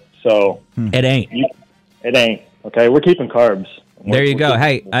 okay? So, It ain't. it ain't, okay? We're keeping carbs. There you go.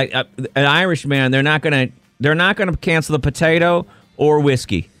 Hey, an Irish man, they're not gonna cancel the potato or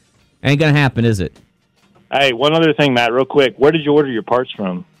whiskey. Ain't gonna happen, is it? Hey, one other thing, Matt, real quick. Where did you order your parts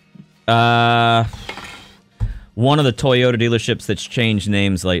from? One of the Toyota dealerships that's changed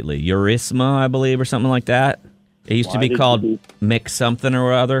names lately, Eurisma, I believe, or something like that. It used to be called Mix something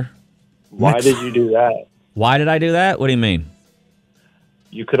or other. Why did you do that? Why did I do that? What do you mean?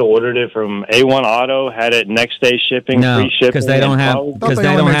 You could have ordered it from A1 Auto, had it next day shipping, No, free shipping. because they don't have Thought they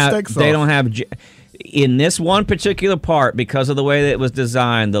only make steak sauce. in this one particular part, because of the way that it was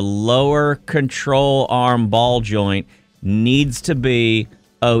designed, the lower control arm ball joint needs to be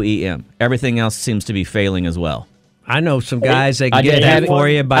OEM. Everything else seems to be failing as well. I know some guys that can get that for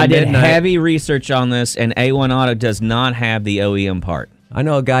you by midnight. I did heavy research on this, and A1 Auto does not have the OEM part. I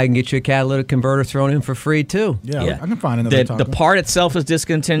know a guy can get you a catalytic converter thrown in for free, too. Yeah. I can find another The part itself is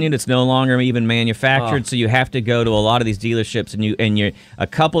discontinued. It's no longer even manufactured, so you have to go to a lot of these dealerships, and a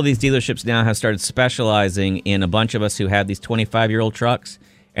couple of these dealerships now have started specializing in a bunch of us who have these 25-year-old trucks,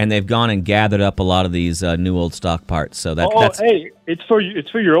 and they've gone and gathered up a lot of these new old stock parts. So that's hey, it's for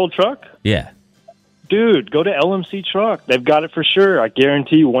your old truck? Yeah. Dude, go to LMC Truck. They've got it for sure. I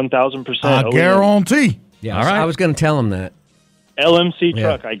guarantee you 1,000%. I guarantee. Yeah, all right. I was going to tell him that. LMC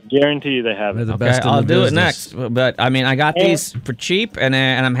Truck. I guarantee you they have it. The best I'll do business. it next. But, I mean, I got these for cheap, and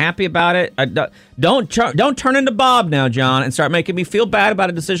I'm happy about it. Don't turn into Bob now, John, and start making me feel bad about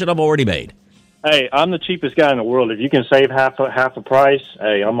a decision I've already made. Hey, I'm the cheapest guy in the world. If you can save half a price,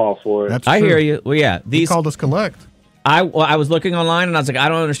 hey, I'm all for it. That's I true. hear you. Well, yeah. He called us collect. I was looking online, and I was like, I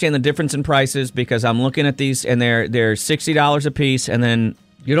don't understand the difference in prices because I'm looking at these, and they're $60 a piece, and then...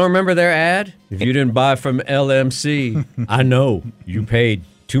 You don't remember their ad? If you didn't buy from LMC, I know you paid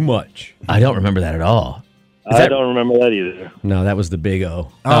too much. I don't remember that at all. I don't remember that either. No, that was the Big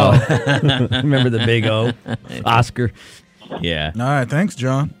O. Oh. Remember the Big O? Oscar. Yeah. All right, thanks,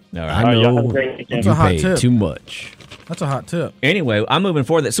 John. All I right. know That's you a hot paid tip. too much. That's a hot tip. Anyway, I'm moving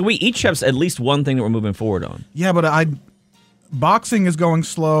forward. So we each have at least one thing that we're moving forward on. Yeah, but boxing is going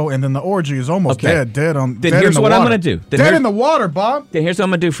slow, and then the orgy is almost dead Then dead here's in the what water. I'm going to do. Dead in the water, Bob. Then here's what I'm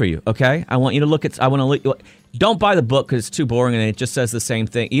going to do for you, okay? I want you to look at... Don't buy the book because it's too boring and it just says the same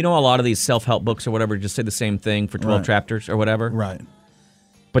thing. You know, a lot of these self-help books or whatever just say the same thing for 12 chapters or whatever? Right.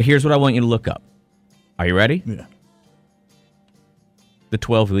 But here's what I want you to look up. Are you ready? Yeah. The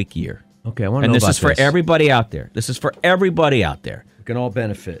 12-week year. Okay, I want to know And this about is for everybody out there. This is for everybody out there. We can all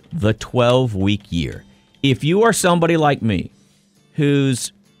benefit. The 12-week year. If you are somebody like me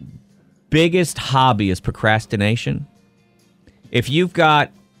whose biggest hobby is procrastination, if you've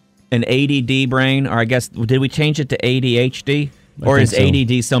got an ADD brain, or I guess, did we change it to ADHD? Or is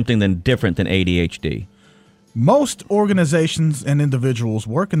ADD something different than ADHD? Most organizations and individuals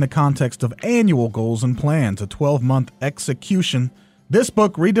work in the context of annual goals and plans, a 12-month execution. This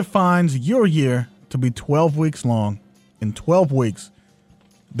book redefines your year to be 12 weeks long. In 12 weeks,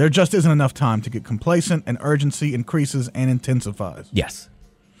 there just isn't enough time to get complacent, and urgency increases and intensifies. Yes.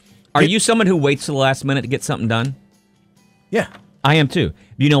 Are you someone who waits to the last minute to get something done? Yeah. I am too.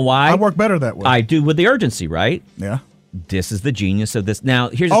 You know why? I work better that way. I do with the urgency, right? Yeah. This is the genius of this. Now,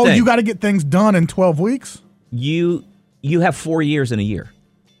 here's the thing. Oh, you got to get things done in 12 weeks? You have 4 years in a year.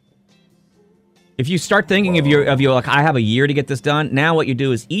 If you start thinking of your like, I have a year to get this done, now what you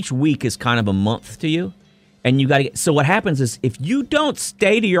do is each week is kind of a month to you. And you got to get, so what happens is if you don't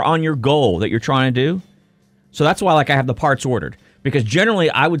stay on your goal that you're trying to do, so that's why like I have the parts ordered. Because generally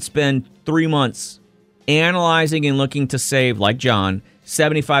I would spend 3 months analyzing and looking to save, like John,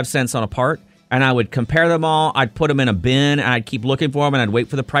 75 cents on a part. And I would compare them all. I'd put them in a bin, and I'd keep looking for them, and I'd wait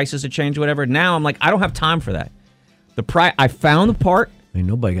for the prices to change, whatever. Now I'm like, I don't have time for that. I found the part. Ain't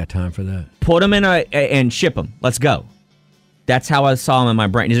nobody got time for that. Put them in and ship them. Let's go. That's how I saw them in my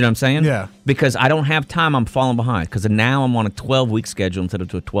brain. You know what I'm saying? Yeah. Because I don't have time. I'm falling behind. Because now I'm on a 12-week schedule instead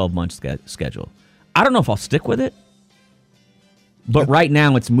of a 12-month schedule. I don't know if I'll stick with it. But right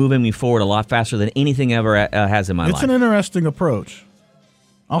now, it's moving me forward a lot faster than anything ever has in my life. It's an interesting approach.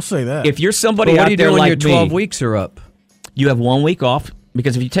 I'll say that. If you're somebody But what out do you there do when like your 12 me, weeks are up? you have 1 week off.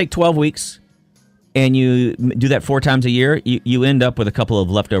 Because if you take 12 weeks and you do that 4 times a year, you end up with a couple of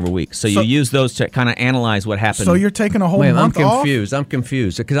leftover weeks. So you use those to kind of analyze what happened. So you're taking a whole Wait, month off? I'm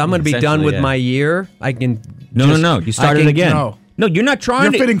confused. Because I'm going to be done with my year. I can. No. You started again. No, you're not trying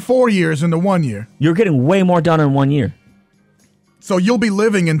You're to. fitting 4 years into 1 year. You're getting way more done in 1 year. So you'll be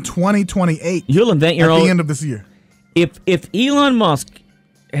living in 2028. You'll invent your at own. the end of this year. If Elon Musk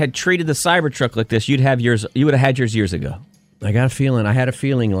had treated the Cybertruck like this, you'd have yours. You would have had yours years ago. I got a feeling. I had a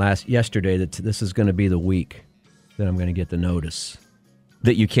feeling yesterday that this is going to be the week that I'm going to get the notice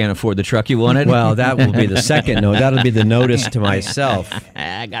that you can't afford the truck you wanted. Well, that will be the second note. That'll be the notice to myself.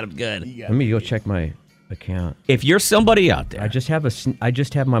 I got him good. Let me go check my account. If you're somebody out there, I just have my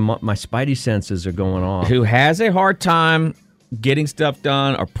spidey senses are going off. Who has a hard time getting stuff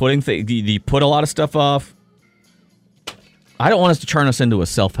done or putting you put a lot of stuff off. I don't want us to turn us into a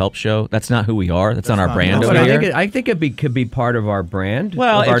self-help show. That's not who we are. That's not our brand over here. I think it could be part of our brand.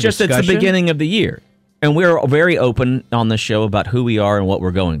 Well, it's just it's the beginning of the year. And we're very open on this show about who we are and what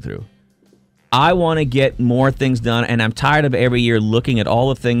we're going through. I want to get more things done, and I'm tired of every year looking at all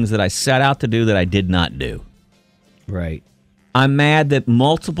the things that I set out to do that I did not do. Right. I'm mad that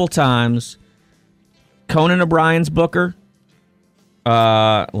multiple times Conan O'Brien's booker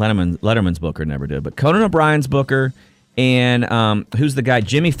Letterman's booker never did, but Conan O'Brien's booker and who's the guy?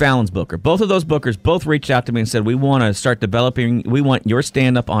 Jimmy Fallon's booker. Both of those bookers both reached out to me and said, we want to start developing, we want your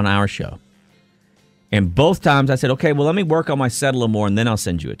stand-up on our show. And both times I said, okay, well, let me work on my set a little more and then I'll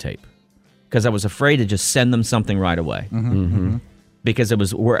send you a tape. Because I was afraid to just send them something right away. Because it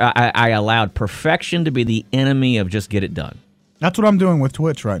was where I allowed perfection to be the enemy of just get it done. That's what I'm doing with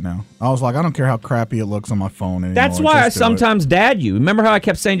Twitch right now. I was like, I don't care how crappy it looks on my phone anymore. That's why I sometimes dad you. Remember how I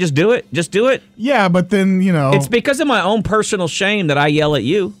kept saying, just do it? Just do it? Yeah, but then, It's because of my own personal shame that I yell at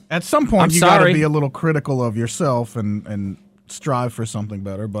you. At some point, you got to be a little critical of yourself and strive for something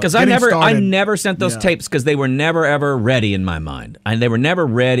better. Because I never sent those tapes because they were never, ever ready in my mind. They were never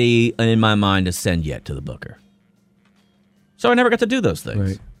ready in my mind to send yet to the booker. So I never got to do those things.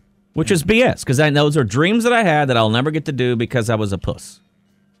 Right. Which is BS, because those are dreams that I had that I'll never get to do because I was a puss.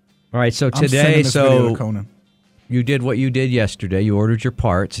 All right, so today, you did what you did yesterday. You ordered your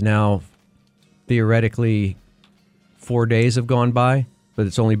parts. Now, theoretically, 4 days have gone by, but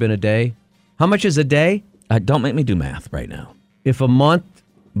it's only been a day. How much is a day? Don't make me do math right now. If a month...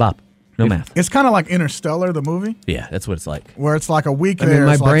 Bob, no math. It's kind of like Interstellar, the movie. Yeah, that's what it's like. Where it's like a week there.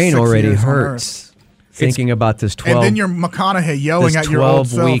 My brain already hurts. Thinking about this 12, and then you're McConaughey yelling at your old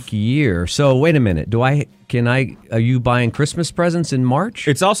self. 12-week year. So wait a minute. Are you buying Christmas presents in March?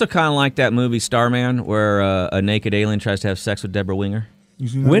 It's also kind of like that movie Starman, where a naked alien tries to have sex with Deborah Winger.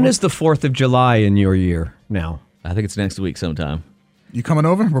 When is the 4th of July in your year now? I think it's next week sometime. You coming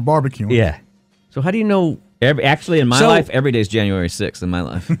over? We're barbecuing. Yeah. So how do you know? Actually, in my life, every day is January 6th in my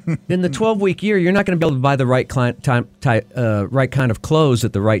life. In the 12-week year, you're not going to be able to buy the right right kind of clothes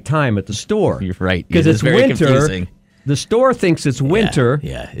at the right time at the store. You're right. Because it's very winter. Confusing. The store thinks it's winter.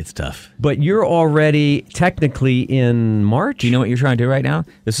 Yeah, it's tough. But you're already technically in March. Do you know what you're trying to do right now?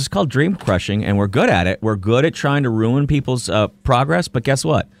 This is called dream crushing, and we're good at it. We're good at trying to ruin people's progress, but guess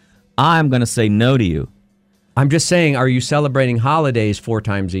what? I'm going to say no to you. I'm just saying, are you celebrating holidays 4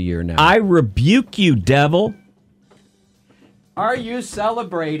 times a year now? I rebuke you, devil. Are you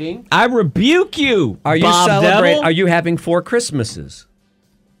celebrating? I rebuke you, Are you Bob celebrating? Devil? Are you having 4 Christmases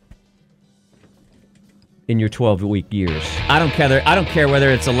in your 12-week years? I don't care whether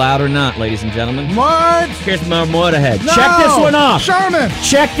it's allowed or not, ladies and gentlemen. What? Here's my Motorhead. No! Check this one off. Sherman!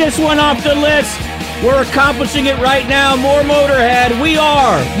 Check this one off the list. We're accomplishing it right now. More Motorhead. We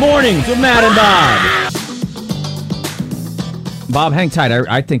are Mornings with Matt and Bob. Bob, hang tight.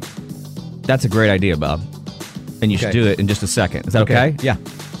 I think that's a great idea, Bob. And you should do it in just a second. Is that okay? Yeah.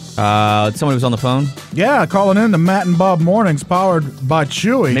 Someone was on the phone? Yeah, calling in to Matt and Bob Mornings, powered by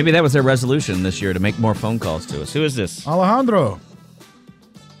Chewy. Maybe that was their resolution this year, to make more phone calls to us. Who is this? Alejandro.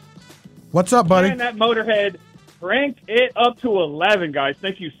 What's up, buddy? Man, that Motorhead ranked it up to 11, guys.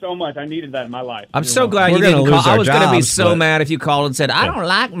 Thank you so much. I needed that in my life. I'm so glad you didn't call. I was going to be so mad if you called and said, I don't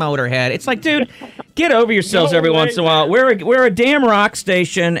like Motorhead. It's like, dude, get over yourselves every once in a while. We're a damn rock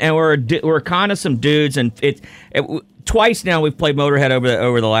station, and we're kind of some dudes, and twice now we've played Motorhead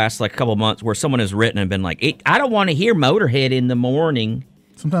over the last couple of months where someone has written and been like, I don't want to hear Motorhead in the morning.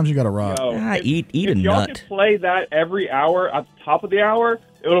 Sometimes you got to rock. Eat a if y'all nut. can play that every hour at the top of the hour,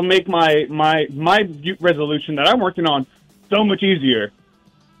 it'll make my resolution that I'm working on so much easier.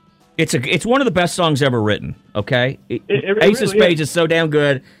 It's one of the best songs ever written, okay? It Ace of really Spades is so damn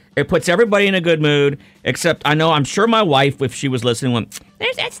good. It puts everybody in a good mood, except I'm sure my wife, if she was listening, went,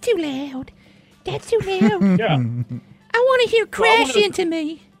 That's too loud. That's too loud. Yeah. I want to hear Crash Into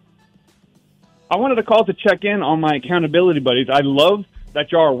Me. I wanted to call to check in on my accountability buddies. I love that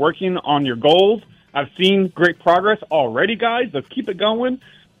y'all are working on your goals. I've seen great progress already, guys. Let's keep it going.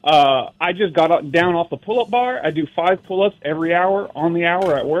 I just got down off the pull-up bar. I do 5 pull-ups every hour on the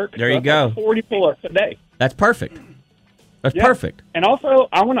hour at work. There you go. Like 40 pull-ups a day. That's perfect. That's perfect. And also,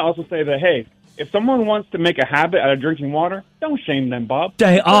 I want to also say that, hey, if someone wants to make a habit out of drinking water, don't shame them, Bob.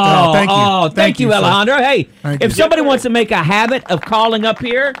 Thank you, Alejandro. Hey, if somebody wants to make a habit of calling up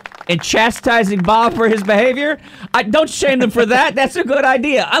here and chastising Bob for his behavior, don't shame them for that. That's a good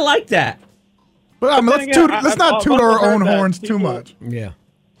idea. I like that. But let's not toot our own horns too much. Yeah.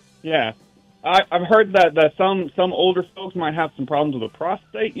 Yeah. I've heard that some older folks might have some problems with the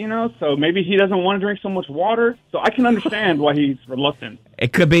prostate, so maybe he doesn't want to drink so much water. So I can understand why he's reluctant.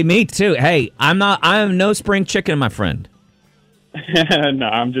 It could be me, too. Hey, I am no spring chicken, my friend. No,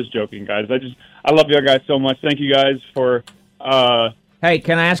 I'm just joking, guys. I love you guys so much. Thank you guys for... Hey,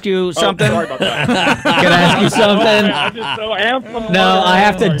 can I ask you something? Sorry about that. Can I ask you something? I'm just so amped. No, I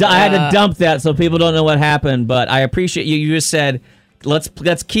had to dump that so people don't know what happened, but I appreciate you. You just said...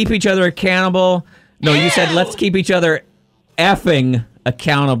 Let's keep each other accountable. No, you said let's keep each other effing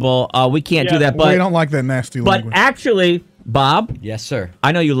accountable. We can't do that. But we don't like that nasty language. But actually, Bob? Yes, sir.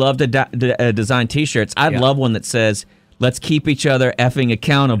 I know you love to design T-shirts. I'd love one that says, let's keep each other effing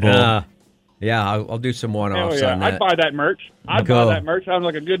accountable. Yeah, I'll do some one-offs on that. I'd buy that merch. Buy that merch. Sounds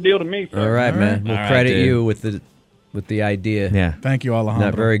like a good deal to me. Sir. All right, man. We'll credit you with the idea. Yeah. Thank you, Alejandro.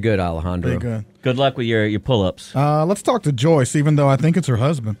 Not very good, Alejandro. Very good. Good luck with your pull-ups. Let's talk to Joyce, even though I think it's her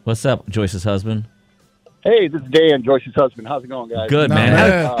husband. What's up, Joyce's husband? Hey, this is Dan, Joyce's husband. How's it going, guys? Good,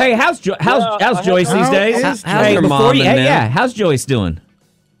 man. Hey, how's Joyce these days? How's her mom? How's Joyce doing?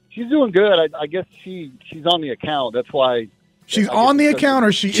 She's doing good. I guess she's on the account. That's why. She's on the account,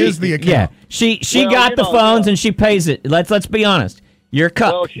 or she is the account? Yeah, she got the phones and she pays it. Let's be honest. You're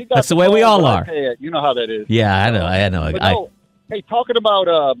cut. Well, that's the way we all are. You know how that is. Yeah, I know. But hey, talking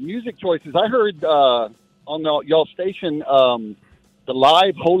about music choices, I heard on y'all station the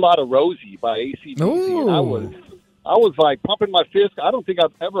live "Whole Lotta Rosie" by AC/DC, and I was like pumping my fist. I don't think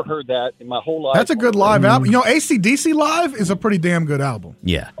I've ever heard that in my whole life. That's a good live album. You know, AC/DC live is a pretty damn good album.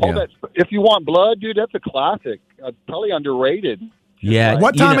 Yeah. If You Want Blood, dude, that's a classic. Probably underrated. Yeah.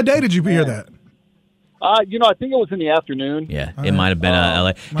 What time of day did you hear that? I think it was in the afternoon. Yeah, it might have been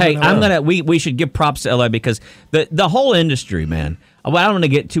LA. Hey, we should give props to LA because the whole industry, man. Well, I don't want to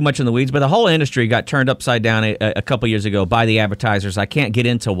get too much in the weeds, but the whole industry got turned upside down a couple years ago by the advertisers. I can't get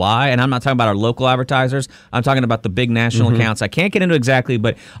into why, and I'm not talking about our local advertisers. I'm talking about the big national accounts. I can't get into exactly,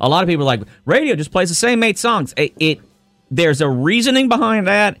 but a lot of people are like, radio just plays the same 8 songs. There's a reasoning behind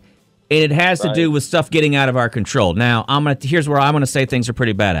that, and it has to do with stuff getting out of our control. Now, here's where I'm going to say things are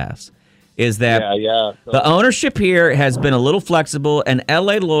pretty badass. Is that the ownership here has been a little flexible, and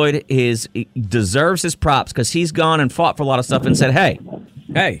L.A. Lloyd deserves his props because he's gone and fought for a lot of stuff and said, hey,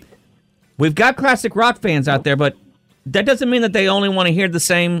 we've got classic rock fans out there, but that doesn't mean that they only want to hear the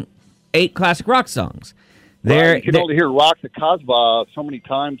same 8 classic rock songs. You can only hear Rock the Casbah so many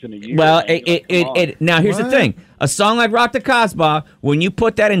times in a year. Well, now here's the thing. A song like Rock the Casbah, when you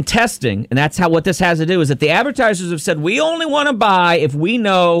put that in testing, and that's what this has to do, is that the advertisers have said, we only want to buy if we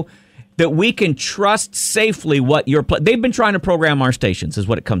know that we can trust safely what you're they've been trying to program our stations is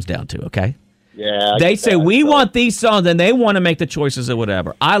what it comes down to, okay? Yeah. They say we want these songs and they want to make the choices or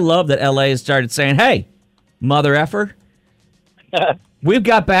whatever. I love that LA has started saying, hey, mother effer, we've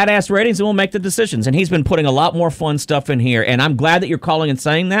got badass ratings and we'll make the decisions. And he's been putting a lot more fun stuff in here. And I'm glad that you're calling and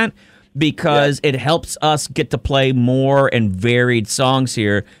saying that because it helps us get to play more and varied songs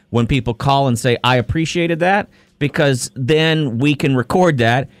here when people call and say, I appreciated that, because then we can record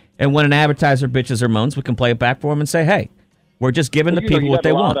that. And when an advertiser bitches or moans, we can play it back for them and say, hey, we're just giving the people what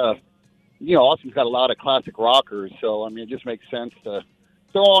they want. Austin's got a lot of classic rockers, so, I mean, it just makes sense to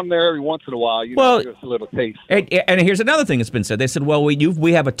throw on there every once in a while, give us a little taste. And here's another thing that's been said. They said, well,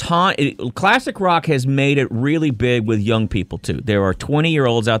 we have a ton. Classic rock has made it really big with young people, too. There are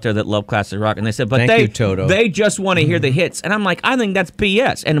 20-year-olds out there that love classic rock, and they said, but they just want to hear the hits. And I'm like, I think that's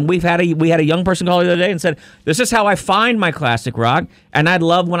BS. And we had a young person call the other day and said, this is how I find my classic rock, and I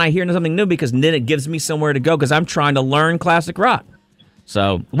love when I hear something new because then it gives me somewhere to go because I'm trying to learn classic rock.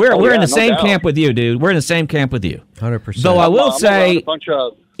 So we're in the same camp with you, dude. We're in the same camp with you. 100%. Though I will say, I'm clash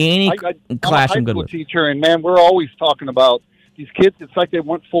a high I'm good school with. teacher, and man, we're always talking about these kids. It's like they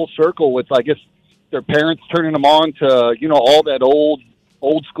went full circle with, I guess, their parents turning them on to, all that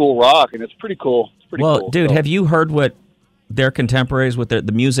old school rock, and it's pretty cool. It's pretty cool. Dude, have you heard what their contemporaries with the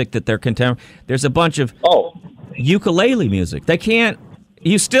music that they're contemporary? There's a bunch of ukulele music. They can't.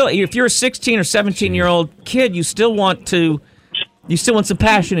 If you're a 16 or 17-year-old kid, you still want some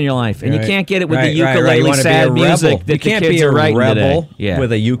passion in your life, and you can't get it with the ukulele sad music that you can't the kids be a are writing rebel today.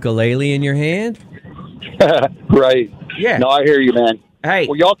 with a ukulele in your hand. Right. Yeah. No, I hear you, man. Hey.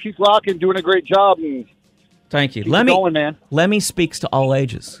 Well, y'all keep rocking, doing a great job. And thank you. man. Lemmy speaks to all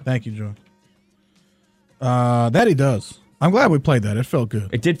ages. Thank you, Joe. That he does. I'm glad we played that. It felt good.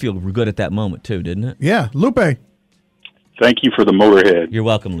 It did feel good at that moment, too, didn't it? Yeah. Lupe. Thank you for the Motorhead. You're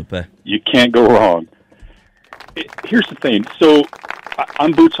welcome, Lupe. You can't go wrong. Here's the thing. So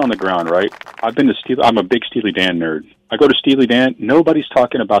I'm boots on the ground, right? I've been to Steely. I'm a big Steely Dan nerd. I go to Steely Dan. Nobody's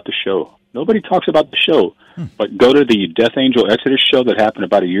talking about the show. Nobody talks about the show. But go to the Death Angel Exodus show that happened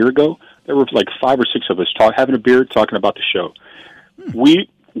about a year ago. There were like 5 or 6 of us having a beer, talking about the show. We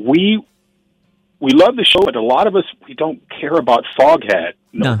love the show, but a lot of us, we don't care about Foghat.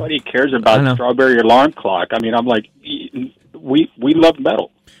 Nobody cares about Strawberry Alarm Clock. I mean, I'm like, we love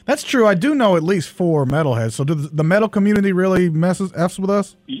metal. That's true. I do know at least 4 metalheads. So does the metal community really F's with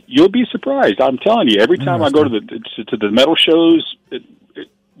us? You'll be surprised. I'm telling you. Every time I go to the metal shows,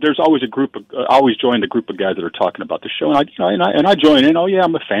 there's always a group. I always join the group of guys that are talking about the show, and I join in. Oh yeah,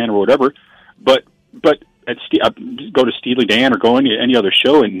 I'm a fan or whatever. But I go to Steely Dan or go any other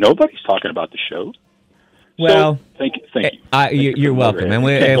show, and nobody's talking about the show. Well, thank you. You're welcome, and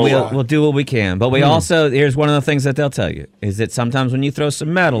we'll do what we can. But we also, here's one of the things that they'll tell you, is that sometimes when you throw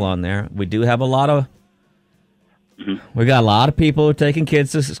some metal on there, we do have a lot of, we got a lot of people who are taking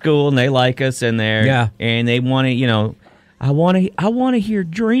kids to school, and they like us, and and they want to, I want to hear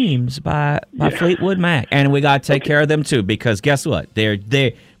Dreams by Fleetwood Mac, and we got to take care of them too, because guess what?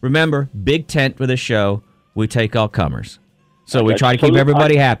 They remember, big tent for the show. We take all comers. So we try to keep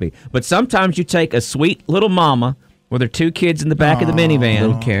everybody happy. But sometimes you take a sweet little mama with her 2 kids in the back of the minivan,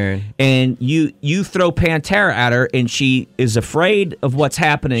 little Karen, and you throw Pantera at her, and she is afraid of what's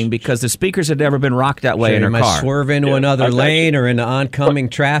happening because the speakers had never been rocked that way in her car. Swerve into another lane or into oncoming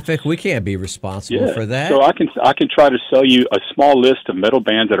traffic. We can't be responsible for that. So I can try to sell you a small list of metal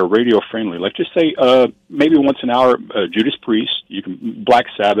bands that are radio friendly. Like just say maybe once an hour, Judas Priest, Black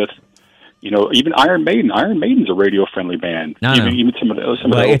Sabbath. Even Iron Maiden. Iron Maiden's a radio-friendly band. Even some of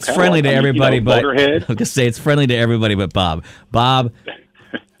the it's friendly to everybody, but Motorhead. I was gonna say it's friendly to everybody but Bob. Bob,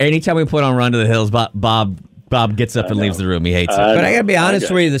 anytime we put on Run to the Hills, Bob gets up and leaves the room. He hates it. But I gotta be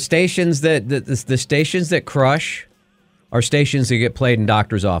honest with you, the stations the stations that crush are stations that get played in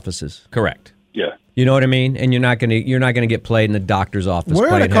doctors' offices. Correct. Yeah. You know what I mean? And you're not gonna get played in the doctor's office.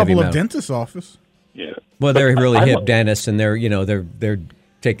 We're in a couple of metal. dentist's office. Yeah. Well, they're really hip dentists, and they're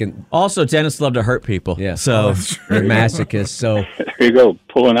taking. Also, dentists love to hurt people. Yeah, so they're masochists. So there you go,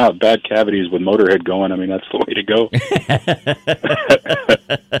 pulling out bad cavities with Motorhead going. I mean, that's the way to go.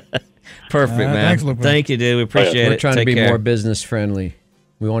 Perfect, man. Thanks, Thank you, dude. We appreciate it. We're trying to be care. more business friendly.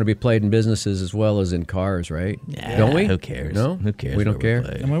 We want to be played in businesses as well as in cars, right? Yeah, don't we? Who cares? No, who cares? We don't care.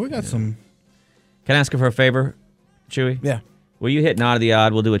 I mean, we got some. Can I ask you for a favor, Chewy? Yeah. Will you hit Nod of the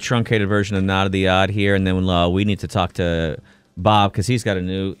Odd? We'll do a truncated version of Nod of the Odd here, and then we need to talk to Bob, because he's got a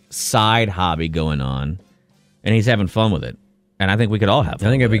new side hobby going on, and he's having fun with it. And I think we could all have fun.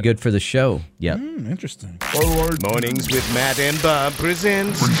 I think it'd be good for the show. Yep. Interesting. Mornings with Matt and Bob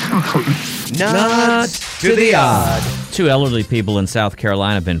presents Nod to the Odd. 2 elderly people in South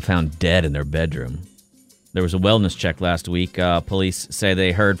Carolina have been found dead in their bedroom. There was a wellness check last week. Police say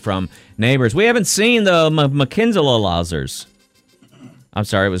they heard from neighbors. We haven't seen the McKinselazers. I'm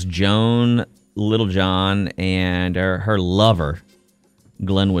sorry, it was Joan Littlejohn and her lover,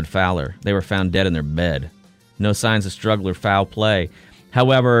 Glenwood Fowler. They were found dead in their bed. No signs of struggle or foul play.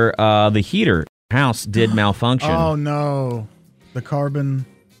 However, the heater house did malfunction. Oh, no. The carbon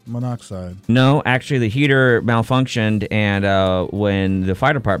monoxide. No, actually, the heater malfunctioned, and when the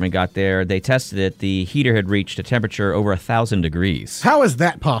fire department got there, they tested it. The heater had reached a temperature over 1,000 degrees. How is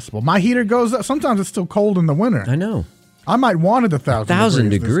that possible? My heater goes up. Sometimes it's still cold in the winter. I know. I might wanted 1,000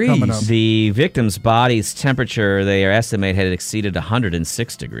 degrees. The victim's body's temperature, they estimate, had exceeded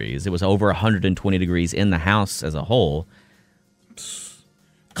 106 degrees. It was over 120 degrees in the house as a whole.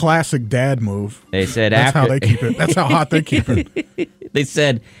 Classic dad move. They said that's how they keep it. That's how hot they keep it. They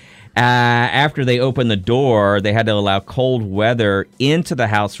said after they opened the door, they had to allow cold weather into the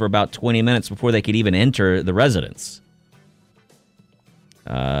house for about 20 minutes before they could even enter the residence.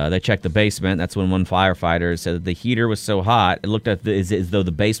 They checked the basement. That's when one firefighter said that the heater was so hot, it looked as though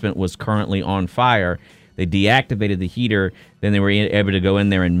the basement was currently on fire. They deactivated the heater. Then they were able to go in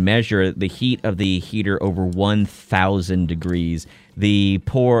there and measure the heat of the heater over 1,000 degrees. The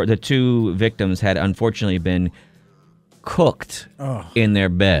 2 victims had unfortunately been cooked in their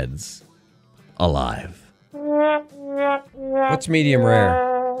beds alive. What's medium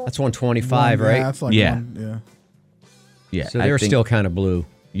rare? That's 125, right? That's like Yeah, so they're still kind of blue,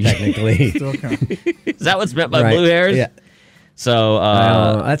 technically. Is that what's meant by right. blue hairs? Yeah. So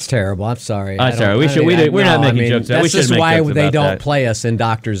that's terrible. I'm sorry. I'm sorry. We're not making jokes. That's just why they don't play us in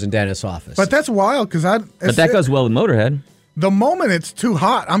doctors and dentists' office. But that's wild because But that goes well with Motorhead. The moment it's too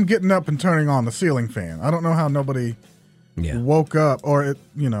hot, I'm getting up and turning on the ceiling fan. I don't know how nobody woke up, or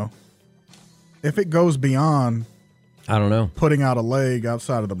if it goes beyond. I don't know. Putting out a leg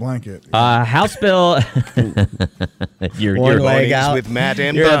outside of the blanket. House Bill. You're leg out with Matt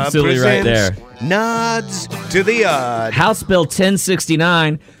and You're Bob absolutely right there. Nods to the Odd. House Bill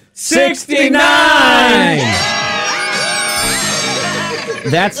 1069. 69!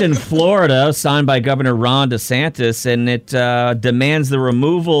 That's in Florida, signed by Governor Ron DeSantis, and it demands the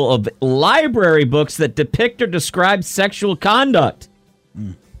removal of library books that depict or describe sexual conduct.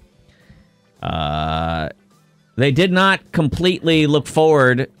 They did not completely look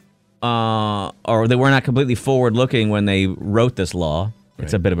forward, or they were not completely forward-looking when they wrote this law. Right.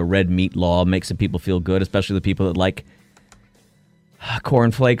 It's a bit of a red meat law. Makes some people feel good, especially the people that like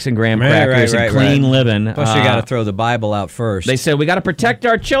cornflakes and graham crackers and clean living. Plus, you got to throw the Bible out first. They said, we got to protect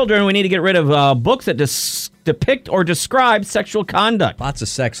our children. We need to get rid of books that depict or describe sexual conduct. Lots of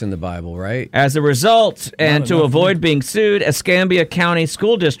sex in the Bible, right? As a result, and to avoid being sued, Escambia County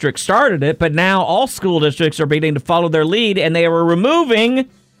School District started it, but now all school districts are beginning to follow their lead, and they are removing,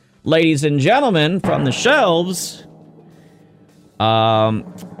 ladies and gentlemen, from the shelves,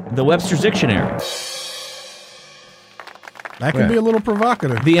 the Webster's Dictionary. That can be a little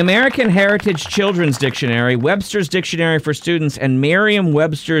provocative. The American Heritage Children's Dictionary, Webster's Dictionary for Students, and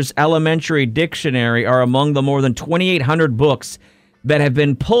Merriam-Webster's Elementary Dictionary are among the more than 2,800 books that have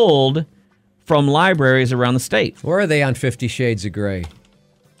been pulled from libraries around the state. Where are they on 50 Shades of Grey?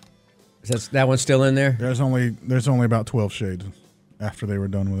 Is that one still in there? There's only about 12 shades after they were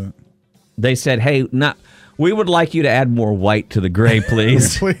done with it. They said, hey, we would like you to add more white to the gray,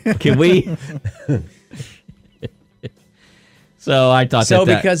 please. Can we? So I thought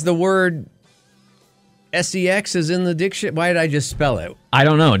because the word sex is in the dictionary, why did I just spell it? I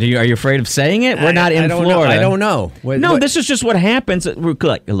don't know. Are you afraid of saying it? We're not in Florida. I don't know. This is just what happens.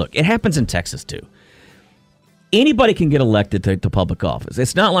 Look, it happens in Texas, too. Anybody can get elected to public office.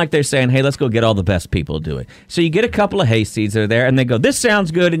 It's not like they're saying, hey, let's go get all the best people to do it. So you get a couple of hayseeds that are there, and they go, this sounds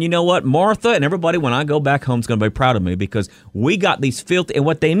good, and you know what? Martha and everybody, when I go back home, is going to be proud of me because we got these filthy... And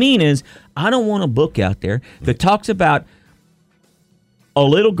what they mean is, I don't want a book out there that talks about a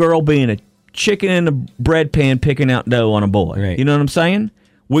little girl being a chicken in a bread pan picking out dough on a boy. Right. You know what I'm saying?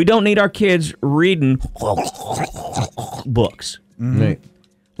 We don't need our kids reading books. Mm-hmm. Right.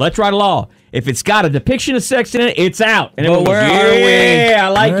 Let's write a law. If it's got a depiction of sex in it, it's out. And but where are we? Yeah, I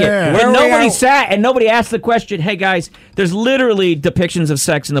like it. And nobody sat and nobody asked the question, hey, guys, there's literally depictions of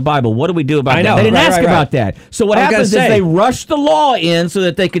sex in the Bible. What do we do about that? They didn't ask about that. So what happens is they rush the law in so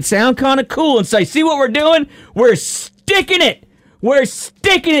that they could sound kind of cool and say, see what we're doing? We're sticking it. We're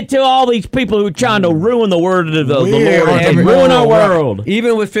sticking it to all these people who are trying to ruin the word of the Lord and ruin our world.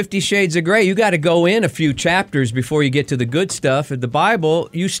 Even with 50 Shades of Grey, you got to go in a few chapters before you get to the good stuff. In the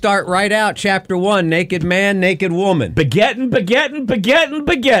Bible, you start right out, chapter 1, naked man, naked woman. Begetting.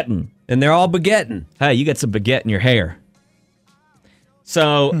 And they're all begetting. Hey, you got some beget in your hair.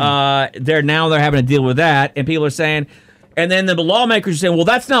 So they're having to deal with that, and people are saying, and then the lawmakers are saying, well,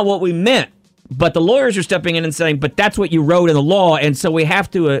 that's not what we meant. But the lawyers are stepping in and saying, but that's what you wrote in the law, and so we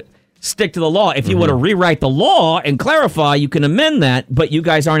have to stick to the law. If you want to rewrite the law and clarify, you can amend that, but you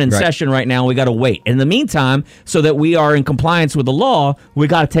guys aren't in session right now, and we got to wait. In the meantime, so that we are in compliance with the law, we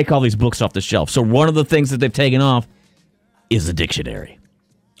got to take all these books off the shelf. So one of the things that they've taken off is the dictionary.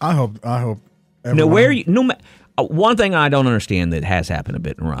 I hope. One thing I don't understand that has happened a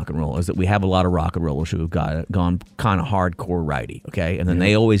bit in rock and roll is that we have a lot of rock and rollers who have gone kind of hardcore righty, okay? And then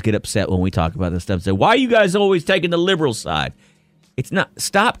they always get upset when we talk about this stuff and say, why are you guys always taking the liberal side? It's not.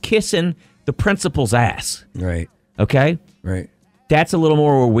 Stop kissing the principal's ass. Right. Okay? Right. That's a little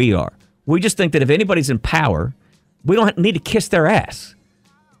more where we are. We just think that if anybody's in power, we don't need to kiss their ass.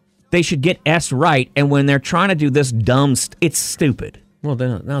 They should get S right, and when they're trying to do this dumb it's stupid. Well,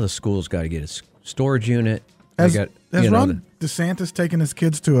 now the school's got to get a storage unit. Has Ron DeSantis taken his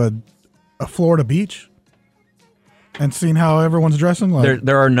kids to a Florida beach and seen how everyone's dressing? Like,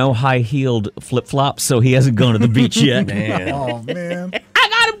 there are no high-heeled flip-flops, so he hasn't gone to the beach yet. Man. Oh, man. I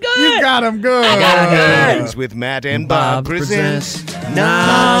got him good. You got him good. Mornings with Matt and Bob presents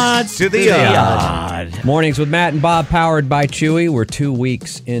Nods to the Odd. Mornings with Matt and Bob, powered by Chewy. We're 2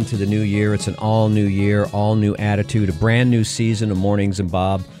 weeks into the new year. It's an all-new year, all-new attitude, a brand-new season of Mornings and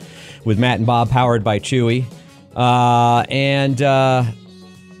Bob with Matt and Bob, powered by Chewy. Matt,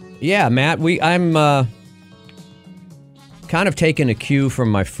 I'm kind of taking a cue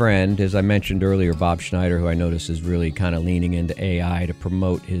from my friend, as I mentioned earlier, Bob Schneider, who I notice is really kind of leaning into AI to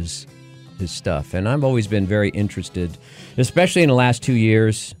promote his stuff. And I've always been very interested, especially in the last 2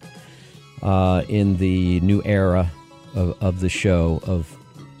 years, in the new era of the show of,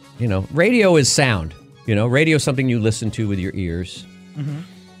 radio is sound. Radio is something you listen to with your ears. Mm-hmm.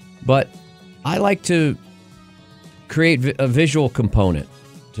 But I like to create a visual component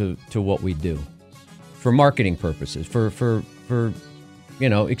to what we do for marketing purposes, for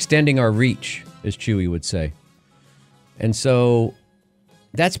extending our reach, as Chewy would say. And so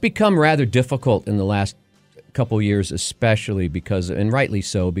that's become rather difficult in the last couple years, especially and rightly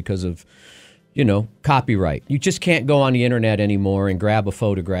so, because of, copyright. You just can't go on the internet anymore and grab a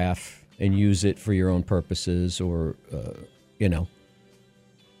photograph and use it for your own purposes or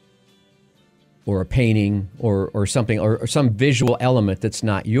a painting or something or some visual element that's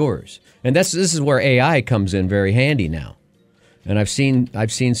not yours. And this is where AI comes in very handy now. And I've seen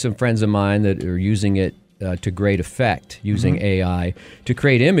some friends of mine that are using it to great effect, using AI to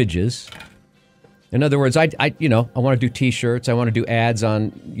create images. In other words, I want to do T-shirts. I want to do ads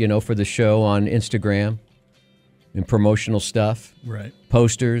on, for the show on Instagram. and promotional stuff. Right.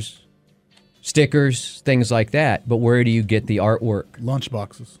 Posters, stickers, things like that. But where do you get the artwork?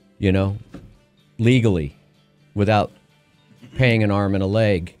 Lunchboxes. You know, legally, without paying an arm and a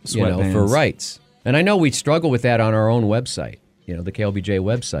leg, you know, for rights. And I know we struggle with that on our own website, you know, the KLBJ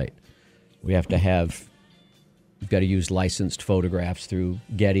website. We have to have, we've got to use licensed photographs through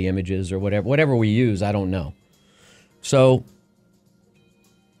Getty Images or whatever we use, I don't know. So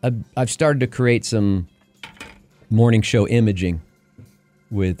I've started to create some morning show imaging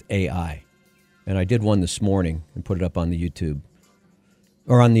with AI. And I did one this morning and put it up on the YouTube.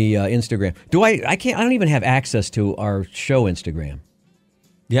 Or on the Instagram. I don't even have access to our show Instagram.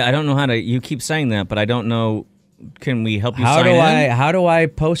 Yeah, I don't know how to. You keep saying that, but I don't know. Can we help you How sign do in? How do I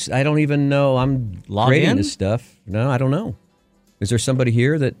post? I don't even know. I'm creating in? this stuff. No, I don't know. Is there somebody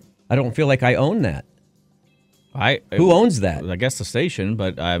here that I don't feel like I own that? Who owns that? I guess the station,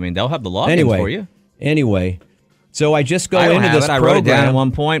 but I mean they'll have the login for you. Anyway, so I just go I don't into have this it. I program. wrote it down at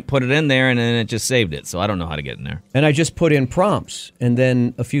one point, put it in there, and then it just saved it. So I don't know how to get in there. And I just put in prompts, and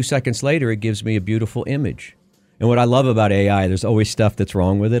then a few seconds later, it gives me a beautiful image. And what I love about AI, there's always stuff that's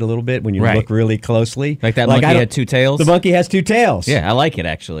wrong with it a little bit when you look really closely. Like that monkey had two tails? The monkey has two tails. Yeah, I like it,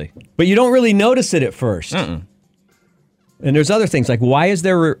 actually. But you don't really notice it at first. And there's other things, like why is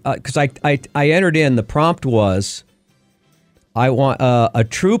there, because I entered in, the prompt was, I want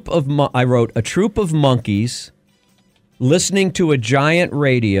I wrote, a troop of monkeys listening to a giant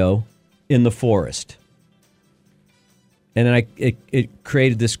radio in the forest. And then it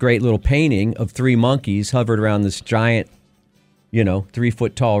created this great little painting of three monkeys hovered around this giant,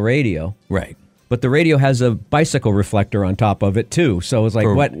 3-foot tall radio. Right. But the radio has a bicycle reflector on top of it too. So it's like,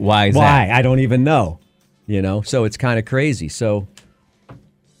 why is that? I don't even know. So it's kind of crazy. So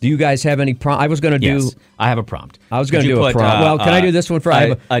do you guys have any prompt? I was going to do. Yes, I have a prompt. I was going to do a prompt. Well, can I do this one for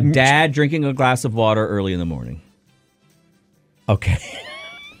a dad drinking a glass of water early in the morning? Okay.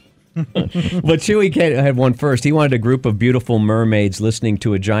 But Chewy had one first. He wanted a group of beautiful mermaids listening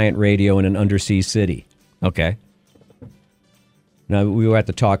to a giant radio in an undersea city. Okay. Now, we will have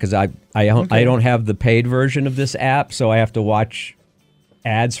to talk because I don't have the paid version of this app, so I have to watch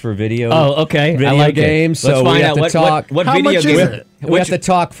ads for video. Oh, okay. Video I like games. It. Let's so find we have out to talk. What How video much game? is it? We have to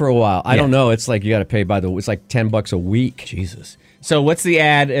talk for a while. I don't know. It's like you got to pay by it's like $10 a week. Jesus. So what's the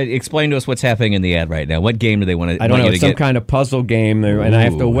ad? Explain to us what's happening in the ad right now. What game do they want to? I don't know. It's some kind of puzzle game, and I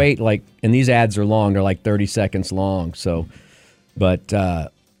have to wait. And these ads are long. They're like 30 seconds long. So, but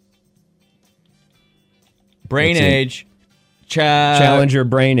Brain Age. Challenge your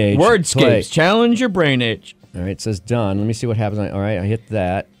brain age. Wordscapes. Challenge your brain age. All right, it says done. Let me see what happens. All right, I hit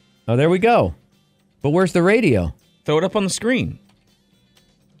that. Oh, there we go. But where's the radio? Throw it up on the screen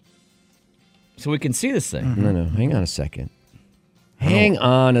so we can see this thing. Mm-hmm. No, hang on a second. Hang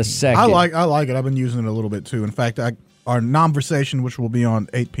on a second. I like it. I've been using it a little bit too. In fact, our conversation, which will be on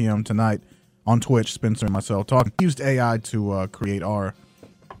 8 p.m. tonight on Twitch, Spencer and myself talking, used AI to create our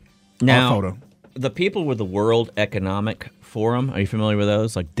photo. The people with the World Economic Forum, are you familiar with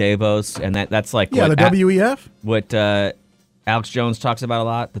those? Like Davos, and that's like the WEF. What Alex Jones talks about a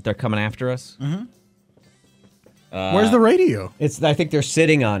lot, that they're coming after us. Mm-hmm. Where's the radio? I think they're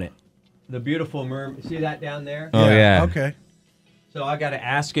sitting on it. The beautiful mermaid. See that down there? Oh yeah. Okay. So I got to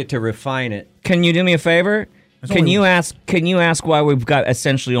ask it to refine it. Can you do me a favor? Can you ask why we've got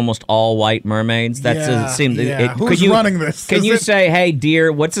essentially almost all white mermaids? Who's running this? Can you say, hey,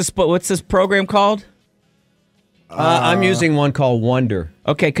 dear, what's this program called? I'm using one called Wonder.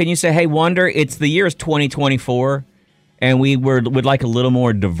 Okay, can you say, hey, Wonder, the year is 2024, and we would like a little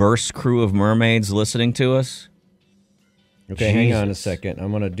more diverse crew of mermaids listening to us? Okay, hang on a second.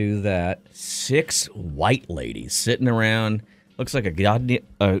 I'm going to do that. 6 white ladies sitting around. Looks like a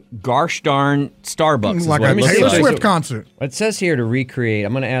gosh darn Starbucks. Like a Taylor Swift concert. It says here to recreate.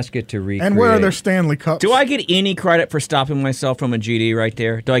 I'm going to ask it to recreate. And where are their Stanley Cups? Do I get any credit for stopping myself from a GD right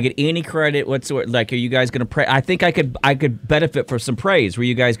there? Do I get any credit whatsoever? Like, are you guys going to pray? I think I could benefit for some praise where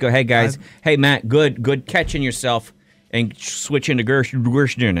you guys go, hey, guys, hey, Matt, good catching yourself and switch into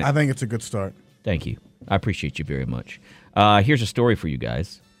Gersh. I think it's a good start. Thank you. I appreciate you very much. Here's a story for you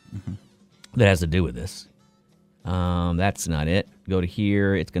guys that has to do with this. That's not it. Go to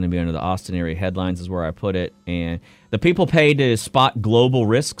here. It's going to be under the Austin area headlines is where I put it. And the people paid to spot global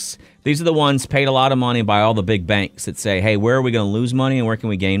risks. These are the ones paid a lot of money by all the big banks that say, hey, where are we going to lose money and where can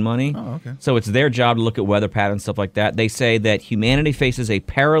we gain money? Oh, okay. So it's their job to look at weather patterns, stuff like that. They say that humanity faces a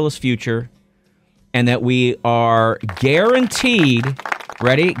perilous future and that we are guaranteed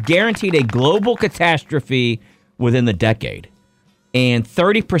a global catastrophe within the decade. And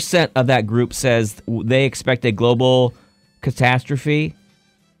 30% of that group says they expect a global catastrophe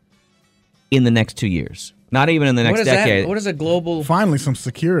in the next 2 years. Not even in the next decade. What is a global? Finally, some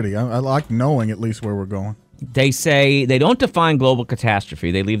security. I like knowing at least where we're going. They say they don't define global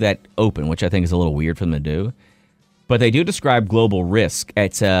catastrophe. They leave that open, which I think is a little weird for them to do. But they do describe global risk.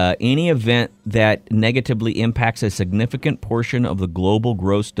 It's any event that negatively impacts a significant portion of the global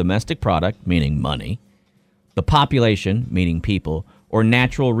gross domestic product, meaning money, the population, meaning people, or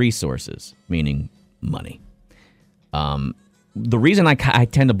natural resources, meaning money. The reason I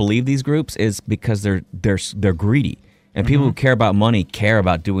tend to believe these groups is because they're greedy. And people who care about money care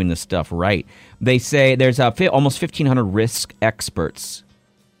about doing this stuff right. They say there's almost 1,500 risk experts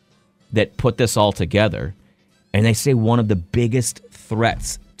that put this all together. And they say one of the biggest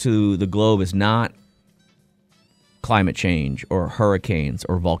threats to the globe is not climate change or hurricanes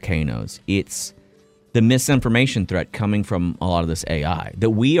or volcanoes. It's the misinformation threat coming from a lot of this AI. That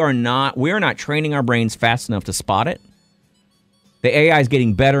we are not training our brains fast enough to spot it. The AI is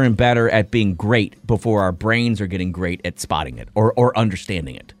getting better and better at being great before our brains are getting great at spotting it or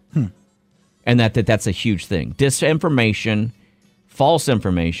understanding it. And that's a huge thing. Disinformation, false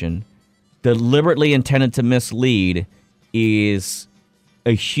information, deliberately intended to mislead is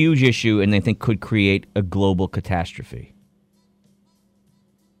a huge issue and they think could create a global catastrophe.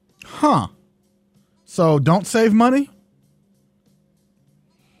 Huh. So don't save money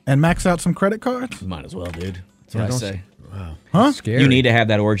and max out some credit cards? Might as well, dude. That's what I say. Wow. Huh? Scary. You need to have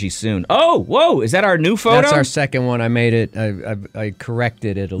that orgy soon. Oh, whoa. Is that our new photo? That's our second one. I made it. I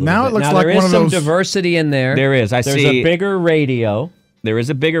corrected it a little bit. Now it looks like there one is of some those... diversity in there. There is. There's a bigger radio. There is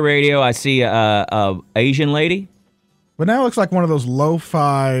a bigger radio. I see a Asian lady. But now it looks like one of those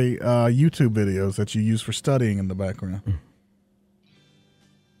lo-fi YouTube videos that you use for studying in the background.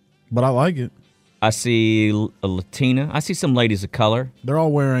 But I like it. I see a Latina. I see some ladies of color. They're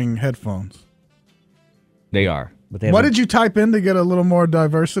all wearing headphones. They are. But What did you type in to get a little more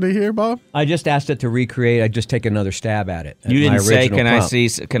diversity here, Bob? I just asked it to recreate. I just take another stab at it. You didn't say, "Can I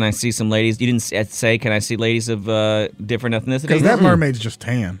see some ladies?" You didn't say, "Can I see ladies of different ethnicities?" Because that mermaid's just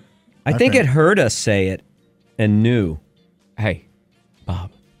tan. I think it heard us say it and knew. Hey,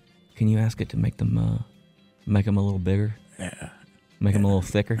 Bob, can you ask it to make them a little bigger? Yeah. Make them a little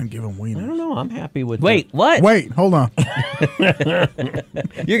thicker? And give them wieners. I don't know. I'm happy with what? Wait, hold on.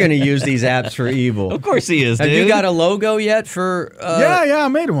 You're going to use these apps for evil. Of course he is, Have dude. you got a logo yet for... Yeah, I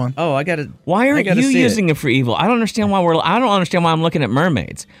made one. Oh, I got to... Why aren't you using it for evil? I don't understand why I'm looking at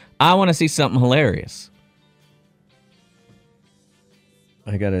mermaids. I want to see something hilarious.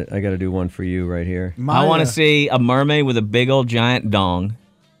 I gotta do one for you right here. I want to see a mermaid with a big old giant dong.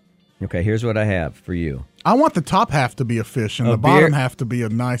 Okay, here's what I have for you. I want the top half to be a fish and the bottom half to be a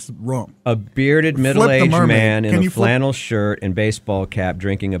nice rump. A bearded Flip the middle-aged mermaid. man in Can a you flip- flannel shirt and baseball cap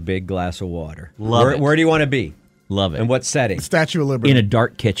drinking a big glass of water. Love it. Where do you want to be? Love it. And what setting? Statue of Liberty. In a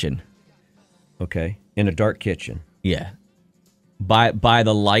dark kitchen. Okay, in a dark kitchen. Yeah. By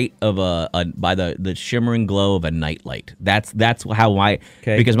the light of by the shimmering glow of a nightlight. That's how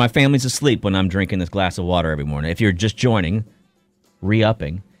because my family's asleep when I'm drinking this glass of water every morning. If you're just joining,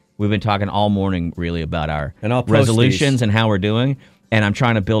 re-upping, we've been talking all morning really about our resolutions and how we're doing. And I'm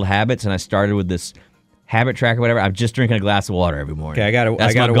trying to build habits. And I started with this habit tracker, whatever. I'm just drinking a glass of water every morning. Okay, I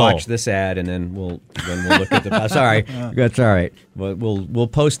gotta watch this ad, and then we'll look at the. Sorry, that's all right. We'll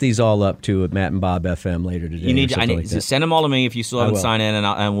post these all up to Matt and Bob FM later today. You need to send them all to me if you still haven't signed in,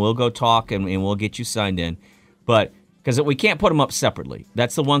 and we'll go talk and we'll get you signed in. But because we can't put them up separately.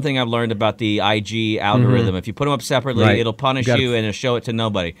 That's the one thing I've learned about the IG algorithm. Mm-hmm. If you put them up separately, it'll punish you and it'll show it to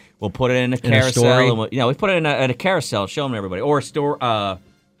nobody. We'll put it in a carousel. We put it in a carousel, show them to everybody, or a store.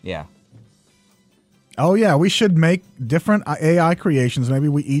 Yeah. Oh, yeah, we should make different AI creations. Maybe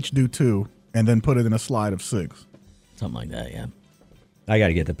we each do 2 and then put it in a slide of 6. Something like that, yeah. I got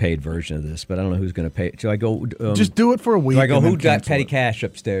to get the paid version of this, but I don't know who's going to pay. Should I go? Just do it for a week. Do I go, and who then got cancel petty it. cash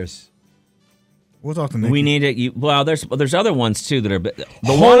upstairs? We'll talk to Nikki. We need it. Well, there's other ones, too, that are... The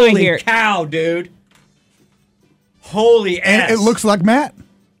Holy one I hear, cow, dude. Holy And ass. it looks like Matt?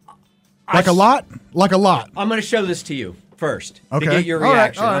 Like a lot? Like a lot. I'm going to show this to you first Okay. to get your All right,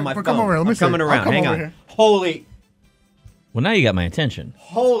 reaction all right. on my Well, phone. come over here. Let me I'm see. coming I'll around. come Hang over on. here. Holy Well, now you got my attention.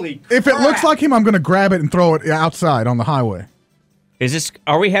 crap. If it looks like him, I'm going to grab it and throw it outside on the highway.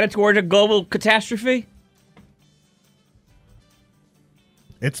 Are we headed towards a global catastrophe?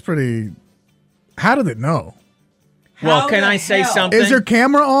 It's pretty... How did it know? Well, can I say something? Is your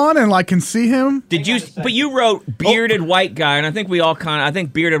camera on and can see him? Did you? But you wrote bearded white guy, and I think we all kind of. I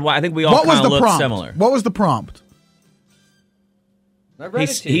think bearded white. I think we all What was kind the of look prompt? similar. What was the prompt? I read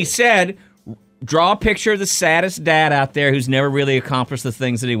it to He you. said, "Draw a picture of the saddest dad out there who's never really accomplished the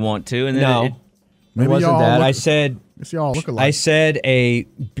things that he want to." And then No. it, It wasn't y'all that. look- I said Yes, y'all look alike. I said a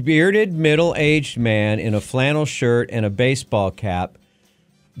bearded middle-aged man in a flannel shirt and a baseball cap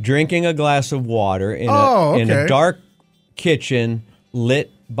drinking a glass of water in a dark kitchen lit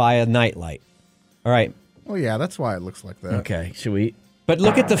by a nightlight. All right. Well, yeah, that's why it looks like that. Okay, should we? But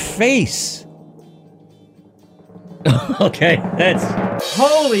look at the face. Okay, that's...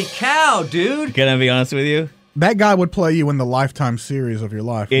 Holy cow, dude. Can I be honest with you? That guy would play you in the Lifetime series of your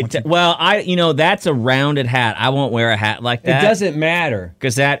life. Well, that's a rounded hat. I won't wear a hat like that. It doesn't matter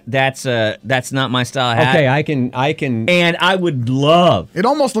because that's not my style hat. Okay, I can. And I would love. It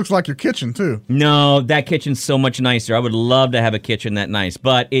almost looks like your kitchen too. No, that kitchen's so much nicer. I would love to have a kitchen that nice,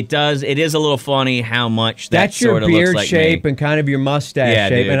 but it is a little funny how much that sort of looks like That's your beard shape and kind of your mustache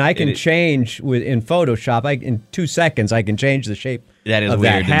shape, dude, and I can change in Photoshop. In 2 seconds, I can change the shape. That is of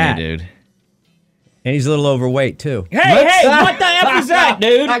weird that hat. to me, dude. And he's a little overweight, too. Hey, what the F is that,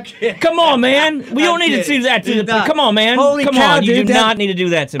 dude? Come on, man. We don't need to see that. Come on, man. Holy Come cow, on. You dude, do not need to do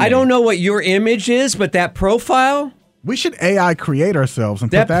that to me. I don't know what your image is, but that profile... We should AI create ourselves and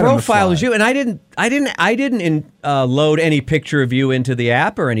that put that profile in the is you, and I didn't load any picture of you into the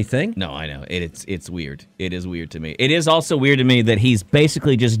app or anything. No, I know it's weird. It is weird to me. It is also weird to me that he's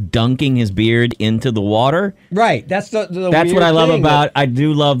basically just dunking his beard into the water. Right. That's that's weird what I love thing about. I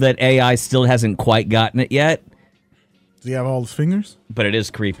do love that AI still hasn't quite gotten it yet. Does he have all his fingers? But it is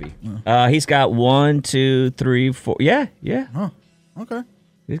creepy. He's got 1, 2, 3, 4. Yeah. Huh. Okay.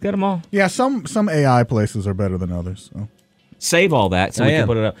 He's got them all. Yeah, some AI places are better than others. So. Save all that so we can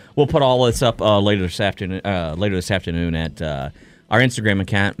put it up. We'll put all this up later this afternoon at our Instagram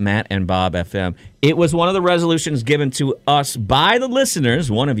account, Matt and Bob FM. It was one of the resolutions given to us by the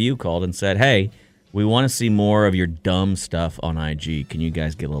listeners. One of you called and said, "Hey, we want to see more of your dumb stuff on IG. Can you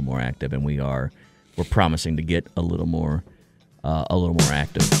guys get a little more active?" And we're promising to get a little more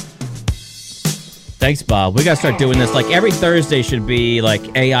active. Thanks, Bob. We got to start doing this. Like every Thursday should be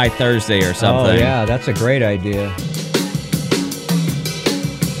like AI Thursday or something. Oh, yeah, that's a great idea.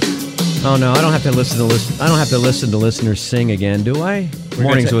 Oh, no, I don't have to listen to listeners sing again, do I?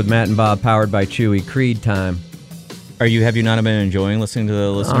 Mornings with Matt and Bob, powered by Chewy. Creed time. Have you not been enjoying listening to the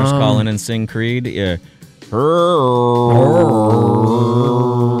listeners call in and sing Creed? Yeah.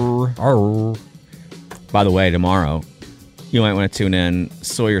 By the way, tomorrow, you might want to tune in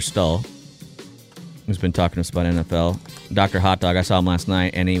Sawyer Stull, who's been talking to us about NFL. Dr. Hot Dog, I saw him last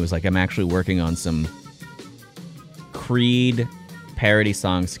night, and he was like, I'm actually working on some Creed parody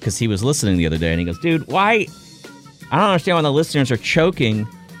songs, because he was listening the other day, and he goes, dude, why? I don't understand why the listeners are choking.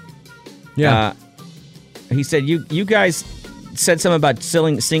 Yeah. He said, you guys said something about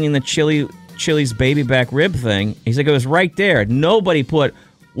singing the Chili's baby back rib thing. He's like, it was right there. Nobody put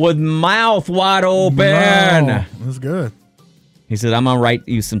with mouth wide open. No, that's good. He said, I'm going to write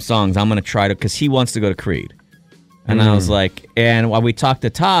you some songs. I'm going to try to, because he wants to go to Creed. And I was like, and while we talked to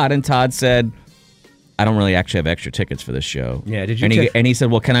Todd, and Todd said, I don't really actually have extra tickets for this show. Yeah, did you? And he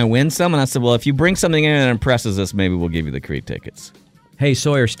said, well, can I win some? And I said, well, if you bring something in that impresses us, maybe we'll give you the Creed tickets. Hey,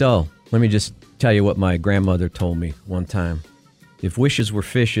 Sawyer Stull, let me just tell you what my grandmother told me one time. If wishes were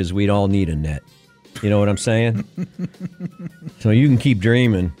fishes, we'd all need a net. You know what I'm saying? So you can keep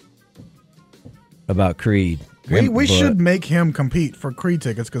dreaming about Creed. We should make him compete for Creed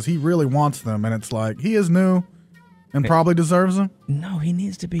tickets because he really wants them, and it's like he is new and probably deserves them. No, he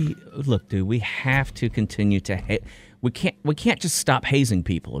needs to be. Look, dude, we have to continue to. We can't just stop hazing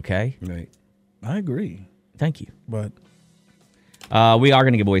people, okay? Right. I agree. Thank you. But we are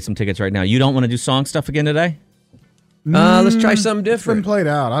going to give away some tickets right now. You don't want to do song stuff again today? Let's try something different. It's been played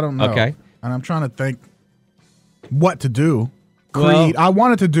out. I don't know. Okay. And I'm trying to think what to do. Creed. I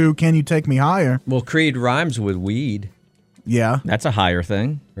wanted to do Can You Take Me Higher? Well, Creed rhymes with weed. Yeah. That's a higher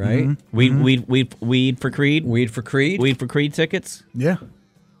thing. Right? Mm-hmm. Weed for Creed? Weed for Creed? Weed for Creed tickets? Yeah.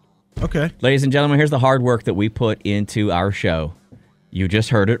 Okay. Ladies and gentlemen, here's the hard work that we put into our show. You just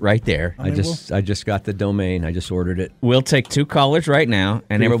heard it right there. I just got the domain. I just ordered it. We'll take 2 callers right now,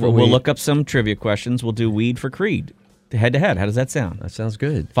 and we'll look up some trivia questions. We'll do Weed for Creed. Head-to-head. How does that sound? That sounds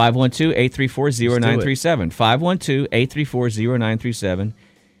good. 512-834-0937. 512-834-0937.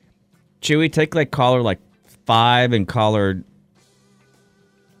 Chewy, take caller 5 and caller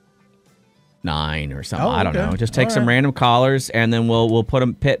 9 or something. I don't know. Just take some random callers, and then we'll put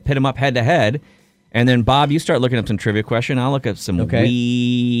them pit them up head-to-head. And then, Bob, you start looking up some trivia question. I'll look up some weed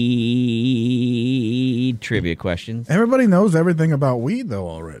trivia questions. Everybody knows everything about weed, though,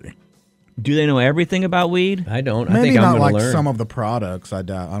 already. Do they know everything about weed? I don't. Maybe I think I'm not going to learn. Some of the products. I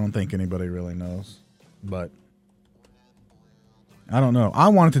doubt. I don't think anybody really knows. But I don't know. I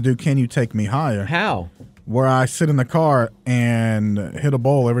wanted to do Can You Take Me Higher? How? Where I sit in the car and hit a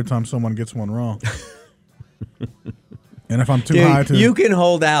bowl every time someone gets one wrong. And if I'm too high to... You can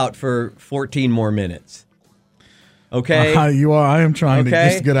hold out for 14 more minutes. Okay? You are. I am trying to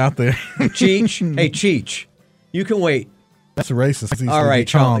just get out there. Cheech. Hey, Cheech. You can wait. That's racist. All right,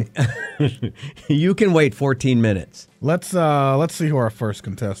 Charlie. You can wait 14 minutes. Let's see who our first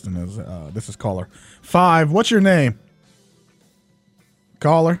contestant is. This is caller 5. What's your name?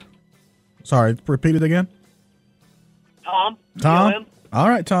 Caller. Sorry, repeat it again. Tom. Tom? All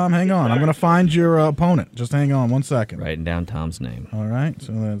right, Tom, hang on. I'm going to find your opponent. Just hang on 1 second. Writing down Tom's name. All right,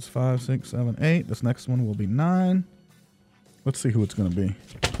 so that's 5, 6, 7, 8. This next one will be 9. Let's see who it's going to be.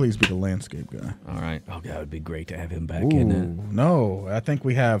 Please be the landscape guy. All right. Oh, that would be great to have him back in it. No, I think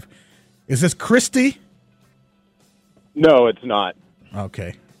we have... Is this Christy? No, it's not.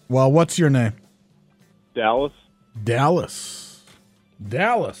 Okay. Well, what's your name? Dallas. Dallas.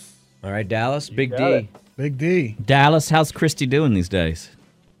 All right, Dallas. Big D. it. Big D. Dallas, how's Christy doing these days?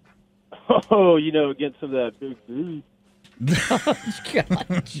 Oh, get some of that big food.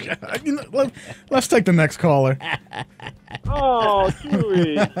 Let's take the next caller. Oh,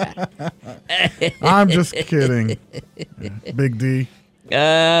 Chewy. I'm just kidding. Big D.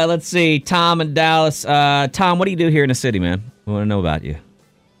 Let's see. Tom and Dallas. Tom, what do you do here in the city, man? We want to know about you.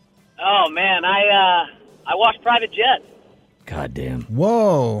 Oh man, I wash private jets. God damn.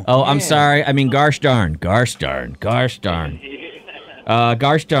 Whoa. Oh, I'm sorry. I mean, gosh darn. Gosh darn.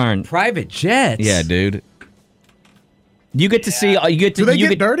 Private jets? Yeah, dude. You get to see. You get to. Do they you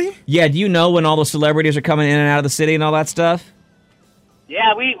get dirty? Yeah. Do you know when all the celebrities are coming in and out of the city and all that stuff?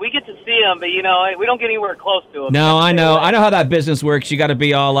 Yeah, we get to see them, but we don't get anywhere close to them. No, I know. I know how that business works. You got to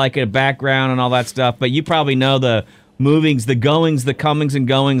be all like a background and all that stuff. But you probably know the movings, the goings, the comings and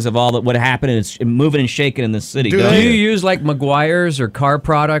goings of all that what happened and moving and shaking in the city. Do you use like Meguiar's or car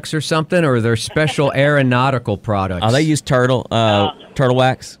products or something, or are there special aeronautical products? Oh, they use turtle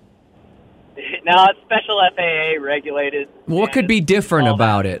wax. No, it's special FAA regulated. What could be different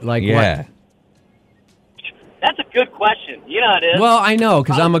about it? Like what? That's a good question. You know it is. Well, I know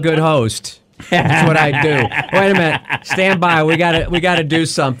because I'm a good host. That's what I do. Wait a minute. Stand by. We gotta do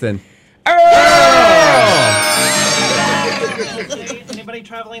something. Anybody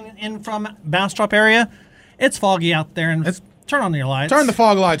traveling in from Bastrop area? It's foggy out there, and turn on your lights. Turn the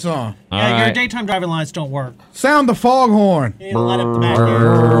fog lights on. Yeah, your daytime driving lights don't work. Sound the foghorn. Light up the back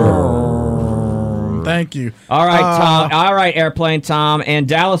here. Thank you. All right, Tom. All right, Airplane Tom. And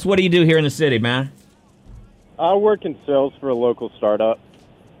Dallas, what do you do here in the city, man? I work in sales for a local startup.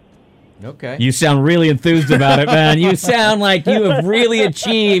 Okay. You sound really enthused about it, man. You sound like you have really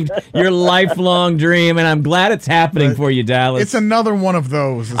achieved your lifelong dream, and I'm glad it's happening for you, Dallas. It's another one of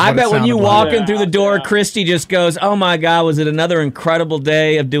those. I bet when you walk in through the door, Christy just goes, "Oh my God, was it another incredible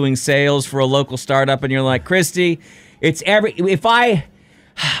day of doing sales for a local startup?" And you're like, Christy, having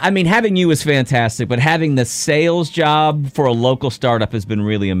you is fantastic, but having the sales job for a local startup has been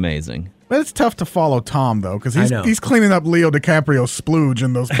really amazing. But it's tough to follow Tom, though, because he's cleaning up Leo DiCaprio's splooge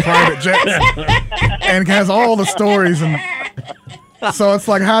in those private jets and has all the stories. And so it's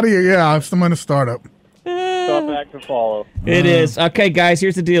like, how do you, I'm in a startup. Tough act to follow. It is. Okay, guys,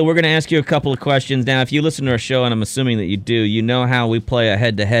 here's the deal. We're going to ask you a couple of questions. Now, if you listen to our show, and I'm assuming that you do, you know how we play a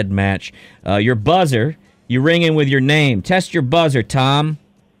head-to-head match. Your buzzer, you ring in with your name. Test your buzzer, Tom.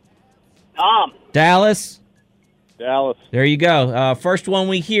 Tom. Dallas. Dallas. There you go. First one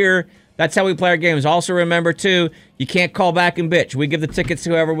we hear. That's how we play our games. Also remember, too, you can't call back and bitch. We give the tickets to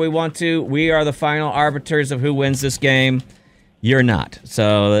whoever we want to. We are the final arbiters of who wins this game. You're not.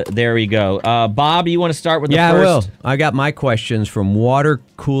 So there we go. Bob, you want to start with the first? Yeah, I will. I got my questions from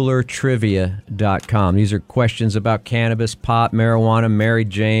watercoolertrivia.com. These are questions about cannabis, pot, marijuana, Mary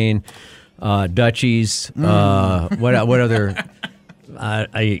Jane, Dutchies, what other...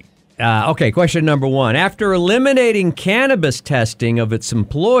 Okay, question number 1. After eliminating cannabis testing of its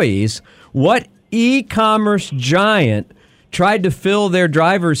employees, what e-commerce giant tried to fill their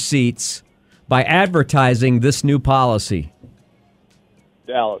driver's seats by advertising this new policy?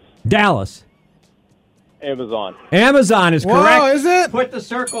 Dallas. Amazon. Amazon is correct. Whoa, is it? Put the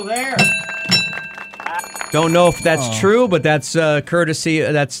circle there. Don't know if that's true, but that's courtesy.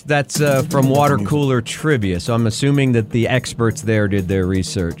 That's from Water Cooler Trivia. So I'm assuming that the experts there did their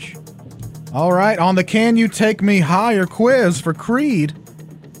research. All right, on the Can You Take Me Higher quiz for Creed,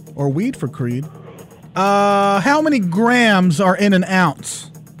 or Weed for Creed, how many grams are in an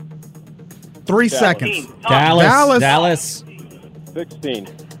ounce? 3 seconds. Dallas. 16.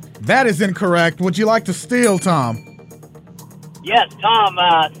 That is incorrect. Would you like to steal, Tom? Yes, Tom.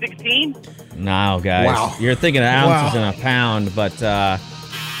 16. No, guys. Wow. You're thinking of ounces in a pound, but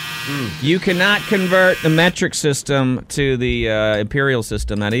You cannot convert the metric system to the imperial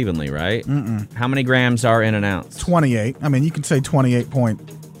system that evenly, right? Mm-mm. How many grams are in an ounce? 28. I mean, you can say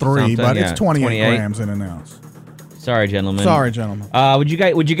 28.3, but it's 28 grams in an ounce. Sorry, gentlemen.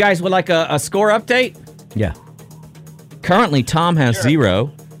 Would you guys like a score update? Yeah. Currently, Tom has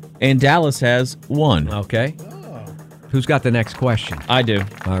 0, and Dallas has 1. Okay. Who's got the next question? I do.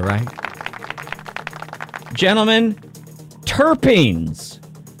 All right. Gentlemen, terpenes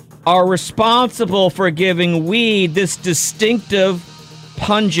are responsible for giving weed this distinctive,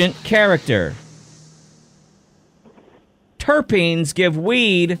 pungent character. Terpenes give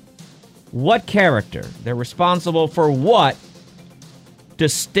weed what character? They're responsible for what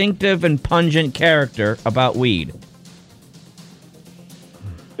distinctive and pungent character about weed?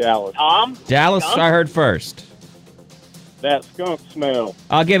 Dallas. Dallas, Skunk? I heard first. That skunk smell.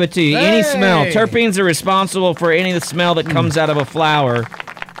 I'll give it to you. Any smell. Terpenes are responsible for any of the smell that comes out of a flower.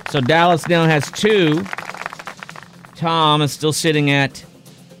 So Dallas now has 2. Tom is still sitting at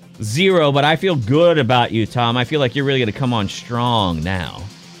 0, but I feel good about you, Tom. I feel like you're really going to come on strong now.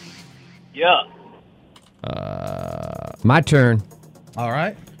 Yeah. My turn. All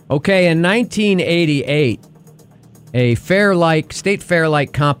right. Okay, in 1988, a state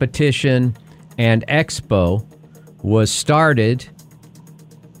fair-like competition and expo was started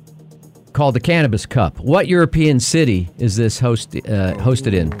called the Cannabis Cup. What European city is this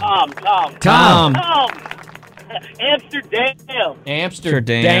hosted in? Tom.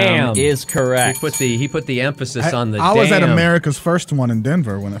 Amsterdam is correct. He put the emphasis on the I was at America's first one in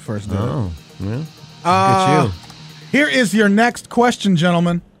Denver when it first did. Oh, yeah. Look at you. Here is your next question,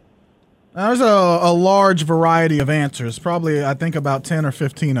 gentlemen. Now, there's a large variety of answers, probably I think about 10 or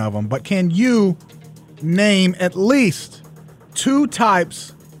 15 of them. But can you name at least 2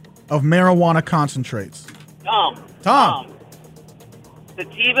 types of marijuana concentrates? Tom.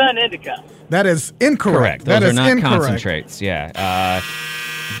 Sativa and indica. That is incorrect. Those That are is not incorrect. concentrates. Yeah.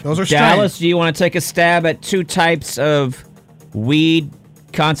 Those are Dallas, do you want to take a stab at 2 types of weed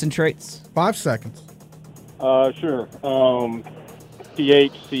concentrates? 5 seconds. Sure.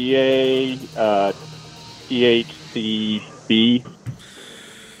 THCA, THCB.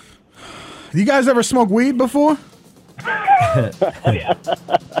 You guys ever smoke weed before?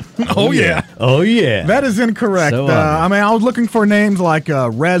 Oh, yeah. Oh, yeah. That is incorrect. So I mean, I was looking for names like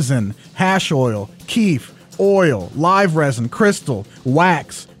resin, hash oil, keef, oil, live resin, crystal,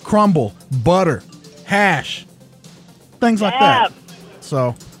 wax, crumble, butter, hash, things like that.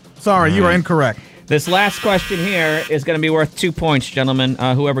 So, sorry, you are incorrect. This last question here is going to be worth 2 points, gentlemen.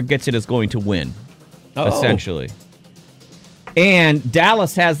 Whoever gets it is going to win, essentially. And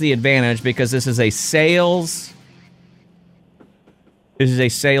Dallas has the advantage because this is a sales. This is a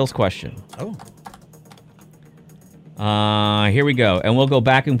sales question. Here we go, and we'll go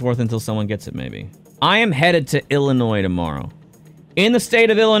back and forth until someone gets it. Maybe I am headed to Illinois tomorrow. In the state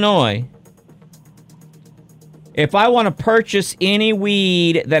of Illinois, if I want to purchase any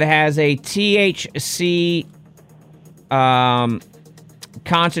weed that has a THC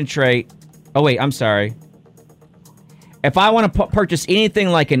concentrate... Oh, wait, I'm sorry. If I want to purchase anything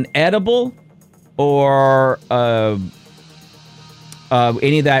like an edible or any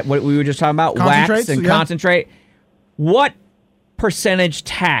of that, what we were just talking about, wax and concentrate, what percentage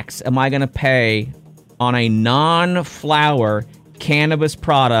tax am I going to pay on a non-flower cannabis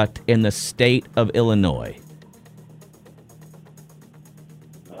product in the state of Illinois?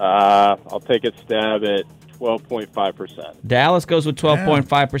 I'll take a stab at 12.5%. Dallas goes with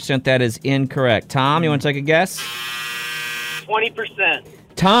 12.5%. That is incorrect. Tom, you want to take a guess? 20%.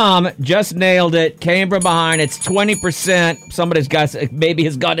 Tom just nailed it. Came from behind. It's 20%. Somebody's got, maybe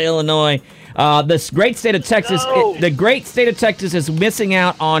has gone to Illinois. This great state of Texas, the great state of Texas is missing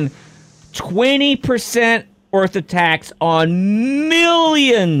out on 20% worth of tax on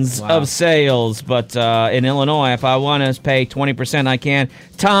millions of sales. But in Illinois, if I want to pay 20%, I can.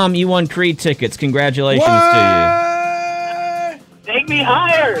 Tom, you won Creed tickets. Congratulations to you. Take me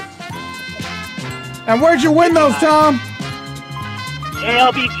higher. And where'd you win those, Tom?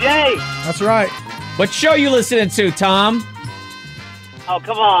 ALBJ. That's right. What show you listening to, Tom? Oh,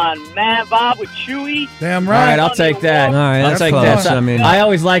 come on. Mad Bob with Chewy. Damn right. All right, I'll take that. All right, I'll take close. that. I mean, I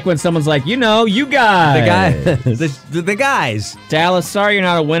always like when someone's like, you know, you guys. The guys. Dallas, sorry you're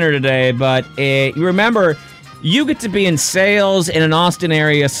not a winner today, but you remember, you get to be in sales in an Austin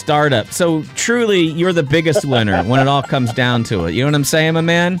area startup. So truly, you're the biggest winner when it all comes down to it. You know what I'm saying, my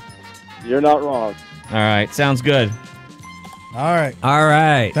man? You're not wrong. All right, sounds good. All right. All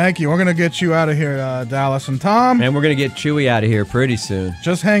right. Thank you. We're going to get you out of here, Dallas. And Tom. And we're going to get Chewy out of here pretty soon.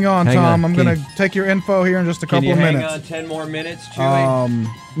 Just hang on, Tom. I'm going to take your info here in just a couple of minutes. Hang on 10 more minutes, Chewy?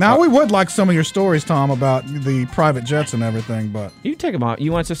 Now, we would like some of your stories, Tom, about the private jets and everything, but... You can take them off.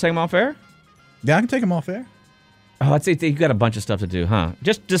 You want us to take them off air? Yeah, I can take them off air. Oh, I'd say you've got a bunch of stuff to do, huh?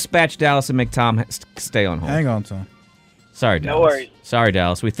 Just dispatch Dallas and make Tom stay on hold. Hang on, Tom. Sorry, Dallas. No worries. Sorry,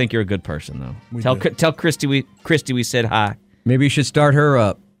 Dallas. We think you're a good person, though. Tell Christy we said hi. Maybe you should start her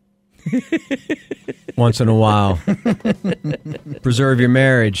up once in a while. Preserve your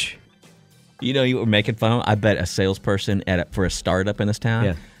marriage. You know, you were making fun of. I bet a salesperson for a startup in this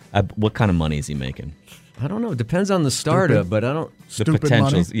town. Yeah. What kind of money is he making? I don't know. It depends on the startup, but I don't. The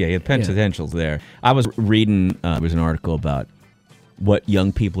potentials. Money? Yeah, potentials there. I was reading. There was an article about what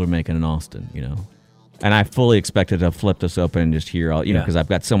young people are making in Austin. You know, and I fully expected to flip this open and just hear all. You know, because I've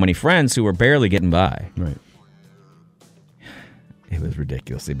got so many friends who are barely getting by. Right. It was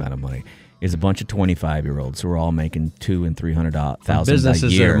ridiculous, the amount of money. It's a bunch of 25-year-olds who are all making $200,000 and $300,000 a year.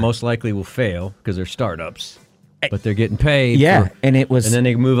 Businesses that most likely will fail because they're startups, but they're getting paid. Yeah, and then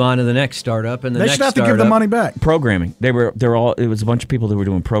they move on to the next startup, and they should have to give the money back. Programming. It was a bunch of people that were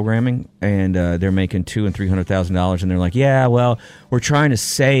doing programming, and they're making $200,000 and $300,000, and they're like, yeah, well, we're trying to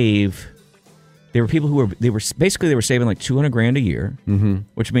save. There were people who were saving like $200,000 a year,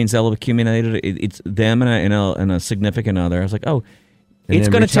 which means they'll have accumulated. It's them and a significant other. I was like, oh, it's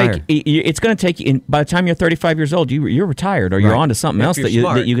going to take you. By the time you're 35 years old, you're retired or you're on to something else that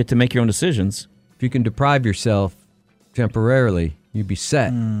you get to make your own decisions. If you can deprive yourself temporarily, you'd be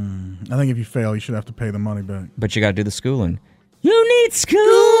set. I think if you fail, you should have to pay the money back. But you got to do the schooling. You need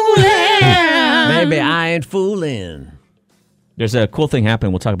schooling. Maybe I ain't fooling. There's a cool thing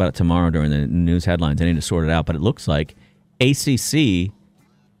happening. We'll talk about it tomorrow during the news headlines. I need to sort it out, but it looks like ACC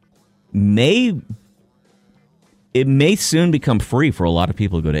may soon become free for a lot of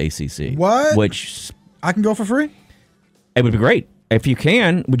people to go to ACC. What? Which I can go for free? It would be great if you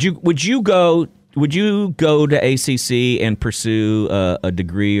can. Would you go to ACC and pursue a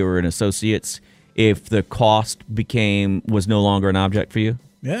degree or an associate's if the cost was no longer an object for you?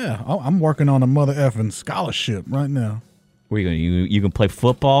 Yeah, I'm working on a mother effing scholarship right now. Where are you going? You can play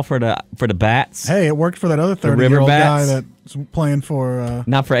football for the Bats? Hey, it worked for that other 30-year-old guy that's playing for...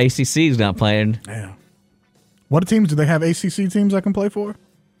 Not for ACC, he's not playing. Yeah. What teams? Do they have ACC teams I can play for?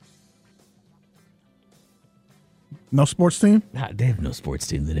 No sports team? They have no sports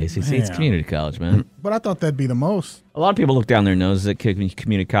teams at ACC. It's community college, man. But I thought that'd be the most. A lot of people look down their noses at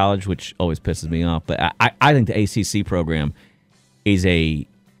community college, which always pisses me off. But I think the ACC program is a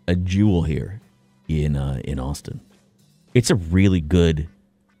jewel here in Austin. It's a really good,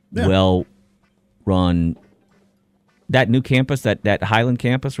 well-run. That new campus, that Highland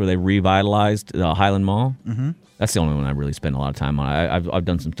campus where they revitalized the Highland Mall. Mm-hmm. That's the only one I really spend a lot of time on. I've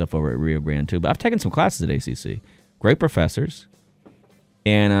done some stuff over at Rio Grande too, but I've taken some classes at ACC. Great professors,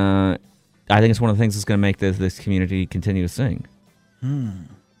 and I think it's one of the things that's going to make this community continue to sing. Okay.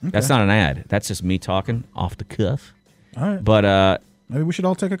 That's not an ad. That's just me talking off the cuff. All right. But maybe we should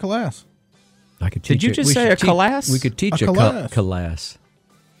all take a class. I could teach. Did you just say a class? We could teach a class.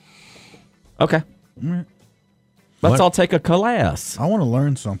 Okay. Right. Let's all take a class. I want to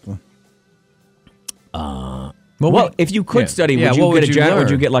learn something. Well, if you could study, would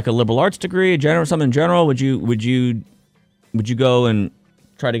you get like a liberal arts degree, something in general? Would you go and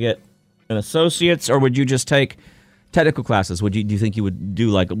try to get an associate's, or would you just take technical classes? Do you think you would do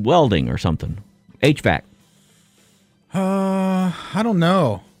like welding or something? HVAC? I don't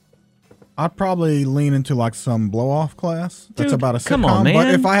know. I'd probably lean into like some blow-off class. That's about a sitcom. Come on, man.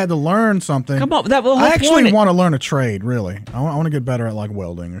 But if I had to learn something, I actually want to learn a trade. Really, I want to get better at like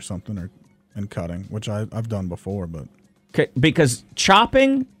welding or something, and cutting, which I've done before. But because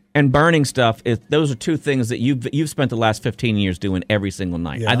chopping and burning stuff those are two things that you've spent the last 15 years doing every single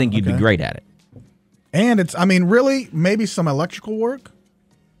night. I think you'd be great at it. And really maybe some electrical work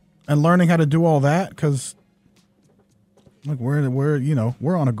and learning how to do all that, because like we're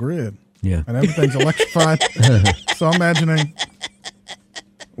on a grid. Yeah. And everything's electrified. So I'm imagining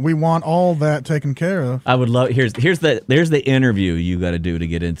we want all that taken care of. I would love. There's the interview you got to do to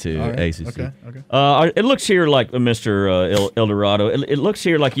get into ACC. Okay. It looks here like Mr. Eldorado. It looks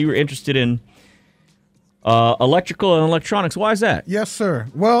here like you were interested in electrical and electronics. Why is that? Yes, sir.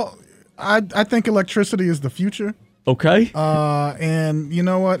 Well, I think electricity is the future. Okay. And you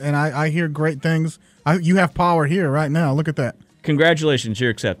know what? And I hear great things. You have power here right now. Look at that. Congratulations, you're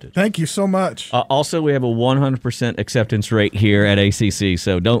accepted. Thank you so much. Also, we have a 100% acceptance rate here at ACC,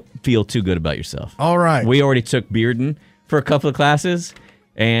 so don't feel too good about yourself. All right. We already took Bearden for a couple of classes,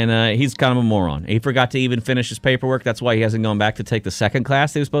 And he's kind of a moron. He forgot to even finish his paperwork. That's why he hasn't gone back to take the second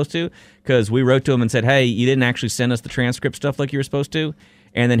class he was supposed to, because we wrote to him and said, hey, you didn't actually send us the transcript stuff like you were supposed to.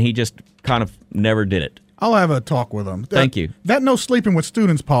 And then he just kind of never did it. I'll have a talk with him. Thank you. That no sleeping with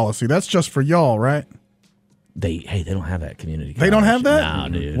students policy, that's just for y'all, right? They don't have that community college. They don't have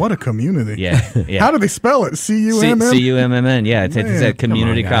that? No, dude. What a community. Yeah. How do they spell it? C-U-M-M? C-U-M-M-N. Yeah, it's at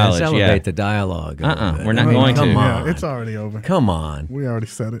community college. Elevate yeah. the dialogue. We're not going to. Come on. Yeah, it's already over. Come on. We already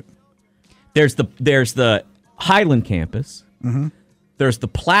said it. There's the Highland campus. Mm-hmm. There's the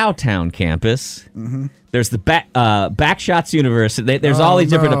Plowtown campus. Mm-hmm. There's the Backshots University. There's all these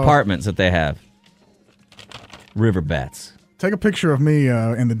different departments that they have. River bats. Take a picture of me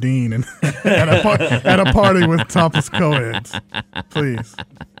and the dean and at a party with topless co-eds, please.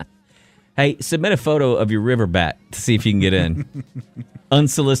 Hey, submit a photo of your river bat to see if you can get in.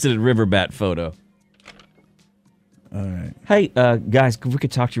 Unsolicited river bat photo. All right. Hey, guys, we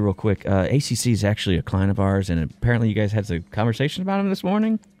could talk to you real quick. ACC is actually a client of ours, and apparently you guys had some conversation about him this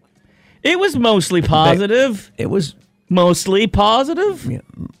morning. It was mostly positive. It was mostly positive. Yeah.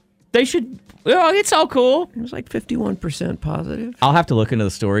 They should... Well, it's all cool. It was like 51% positive. I'll have to look into the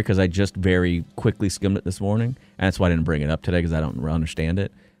story because I just very quickly skimmed it this morning, and that's why I didn't bring it up today because I don't understand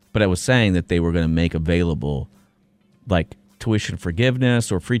it. But I was saying that they were going to make available like tuition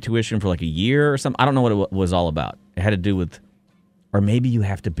forgiveness or free tuition for like a year or something. I don't know what it was all about. It had to do with, or maybe you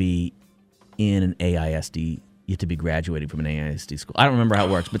have to be in an AISD. You have to be graduating from an AISD school. I don't remember how it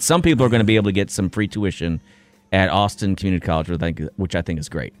works, but some people are going to be able to get some free tuition at Austin Community College, which I think is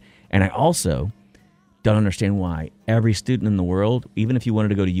great. And I also don't understand why every student in the world, even if you wanted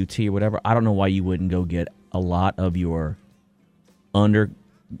to go to UT or whatever, I don't know why you wouldn't go get a lot of your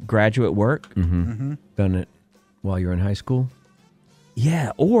undergraduate work. Mm-hmm. Done it while you're in high school?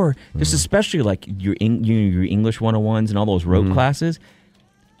 Yeah, or just especially like your English 101s and all those rote classes.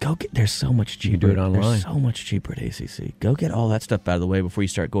 Go get. There's so much cheaper. You do it online. There's so much cheaper at ACC. Go get all that stuff out of the way before you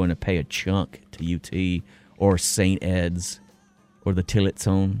start going to pay a chunk to UT or St. Ed's or the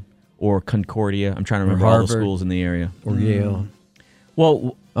Tillotson. Or Concordia. I'm trying to remember all the schools in the area. Or Yale.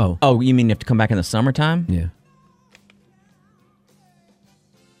 Well, you mean you have to come back in the summertime? Yeah.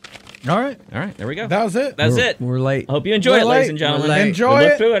 All right. There we go. That was it. That's it. We're late. Hope you enjoy it, ladies and gentlemen. Enjoy we it.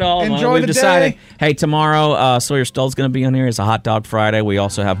 looked through it all. Enjoy We've the decided. day. Hey, tomorrow, Sawyer Stull's going to be on here. It's a Hot Dog Friday. We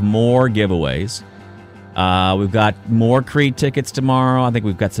also have more giveaways. We've got more Creed tickets tomorrow. I think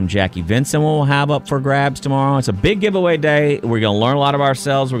we've got some Jackie Vincent we'll have up for grabs tomorrow. It's a big giveaway day. We're going to learn a lot of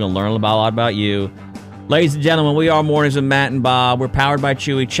ourselves. We're going to learn a lot about you. Ladies and gentlemen, we are Mornings with Matt and Bob. We're powered by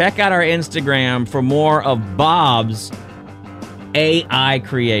Chewy. Check out our Instagram for more of Bob's AI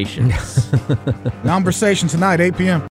creations. Conversation tonight, 8 p.m.